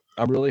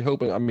 I'm really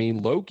hoping. I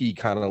mean, Loki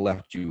kind of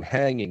left you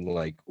hanging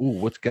like, ooh,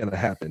 what's going to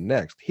happen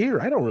next?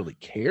 Here, I don't really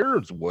care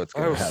what's I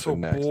going to was happen so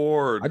next.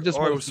 bored. I just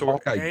I want was to so see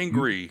Hawkeye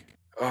angry.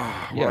 When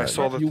Yeah, I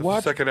saw that you the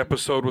watch- second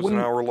episode was an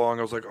when- hour long,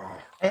 I was like, oh.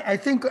 I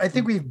think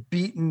we've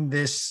beaten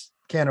this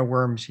can of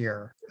worms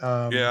here.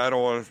 Yeah, I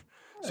don't want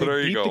to. So there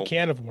you Beat go. the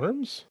can of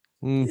worms.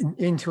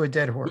 Into a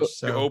dead horse. You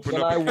So opened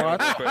When up I a can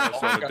watch- of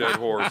Spanish on a dead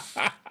horse.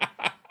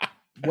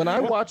 When I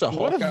watch a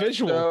What a Hawkeye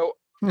visual. show,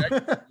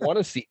 I want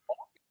to see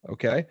Hawkeye,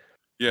 okay?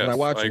 Yes, When I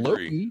watch I agree.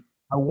 Loki,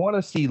 I want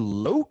to see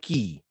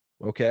Loki.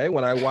 Okay.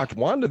 When I watch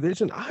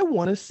WandaVision, I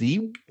want to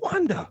see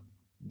Wanda.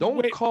 Don't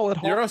Wait, call it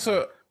Hawkeye. You're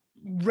also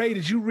Ray,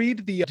 did you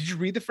read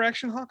the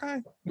Fraction Hawkeye?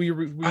 Were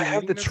you I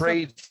have the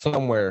trade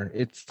somewhere.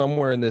 It's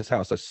somewhere in this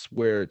house. I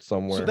swear it's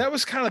somewhere. So that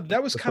was kind of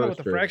what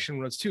the trade. Fraction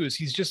was too. Is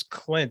he's just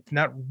Clint,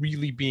 not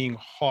really being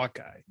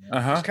Hawkeye.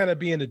 Uh-huh. He's kind of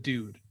being a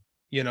dude,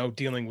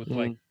 dealing with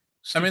like.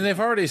 I mean, they've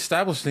already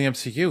established in the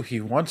MCU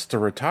he wants to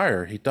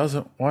retire. He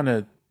doesn't want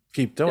to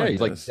keep doing he's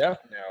this. like deaf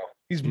now.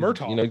 He's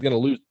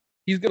Murtaugh.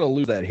 He's gonna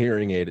lose that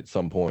hearing aid at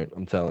some point.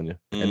 I'm telling you.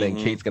 And then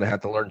Kate's gonna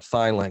have to learn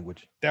sign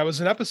language. That was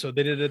an episode.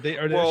 They did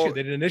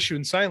an issue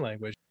in sign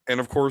language. And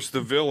of course, the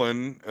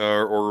villain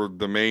or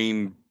the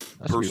main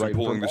person right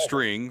pulling from the all.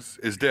 strings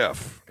is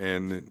deaf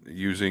and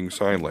using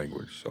sign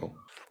language. So,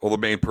 well, the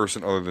main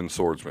person other than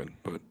Swordsman,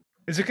 but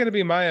Is it going to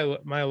be Maya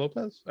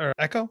Lopez or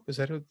Echo? Is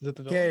that the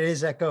villain? Yeah, it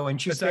is Echo,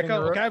 and she's It's getting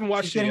Echo? her, Okay, I haven't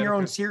watched she's it getting yet. her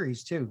own Okay.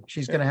 series too.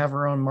 She's going to have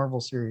her own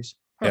Marvel series.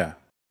 Yeah.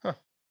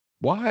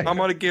 Why? I'm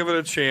gonna give it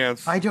a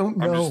chance. I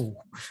don't I'm know.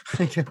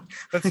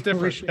 That's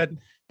different.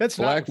 That's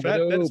Black not.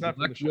 Widow. That's not.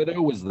 Black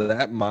Widow was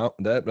that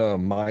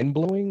mind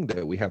blowing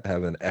that we have to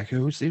have an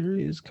Echo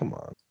series? Come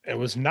on. It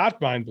was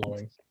not mind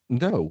blowing.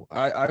 No,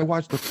 I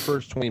watched the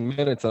first 20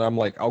 minutes and I'm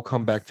like, I'll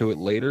come back to it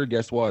later.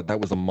 Guess what?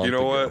 That was a month. You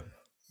know ago.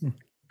 what?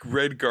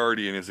 Red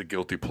Guardian is a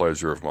guilty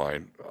pleasure of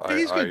mine.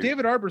 He's good.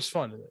 David Arbor's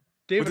fun in it.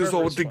 David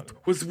Arbor's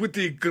fun. with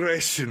the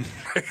aggression.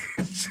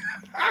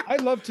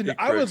 I'd love to know.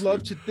 I would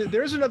love to.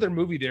 There's another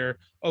movie there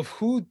of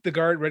who the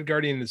Red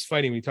Guardian is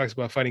fighting when he talks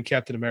about fighting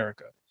Captain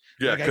America.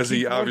 Yeah, Like, I because he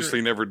keep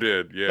obviously never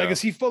did. Yeah. Like,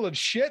 is he full of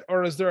shit,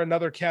 or is there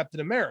another Captain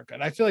America?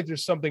 And I feel like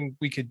there's something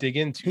we could dig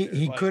into.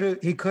 He could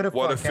have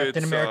What fought if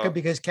Captain it's, America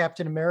because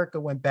Captain America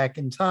went back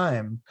in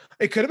time.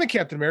 It could have been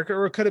Captain America,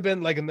 or it could have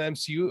been like in the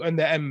MCU and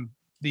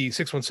the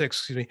 616.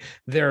 Excuse me.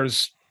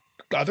 There's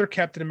other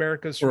Captain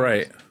Americas, from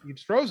Right.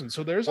 He's Frozen.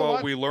 So there's a well,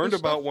 lot. we learned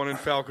about one in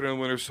Falcon and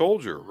Winter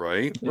Soldier,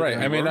 right? Right.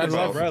 We I mean, learned I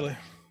love about- Bradley.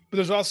 But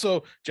there's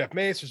also Jeff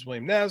Mace, there's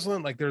William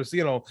Naslund, like there's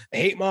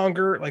Hate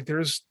Monger, like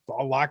there's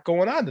a lot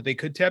going on that they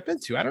could tap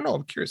into. I don't know.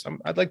 I'm curious.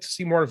 I'd like to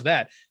see more of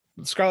that.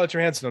 Scarlett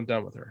Johansson, I'm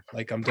done with her.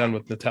 Like I'm done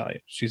with Natalia.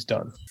 She's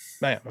done.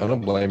 Man, I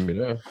don't blame you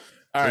there.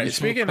 All right.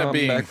 Speaking of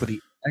being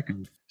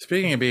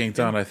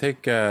done, I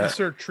think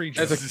Insert tree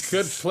that's a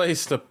good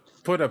place to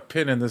put a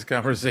pin in this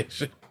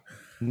conversation.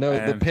 No,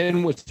 the And-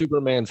 pin was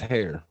Superman's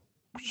hair.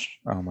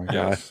 Oh my god.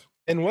 Yes.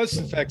 and was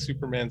in fact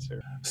Superman's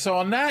hair. So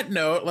on that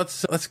note,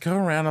 let's go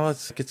around and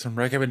let's get some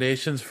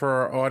recommendations for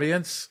our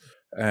audience,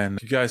 and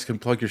you guys can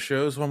plug your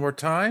shows one more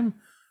time.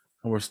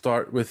 And we'll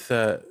start with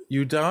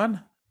you,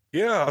 Don.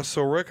 Yeah,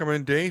 so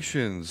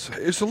recommendations.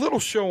 It's a little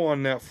show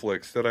on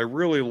Netflix that I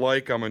really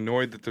like. I'm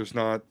annoyed that there's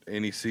not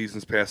any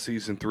seasons past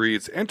season 3.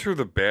 It's Enter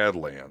the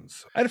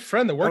Badlands. I had a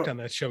friend that worked on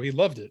that show. He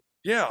loved it.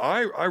 Yeah,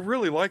 I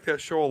really like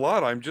that show a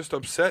lot. I'm just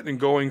upset and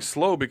going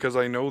slow because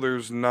I know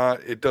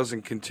it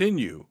doesn't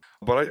continue.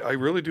 But I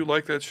really do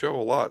like that show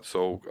a lot.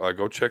 So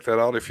go check that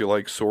out if you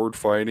like sword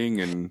fighting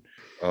and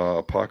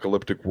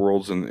apocalyptic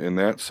worlds and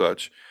that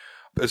such.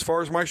 As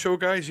far as my show,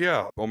 guys,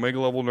 yeah, Omega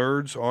Level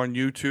Nerds on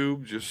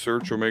YouTube. Just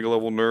search Omega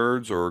Level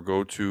Nerds or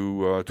go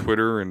to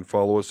Twitter and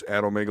follow us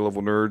at Omega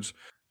Level Nerds.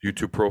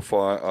 YouTube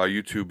profile,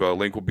 YouTube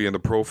link will be in the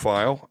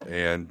profile.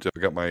 And I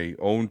got my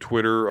own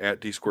Twitter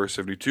at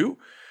DSquare72,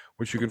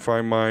 which you can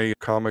find my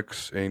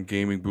comics and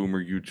gaming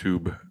boomer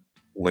YouTube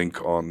link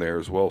on there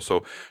as well.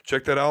 So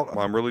check that out.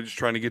 I'm really just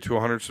trying to get to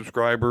 100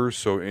 subscribers.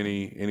 So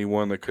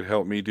anyone that could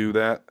help me do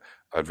that,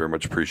 I'd very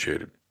much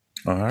appreciate it.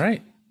 All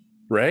right,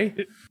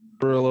 Ray.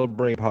 For a little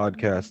brain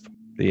podcast.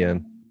 The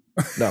end.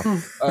 No.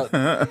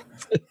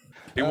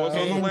 He was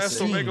on the last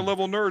insane. Omega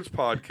Level Nerds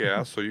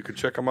podcast, so you can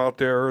check him out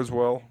there as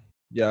well.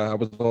 Yeah, I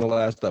was on the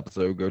last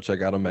episode. Go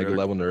check out Omega Good.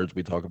 Level Nerds.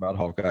 We talk about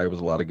Hawkeye. It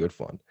was a lot of good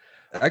fun.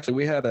 Actually,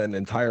 we had an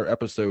entire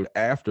episode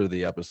after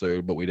the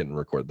episode, but we didn't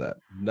record that.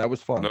 That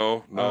was fun.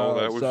 No,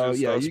 that was so, just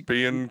yeah, us you-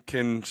 being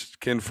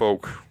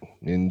kinfolk.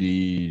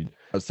 Indeed.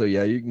 So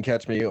yeah, you can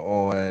catch me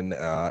on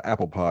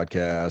Apple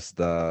Podcast,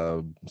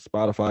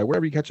 Spotify,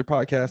 wherever you catch your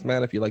podcast,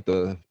 man. If you like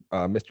the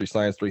Mystery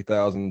Science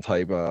 3000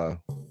 type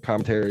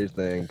commentaries,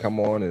 then come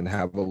on and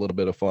have a little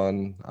bit of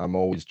fun. I'm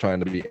always trying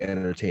to be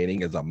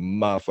entertaining as a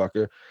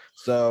motherfucker.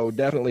 So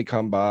definitely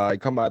come by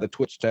the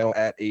Twitch channel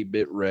at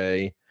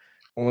 8BitRay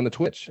on the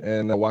Twitch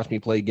and watch me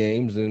play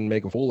games and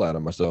make a fool out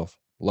of myself.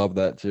 Love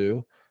that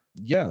too.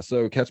 Yeah,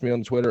 so catch me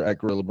on Twitter at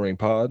Gorilla Brain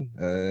Pod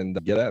and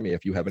get at me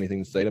if you have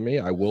anything to say to me.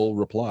 I will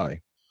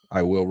reply.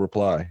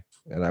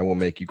 And I will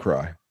make you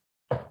cry.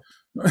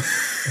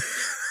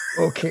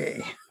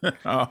 Okay.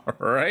 All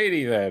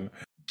righty then.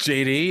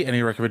 JD,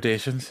 any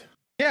recommendations?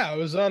 Yeah, I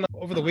was on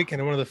over the weekend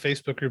in one of the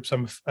Facebook groups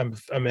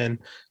I'm in.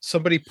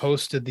 Somebody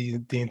posted the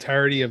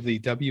entirety of the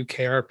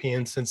WKRP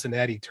in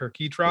Cincinnati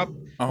turkey drop.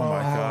 Oh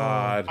my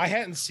god. I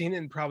hadn't seen it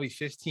in probably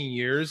 15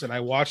 years, and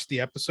I watched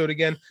the episode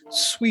again.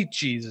 Sweet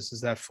Jesus,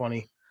 is that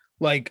funny?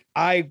 Like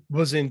I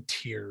was in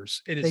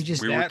tears. It is. They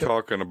just We were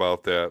talking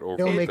about that over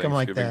Don't make them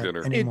like Thanksgiving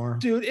that dinner. anymore.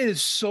 Dude, it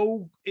is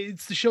so.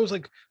 It's the show's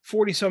like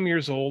 40 some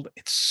years old.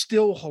 It's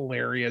still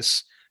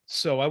hilarious.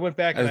 So I went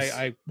back and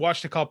I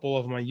watched a couple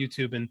of them on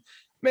YouTube, and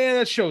man,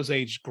 that show's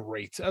aged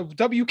great.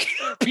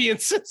 WKRP in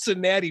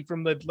Cincinnati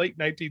from the late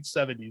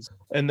 1970s,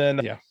 and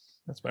then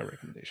That's my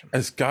recommendation.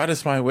 As God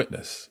is my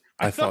witness,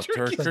 I thought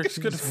turkeys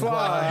could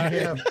fly.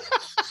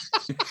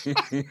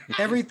 Yeah.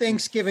 Every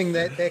Thanksgiving,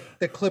 that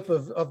the clip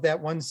of that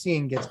one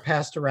scene gets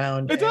passed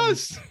around. It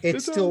does.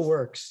 It still does.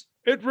 works.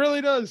 It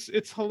really does.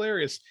 It's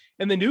hilarious.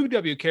 And the new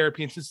WKRP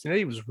in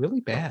Cincinnati was really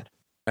bad.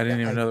 I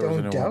didn't even know there was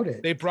a new doubt one.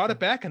 it. They brought it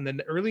back in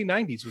the early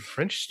 90s with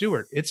French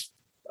Stewart. It's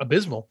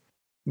abysmal.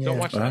 Don't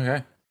watch that.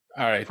 Okay.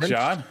 All right, French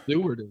John.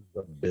 Stewart is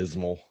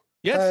abysmal.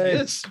 Yes,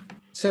 it is.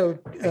 So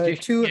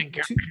two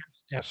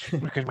Yes,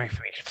 look at my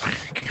face.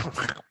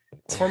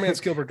 Poor man's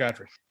Gilbert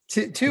Godfrey.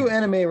 two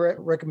anime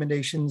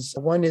recommendations.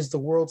 One is The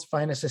World's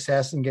Finest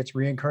Assassin gets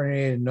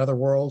reincarnated in another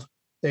world.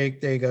 There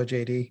you go,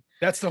 JD.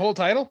 That's the whole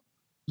title?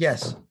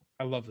 Yes.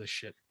 I love this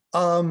shit.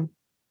 Yeah,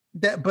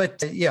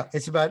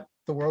 it's about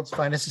the world's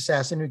finest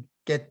assassin who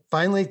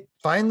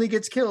finally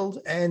gets killed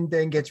and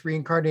then gets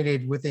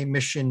reincarnated with a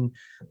mission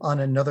on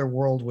another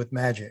world with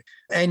magic,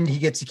 and he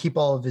gets to keep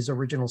all of his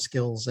original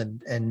skills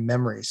and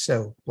memories.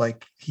 So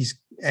like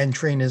and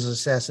train as an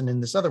assassin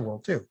in this other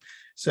world too.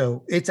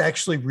 So it's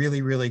actually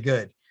really, really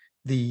good.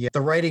 The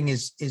writing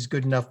is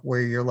good enough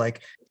where you're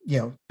like,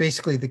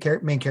 basically the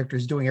main character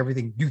is doing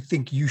everything you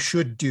think you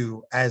should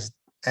do as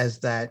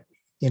that,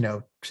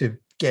 to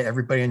get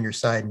everybody on your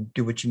side and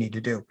do what you need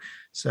to do.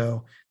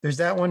 So there's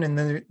that one. And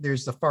then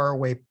there's The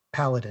Faraway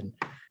Paladin.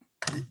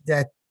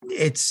 That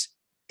it's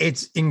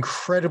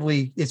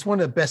incredibly, it's one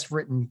of the best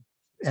written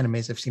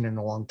animes I've seen in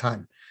a long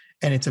time.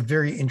 And it's a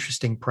very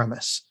interesting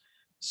premise.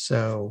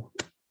 So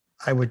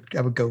I would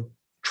go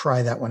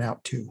try that one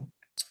out too.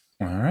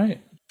 All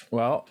right.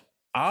 Well,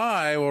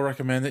 I will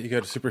recommend that you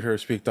go to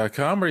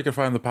superheroespeak.com where you can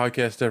find the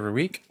podcast every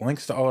week.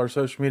 Links to all our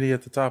social media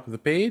at the top of the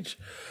page,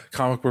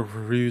 comic book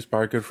reviews by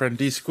our good friend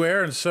D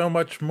Square, and so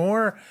much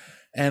more.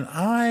 And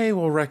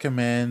I'll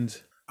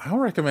recommend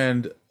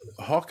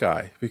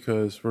Hawkeye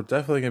because we're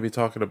definitely going to be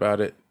talking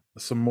about it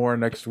some more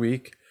next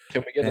week.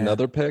 Can we get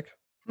another pick?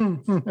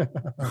 And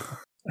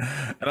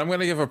I'm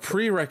going to give a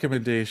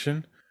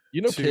pre-recommendation.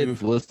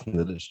 Kids listen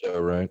to this show,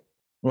 right?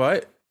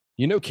 What?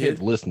 Kids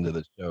listen to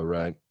this show,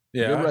 right?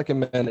 Yeah. You're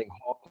recommending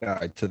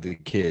Hawkeye to the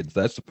kids.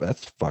 That's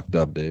fucked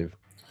up, Dave.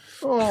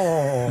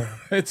 Oh,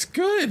 it's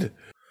good.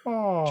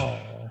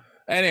 Oh.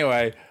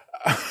 Anyway,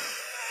 I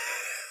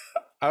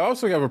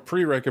also have a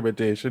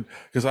pre-recommendation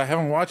because I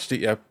haven't watched it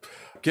yet.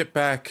 Get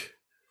Back,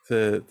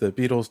 the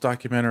Beatles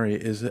documentary,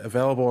 is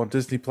available on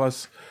Disney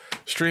Plus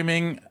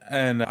streaming,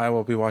 and I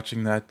will be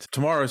watching that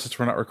tomorrow since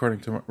we're not recording.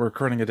 We're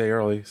recording a day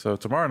early, so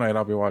tomorrow night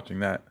I'll be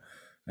watching that.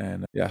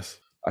 And yes,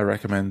 I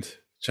recommend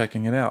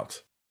checking it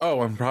out.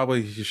 Oh, and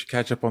probably you should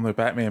catch up on the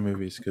Batman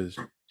movies because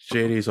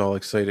JD's all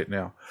excited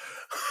now.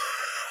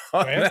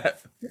 On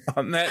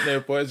that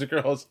note, boys and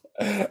girls,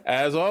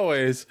 as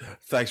always,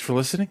 thanks for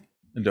listening,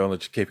 and don't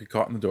let your cape get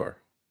caught in the door.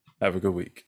 Have a good week.